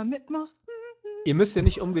 mit dem man mit muss. Ihr müsst ja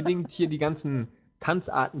nicht unbedingt hier die ganzen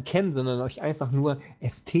Tanzarten kennen, sondern euch einfach nur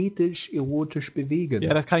ästhetisch, erotisch bewegen.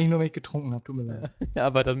 Ja, das kann ich nur, wenn ich getrunken habe. Tut mir leid. Ja,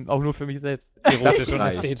 aber dann auch nur für mich selbst. Erotisch und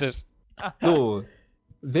reicht. ästhetisch. So,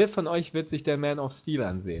 wer von euch wird sich der Man of Steel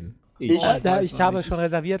ansehen? Ich. weiß Ich noch habe nicht. schon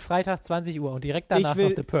reserviert, Freitag 20 Uhr und direkt danach will-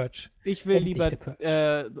 noch The Purge. Ich will Endlich lieber der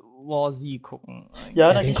Purge. War Z gucken. Ja,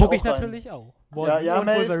 da Den gehe ich gucke auch ich rein. natürlich auch. Ja, und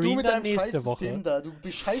Melf, du Wolverine mit dann deinem nächste Scheißsystem Woche. da. Du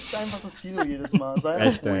bescheißt einfach das Kino jedes Mal. Sei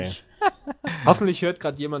Echt, einfach ey. ruhig. Hoffentlich hört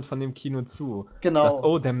gerade jemand von dem Kino zu. Genau. Sagt,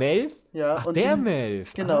 oh, der Melf? Ja, Ach, und der den-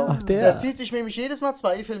 Melf. Genau. Ah, Der zieht sich nämlich jedes Mal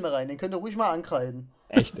 2 Filme rein. Den könnt ihr ruhig mal ankreiden.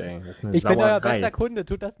 echt, ey. Das ist eine Ich bin euer bester Sauerei. Kunde,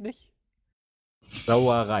 tut das nicht?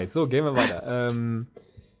 Sauerei. So, gehen wir weiter.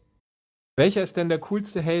 Welcher ist denn der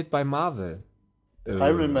coolste Held bei Marvel?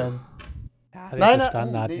 Iron Man. Ja, das Nein, ist nein,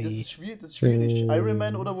 Standard. nee, das wie- ist schwierig. Iron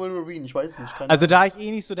Man oder Wolverine, ich weiß nicht. Keine Also Ahnung. da ich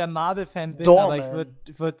nicht so der Marvel-Fan bin, Doorman. aber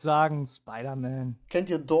ich würd sagen Spider-Man. Kennt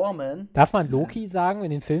ihr Doorman? Darf man Loki sagen?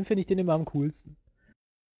 In den Filmen finde ich den immer am coolsten.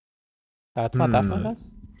 Darf man das?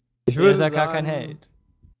 Ich Der würde ist ja gar sagen, kein Held.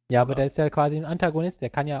 Ja, aber der ist ja quasi ein Antagonist. Der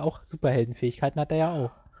kann ja auch Superheldenfähigkeiten, hat er ja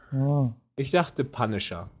auch. Ich dachte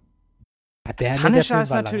Punisher. Ja, der Punisher Film ist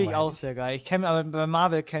war natürlich auch langweilig. sehr geil. Aber bei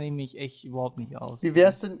Marvel kenne ich mich echt überhaupt nicht aus. Wie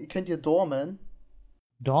wär's denn, kennt ihr Doorman?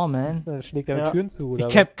 Doorman? Da schlägt er Ja. mit Türen zu, oder? Ich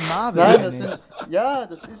was? Captain Marvel. Nein, kenn das ich. sind. Ja,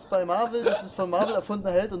 das ist bei Marvel, das ist von Marvel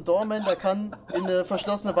erfundener Held und Doorman, der kann in eine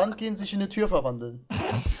verschlossene Wand gehen, sich in eine Tür verwandeln.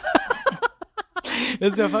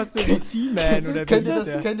 Das ist ja fast so wie Seaman oder wie Kennt ihr hieß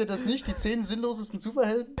der? kennt ihr das nicht? Die 10 sinnlosesten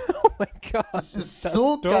Superhelden? Oh mein Gott. Das ist das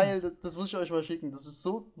so dumm. geil, das muss ich euch mal schicken. Das ist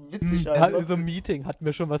so witzig Ja, einfach. so ein Meeting hatten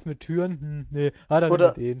wir schon was mit Türen. Nee, hat er Oder-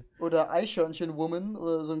 nicht mit denen. Oder Eichhörnchen-Woman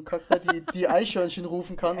oder so ein Charakter, die Eichhörnchen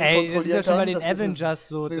rufen kann und Ey, das ist kontrollieren ja schon kann. bei den Das ist eine- Avengers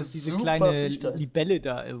so, das ist dass diese super kleine Fähigkeit. Libelle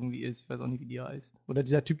da irgendwie ist. Ich weiß auch nicht, wie die heißt. Oder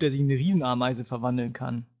dieser Typ, der sich in eine Riesenameise verwandeln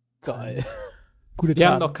kann. Geil. Gute Wir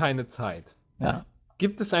haben Tage. doch keine Zeit. Ja.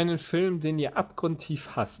 Gibt es einen Film, den ihr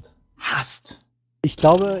abgrundtief hasst? Hasst. Ich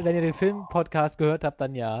glaube, wenn ihr den Film-Podcast gehört habt,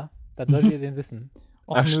 dann ja. Dann solltet ihr den wissen.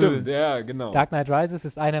 Och, Ach, nö. stimmt, ja, genau. Dark Knight Rises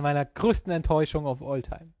ist eine meiner größten Enttäuschungen of all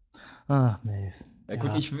time. Ach, Melf. Ja,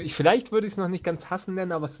 gut, Ja. vielleicht würde ich es noch nicht ganz hassen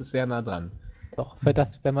nennen, aber es ist sehr nah dran. Doch, für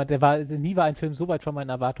das, nie war ein Film so weit von meinen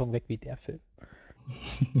Erwartungen weg wie der Film.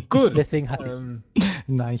 Gut. Deswegen hasse ich.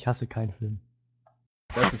 Nein, ich hasse keinen Film.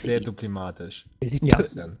 Das ist sehr diplomatisch. Wie sieht Ja. das?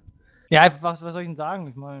 Christian. Ja, was soll ich denn sagen?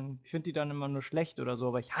 Ich meine, ich finde die dann immer nur schlecht oder so,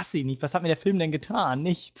 aber ich hasse ihn nicht. Was hat mir der Film denn getan?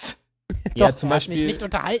 Nichts. Ja, Doch, zum er hat mich Beispiel. nicht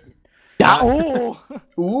unterhalten. Ja, oh!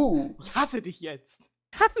 Ich hasse dich jetzt.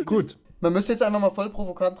 Hasse Gut. Man müsste jetzt einfach mal voll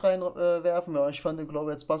provokant reinwerfen. Ja, ich fand den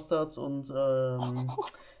Glorious Bastards und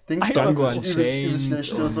Dings Django ist übelst Unchained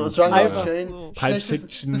schlecht. und, So, Django Einfach Unchained. so. Pulp Schlecht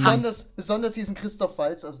Fiction. besonders diesen Christoph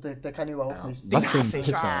Waltz, also der kann überhaupt Ja, nichts. was für ein hasse ich.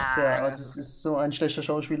 Pisser. Das ist so ein schlechter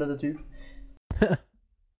Schauspieler, der Typ.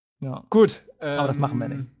 Ja. Gut. Aber das machen wir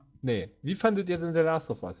nicht. Nee. Wie fandet ihr denn The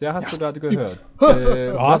Last of Us? Ja, hast du gerade gehört.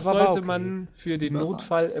 Ja, Was war sollte okay. man für den Überragend.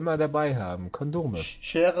 Notfall immer dabei haben? Kondome.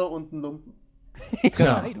 Schere und ein Lumpen.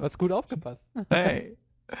 Ja. Hey, du hast gut aufgepasst. Hey.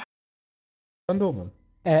 Kondome.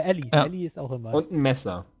 Ellie. Ja. Ellie ist auch immer. Und ein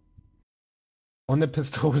Messer. Und eine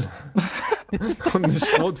Pistole. Und eine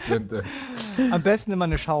Schrotflinte. Am besten immer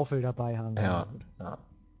eine Schaufel dabei haben. Ja.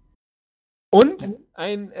 Und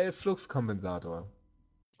ein Fluxkompensator.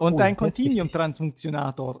 Und Oh, ein das ist wichtig.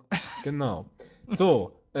 Continuum-Transfunktionator. Genau.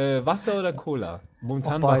 So, Wasser oder Cola?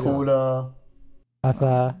 Momentan Auch beides. Wasser. Cola,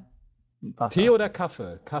 Wasser. Wasser. Tee oder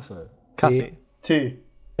Kaffee? Kaffee. Kaffee. Tee.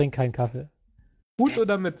 Trink keinen Kaffee. Hut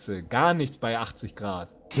oder Mütze? Gar nichts bei 80 Grad.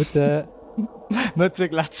 Bitte. Mütze,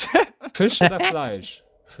 Glatze. Fisch oder Fleisch?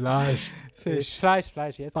 Fleisch. Fisch.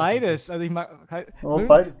 Fleisch. Jetzt Beides. Also ich mag halt. Oh,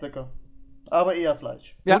 beides lecker. Aber eher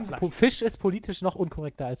Fleisch. Ja, Und Fleisch. Fisch ist politisch noch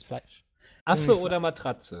unkorrekter als Fleisch. Affe oder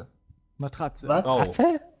Matratze? Matratze. Was? Rau.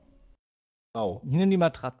 Affe? Rau. Ich nehme die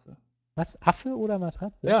Matratze. Was? Affe oder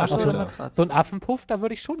Matratze? Ja, Ach, Affe steht oder da. Matratze. so ein Affenpuff, da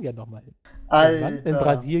würde ich schon gerne nochmal hin. Irgendwann in Alter.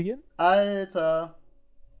 Brasilien. Alter.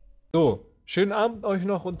 So, schönen Abend euch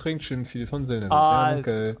noch und trinkt schön viel von Silne. Also.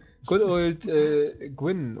 Danke. Good old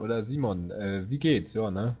Gwyn oder Simon. Wie geht's?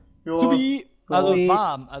 Ja, ne? Jo, Subi. Also Ja.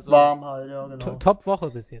 warm. Also warm halt, ja, genau. Top-Woche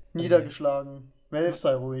bis jetzt. Niedergeschlagen. Melf,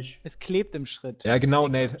 sei ruhig. es klebt im Schritt. Ja, genau.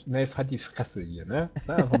 Nelf hat die Fresse hier, ne?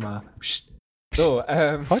 Sag einfach mal. Psst. So,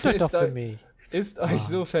 Freut euch doch ist für eu- mich. Ist euch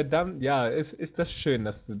so verdammt, ja, ist das schön,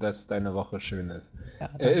 dass deine Woche schön ist. Ja,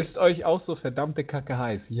 danke. Ist euch auch so verdammte Kacke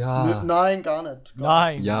heiß? Ja. Nein, gar nicht.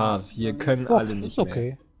 Nein. Ja, wir können Doch, alle ist nicht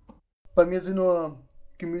okay. Bei mir sind nur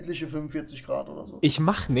gemütliche 45 Grad oder so. Ich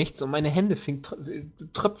mach nichts und meine Hände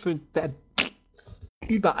tröpfeln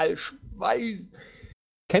überall Schweiß.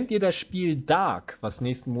 Kennt ihr das Spiel Dark, was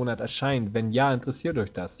nächsten Monat erscheint? Wenn ja, interessiert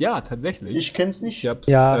euch das? Ja, tatsächlich. Ich kenn's nicht. Ich hab's,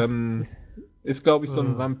 Ja. ist glaube ich so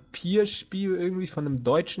ein Vampirspiel irgendwie von einem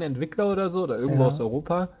deutschen Entwickler oder so, oder irgendwo Ja. aus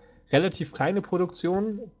Europa. Relativ kleine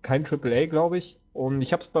Produktion, kein AAA, glaube ich. Und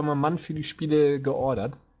ich habe es bei meinem Mann für die Spiele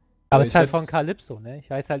geordert. Aber es ist halt Ich von werd's- Calypso, ne? Ich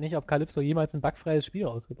weiß halt nicht, ob Calypso jemals ein bugfreies Spiel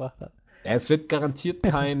rausgebracht hat. Ja, es wird garantiert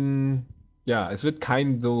kein, es wird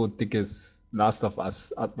kein so dickes Last of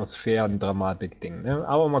Us Atmosphären-Dramatik-Ding, ne?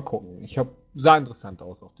 Aber mal gucken. Sah interessant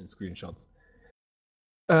aus auf den Screenshots.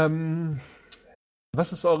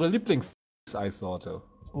 Was ist eure Lieblingseissorte?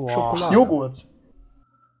 Schokolade. Joghurt.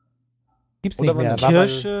 Gibt's Oder nicht mehr. Vanille. war mal-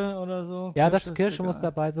 Kirsche oder so. Ja, das ist Kirsche muss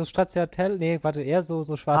egal. dabei. So Stracciatella, nee, warte, eher so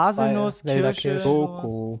schwarz-weiß. Haselnuss, Kirsche.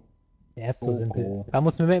 Schoko. Ja, ist so Schoko. simpel. Da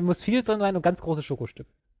muss viel drin sein und ganz große Schokostücke.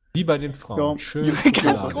 Wie bei den Frauen. Ja. Schön Ganz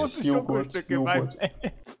Schokolade. große Joghurt, Schokostücke Joghurt.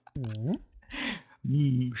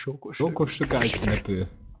 Mhm. Schokostücke. Schokostücke als Knäppel.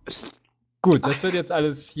 Gut, das wird jetzt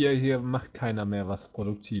alles hier macht keiner mehr was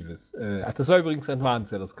Produktives. Das war übrigens Advance,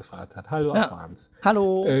 der das gefragt hat. Hallo Ja. Advance.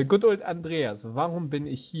 Hallo. Good old Andreas, warum bin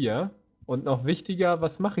ich hier? Und noch wichtiger,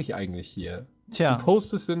 was mache ich eigentlich hier? Tja, Du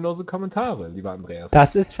postest sinnlose Kommentare, lieber Andreas.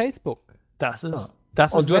 Das ist Facebook. das ist. Ja.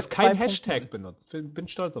 Das ist Und du hast Web keinen 2.0. Hashtag benutzt. Bin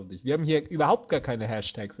stolz auf dich. Wir haben hier überhaupt gar keine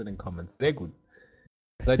Hashtags in den Comments. Sehr gut.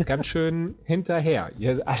 Seid ganz schön hinterher.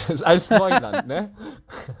 Das ist alles Neuland, ne?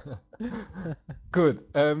 Gut.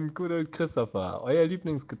 Gut old Christopher. Euer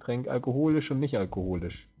Lieblingsgetränk, alkoholisch und nicht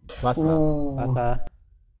alkoholisch? Wasser. Wasser.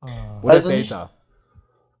 Oder Also nicht- Delta.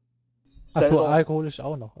 Achso, Selters. alkoholisch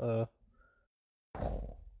auch noch.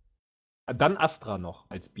 Dann Astra noch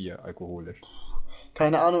als Bier, alkoholisch.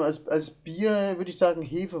 Keine Ahnung, als Bier würde ich sagen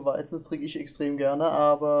Hefeweizen, das trinke ich extrem gerne,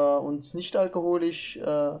 aber und nicht alkoholisch,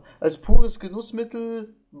 als pures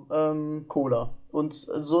Genussmittel Cola. Und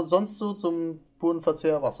sonst so zum puren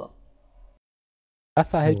Verzehr Wasser.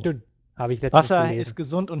 Wasser hält Oh. dünn. Habe ich letztens Wasser gelesen. ist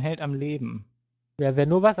gesund und hält am Leben. Wer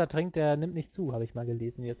nur Wasser trinkt, der nimmt nicht zu, habe ich mal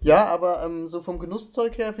gelesen jetzt. Ja, aber so vom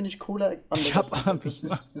Genusszeug her finde ich Cola Ich hab anders.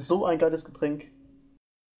 Das ist so ein geiles Getränk.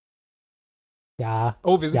 Ja.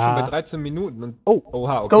 Oh, wir sind Ja. schon bei 13 Minuten. Und Oh.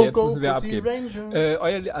 Oha, okay, Go, jetzt go, müssen wir Pussy abgeben.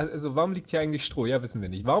 Ranger. Also, warum liegt hier eigentlich Stroh? Ja, wissen wir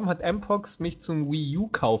nicht. Warum hat Mpox mich zum Wii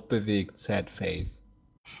U-Kauf bewegt, Sad Face?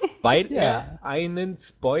 Weil Ja. er einen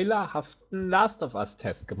spoilerhaften Last of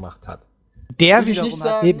Us-Test gemacht hat. Der Würde ich wiederum nicht hat-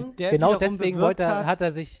 sagen. Eben, der genau wiederum deswegen bewirkt hat- hat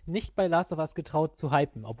er sich nicht bei Last of Us getraut zu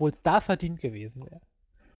hypen, obwohl es da verdient gewesen wäre.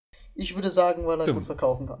 Ich würde sagen, weil er Stimmt. gut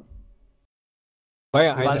verkaufen kann. Weil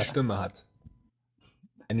er eine Weil- Stimme hat.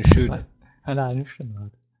 Eine schöne. Alleine Stimme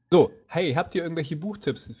hat. So, hey, habt ihr irgendwelche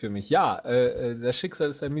Buchtipps für mich? Ja, das Schicksal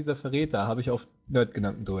ist ein mieser Verräter, habe ich auf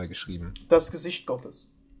Nerdgedanken drüber geschrieben. Das Gesicht Gottes.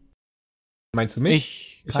 Meinst du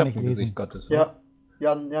mich? Ich kann hab nicht ein lesen. Gesicht Gottes. Ja,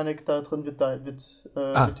 Janik, da drin wird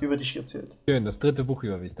über dich erzählt. Schön, das 3. Buch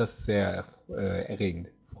über mich. Das ist sehr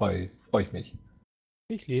erregend. Freu ich mich.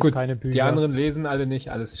 Ich lese Gut, keine Bücher. die anderen lesen alle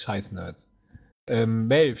nicht, alles Scheiß-Nerds.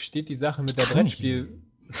 Melv, steht die Sache mit der Kann ich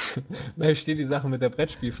Melv, steht die Sache mit der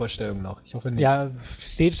Brettspielvorstellung noch? Ich hoffe nicht. Ja,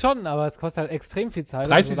 steht schon, aber es kostet halt extrem viel Zeit.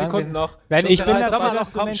 30 solange Sekunden wir- noch. Wenn Schon ich der bin Rest da war immer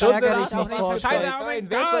das noch kommt schon schon ärgerlich der nicht Rest vor. nicht Scheiße, Scheiße, oh nein, mein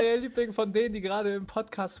wer ist Gott. euer Liebling von denen, die gerade im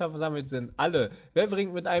Podcast versammelt sind? Alle. Wer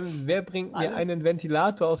bringt mir einen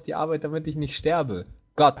Ventilator auf die Arbeit, damit ich nicht sterbe?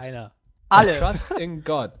 Gott. Einer. Alle. Trust in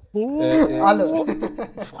God. Alle.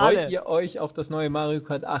 Freut Alle. ihr euch auf das neue Mario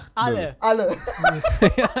Kart 8? Alle. Alle.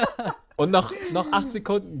 Und noch 8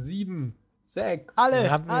 Sekunden. 7, 6, Alle.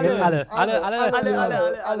 Dann haben wir Alle. alle. Alle.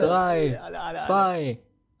 3, alle. 2,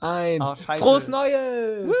 1. Oh, scheiße. Frohes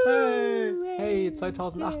Neues! Hey,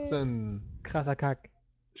 2018. Krasser Kack.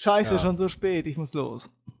 Scheiße, Ja. schon so spät, ich muss los.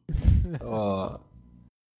 Oh.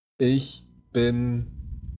 Ich bin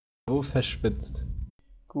so verschwitzt.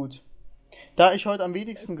 Gut. Da ich heute am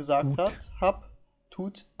wenigsten gesagt habe,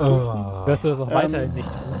 durften, Wirst du das auch weiterhin nicht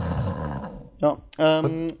tun? ja,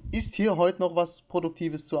 ist hier heute noch was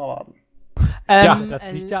Produktives zu erwarten.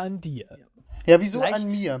 Das liegt ja an dir. Ja, wieso Vielleicht- an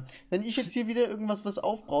mir? Wenn ich jetzt hier wieder was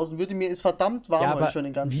aufbrausen würde, mir ist verdammt warm Ja, heute aber schon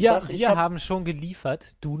den ganzen wir Tag. haben schon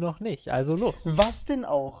geliefert, du noch nicht. Also los. Was denn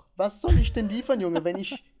auch? Was soll ich denn liefern, Junge, wenn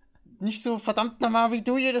ich nicht so verdammt normal wie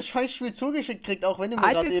du jedes Scheißspiel zugeschickt kriegst, auch wenn du mir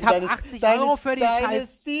Alter, gerade ich eben hab deine 80 Euro für die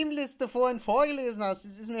Scheiß- Steam-Liste vorhin vorgelesen hast.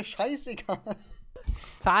 Es ist mir scheißegal.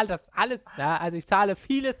 Zahl das alles. Ja, also ich zahle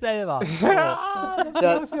vieles selber. So. Ja,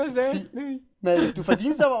 Mel, du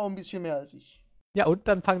verdienst aber auch ein bisschen mehr als ich. Ja, und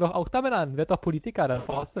dann fang doch auch damit an. Werd doch Politiker, dann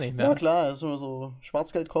brauchst du nicht mehr. Ja klar, das ist nur so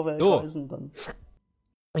Schwarzgeldkoffer So. kreisen dann.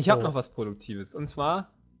 Ich habe So. noch was Produktives. Und zwar,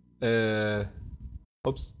 haben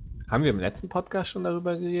wir im letzten Podcast schon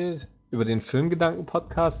darüber geredet? Über den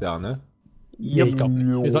Filmgedanken-Podcast? Ja, ne? Nee, ich glaube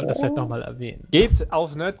nicht. Wir sollten das vielleicht nochmal erwähnen. Geht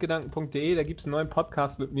auf nerdgedanken.de, da gibt es einen neuen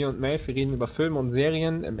Podcast mit mir und Mel. Wir reden über Filme und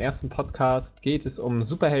Serien. Im ersten Podcast geht es um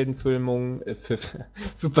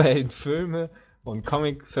Superheldenfilme und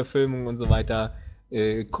Comic-Verfilmungen und so weiter.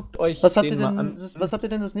 Guckt euch Was habt ihr den mal denn an. was habt ihr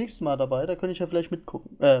denn das nächste Mal dabei? Da könnte ich ja vielleicht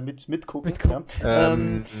mitgucken. Mitgucken. Ja.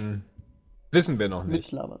 Wissen wir noch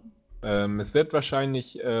nicht. Mitlabern. Es wird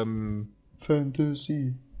wahrscheinlich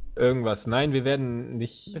Fantasy. irgendwas. Nein, wir werden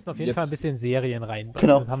nicht. Wir müssen auf jeden jetzt- Fall ein bisschen Serien reinbringen.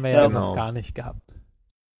 Genau. Das haben wir Ja, ja genau. noch gar nicht gehabt.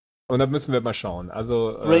 Und da müssen wir mal schauen.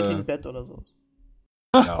 Also, Breaking Bad oder so.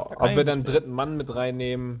 ja, ob wir dann einen dritten Mann mit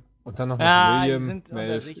reinnehmen und dann noch mit Ja, die William, sind unter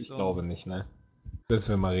Melf, sich ich so. glaube nicht, ne? Müssen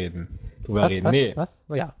wir mal drüber reden. Was?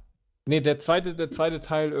 Oh, ja. Nee, der zweite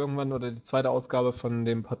Teil irgendwann oder die zweite Ausgabe von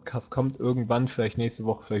dem Podcast kommt irgendwann, vielleicht nächste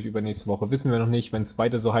Woche, vielleicht übernächste Woche, wissen wir noch nicht. Wenn es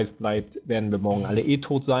weiter so heiß bleibt, werden wir morgen alle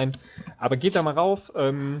tot sein. Aber geht da mal rauf.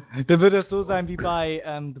 Dann wird es so sein wie bei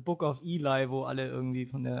The Book of Eli, wo alle irgendwie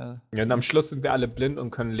von der... Ja, und am Schluss sind wir alle blind und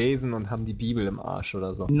können lesen und haben die Bibel im Arsch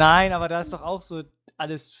oder so. Nein, aber da ist doch auch so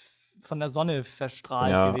alles von der Sonne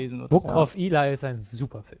verstrahlt Ja. gewesen. Oder Book so. of Eli ist ein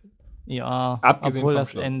super Film. Ja, Abgesehen obwohl vom das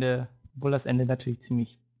Schluss. Ende natürlich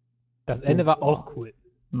ziemlich... Das Ende war auch cool.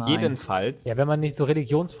 Nein. Jedenfalls. Ja, wenn man nicht so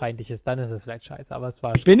religionsfeindlich ist, dann ist es vielleicht scheiße, aber es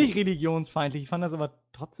war. Ich bin nicht religionsfeindlich, ich fand das aber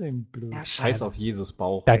trotzdem blöd. Ja, scheiß auf Jesus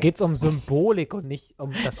Bauch. Da ey. geht's um Symbolik und nicht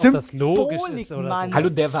um das, ob das logisch ist Symbolik, oder Mann. so. Hallo,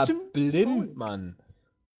 der war Symbol. blind, Mann.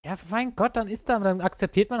 Ja, mein Gott, dann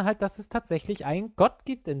akzeptiert man halt, dass es tatsächlich einen Gott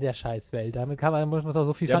gibt in der Scheißwelt. Damit muss man auch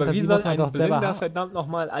so viel Ja, aber Fantasie wie soll muss man ein doch selber Blinder haben. verdammt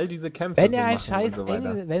nochmal all diese Kämpfe Wenn so er ein machen scheiß und so weiter?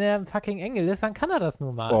 Engel, wenn er ein fucking Engel ist, dann kann er das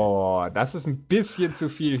nun mal. Oh, das ist ein bisschen zu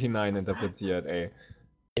viel hineininterpretiert, ey.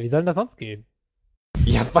 Ja, wie soll denn das sonst gehen?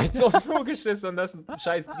 Ja, weil es auch logisch ist und das ein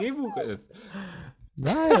scheiß Drehbuch ist.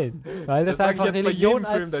 Nein, weil das, sag einfach ich jetzt Religion bei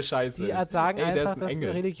jedem Film, als der scheiße die ist. sagen Ey, der ist einfach, ein dass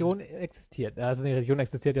Engel. Religion existiert. Also die Religion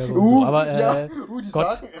existiert ja so, aber die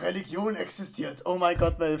Gott- sagen, Religion existiert. Oh mein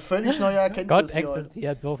Gott, weil völlig neue Erkenntnis. Gott hier heute.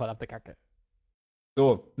 existiert, so verdammte Kacke.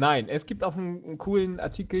 So, nein, es gibt auch einen coolen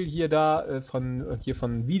Artikel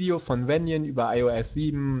von Video von Vanian über iOS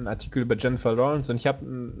 7, einen Artikel über Jennifer Lawrence und ich habe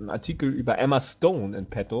einen Artikel über Emma Stone in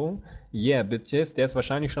petto. Yeah, bitches. Der ist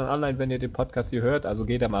wahrscheinlich schon online, wenn ihr den Podcast hier hört, also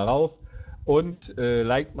geht da mal rauf und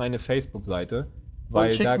liked meine Facebook-Seite.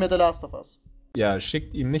 Und schickt mir The Last of Us. Ja,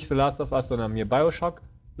 schickt ihm nicht The Last of Us, sondern mir Bioshock.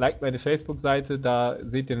 Liked meine Facebook-Seite, da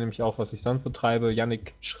seht ihr nämlich auch, was ich sonst so treibe.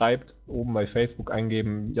 Yannick schreibt, oben bei Facebook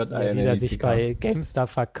eingeben, Wie er sich bei GameStar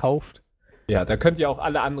verkauft. Ja, da könnt ihr auch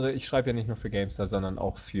alle andere, ich schreibe ja nicht nur für GameStar, sondern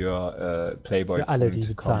auch für Playboy. Für alle, die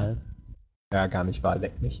bezahlen. Ja, gar nicht wahr,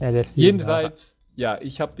 leck mich. Er lässt die Jedenfalls, ja,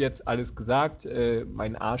 ich habe jetzt alles gesagt,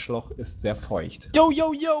 mein Arschloch ist sehr feucht. Yo,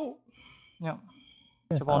 yo, yo! Ja.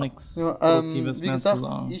 Ich habe auch nichts Ja, Produktives wie mehr gesagt, zu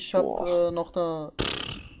sagen. ich habe noch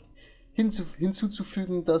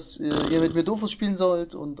hinzuzufügen, dass ihr mit mir Dofus spielen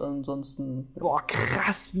sollt und ansonsten. Boah,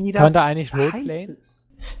 krass, wie das Kann da eigentlich Roleplayen? ist.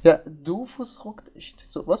 Ja, Dofus rockt echt.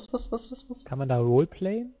 So, was? Kann man da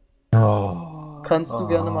Roleplayen? Kannst du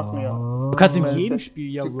gerne machen, ja. Du kannst in Weil jedem wenn-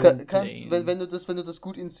 Spiel ja Du kannst, Roleplayen. wenn du das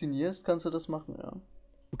gut inszenierst, kannst du das machen, ja.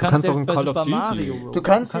 Du kannst auch selbst in bei Call of Super Duty. Mario Du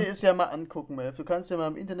kannst dir es ja mal angucken, Melf. Du kannst dir mal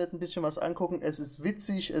im Internet ein bisschen was angucken. Es ist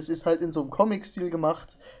witzig, es ist halt in so einem Comic-Stil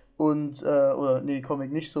gemacht und, oder nee,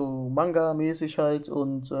 Comic nicht, so Manga-mäßig halt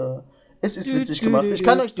und es ist witzig gemacht. Ich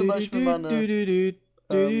kann euch zum Beispiel mal eine,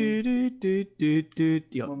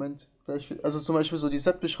 Ja. Moment, also zum Beispiel so die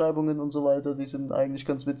Set-Beschreibungen und so weiter, die sind eigentlich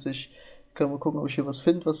ganz witzig. Können wir gucken, ob ich hier was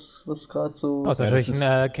finde, was gerade so... Das ist Ja, natürlich das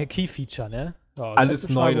ein Key-Feature, ne? Ja, Alles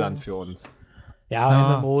Set-Beschreibung. Neuland für uns. Ja,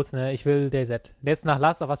 Ja. MMOs, ne? Ich will DayZ. Jetzt nach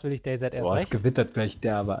Last of Us will ich DayZ erst Boah, es recht. gewittert gleich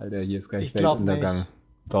derbe, Alter. Hier ist gleich Ich glaub Weltuntergang. nicht.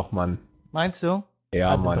 Doch, Mann. Meinst du?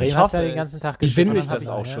 Ja, Also in Mann. Bremen Ich hat es ja hoffe den ganzen es. Tag Ich will und nicht, dann dass es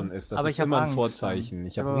hab auch ich- schon ist. Das Aber ist ich hab immer ein Angst, Vorzeichen.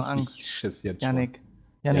 Ich Ich habe habe richtig Angst. Schiss jetzt Janik,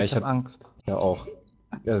 Ja, ich ich hab hab- Angst. schon. Ja, auch.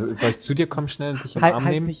 Ja, soll ich zu dir kommen schnell und dich im Arm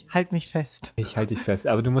nehmen? Halt mich fest. Ich halte dich fest.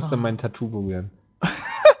 Aber du musst dann Oh. mein Tattoo berühren.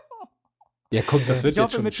 Ja, guck, das wird Ich jetzt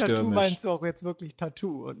hoffe, schon mit Tattoo stürmisch. meinst du auch jetzt wirklich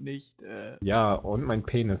Tattoo und nicht Ja, und mein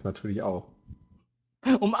Penis natürlich auch.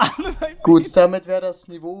 umarme mein Gut, damit wäre das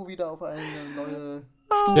Niveau wieder auf eine neue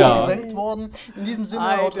Stufe Ja. gesenkt worden. In diesem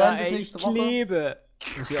Sinne, haut rein, bis nächste Woche. Klebe.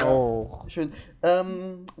 Ich auch. Schön.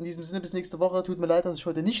 In diesem Sinne, bis nächste Woche. Tut mir leid, dass ich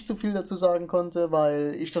heute nicht so viel dazu sagen konnte,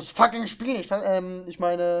 weil ich das fucking Spiel nicht ich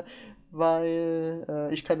meine, weil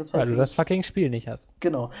ich keine Zeit Weil du für das fucking Spiel nicht hast.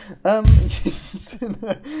 Genau. In diesem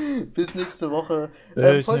Sinne, bis nächste Woche.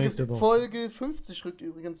 Bis nächste Woche. Folge 50 rückt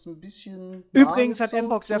übrigens ein bisschen. Übrigens nah hat jetzt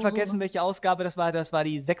Mbox ja so, vergessen, welche Ausgabe das war. Das war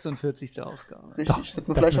die 46. Ausgabe. Richtig, Doch, das hätte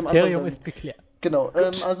man Das vielleicht am Anfang Mysterium sagen. ist geklärt. Genau,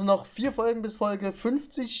 also noch 4 Folgen bis Folge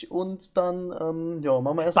 50 und dann, ja,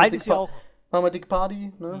 machen wir erstmal Bald ist ja auch Dick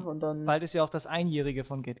Party, ne? Und dann bald ist ja auch das Einjährige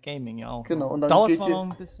von Get Gaming ja auch. Genau, und dann dauert geht zwar hier-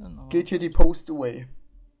 noch ein bisschen. Aber geht hier die Post away.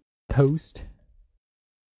 Post.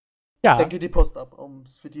 Ja, Dann geht die Post ab, um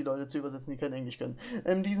es für die Leute zu übersetzen, die kein Englisch können.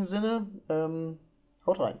 In diesem Sinne,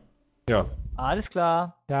 haut rein. Ja. alles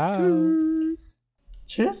klar. ja. Tschüss.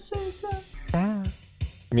 Tschüss, Süße. Ja.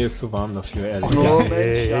 Mir ist zu warm dafür, ehrlich. Oh, Janik,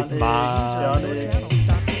 Mensch, Janik. Mann. Janik.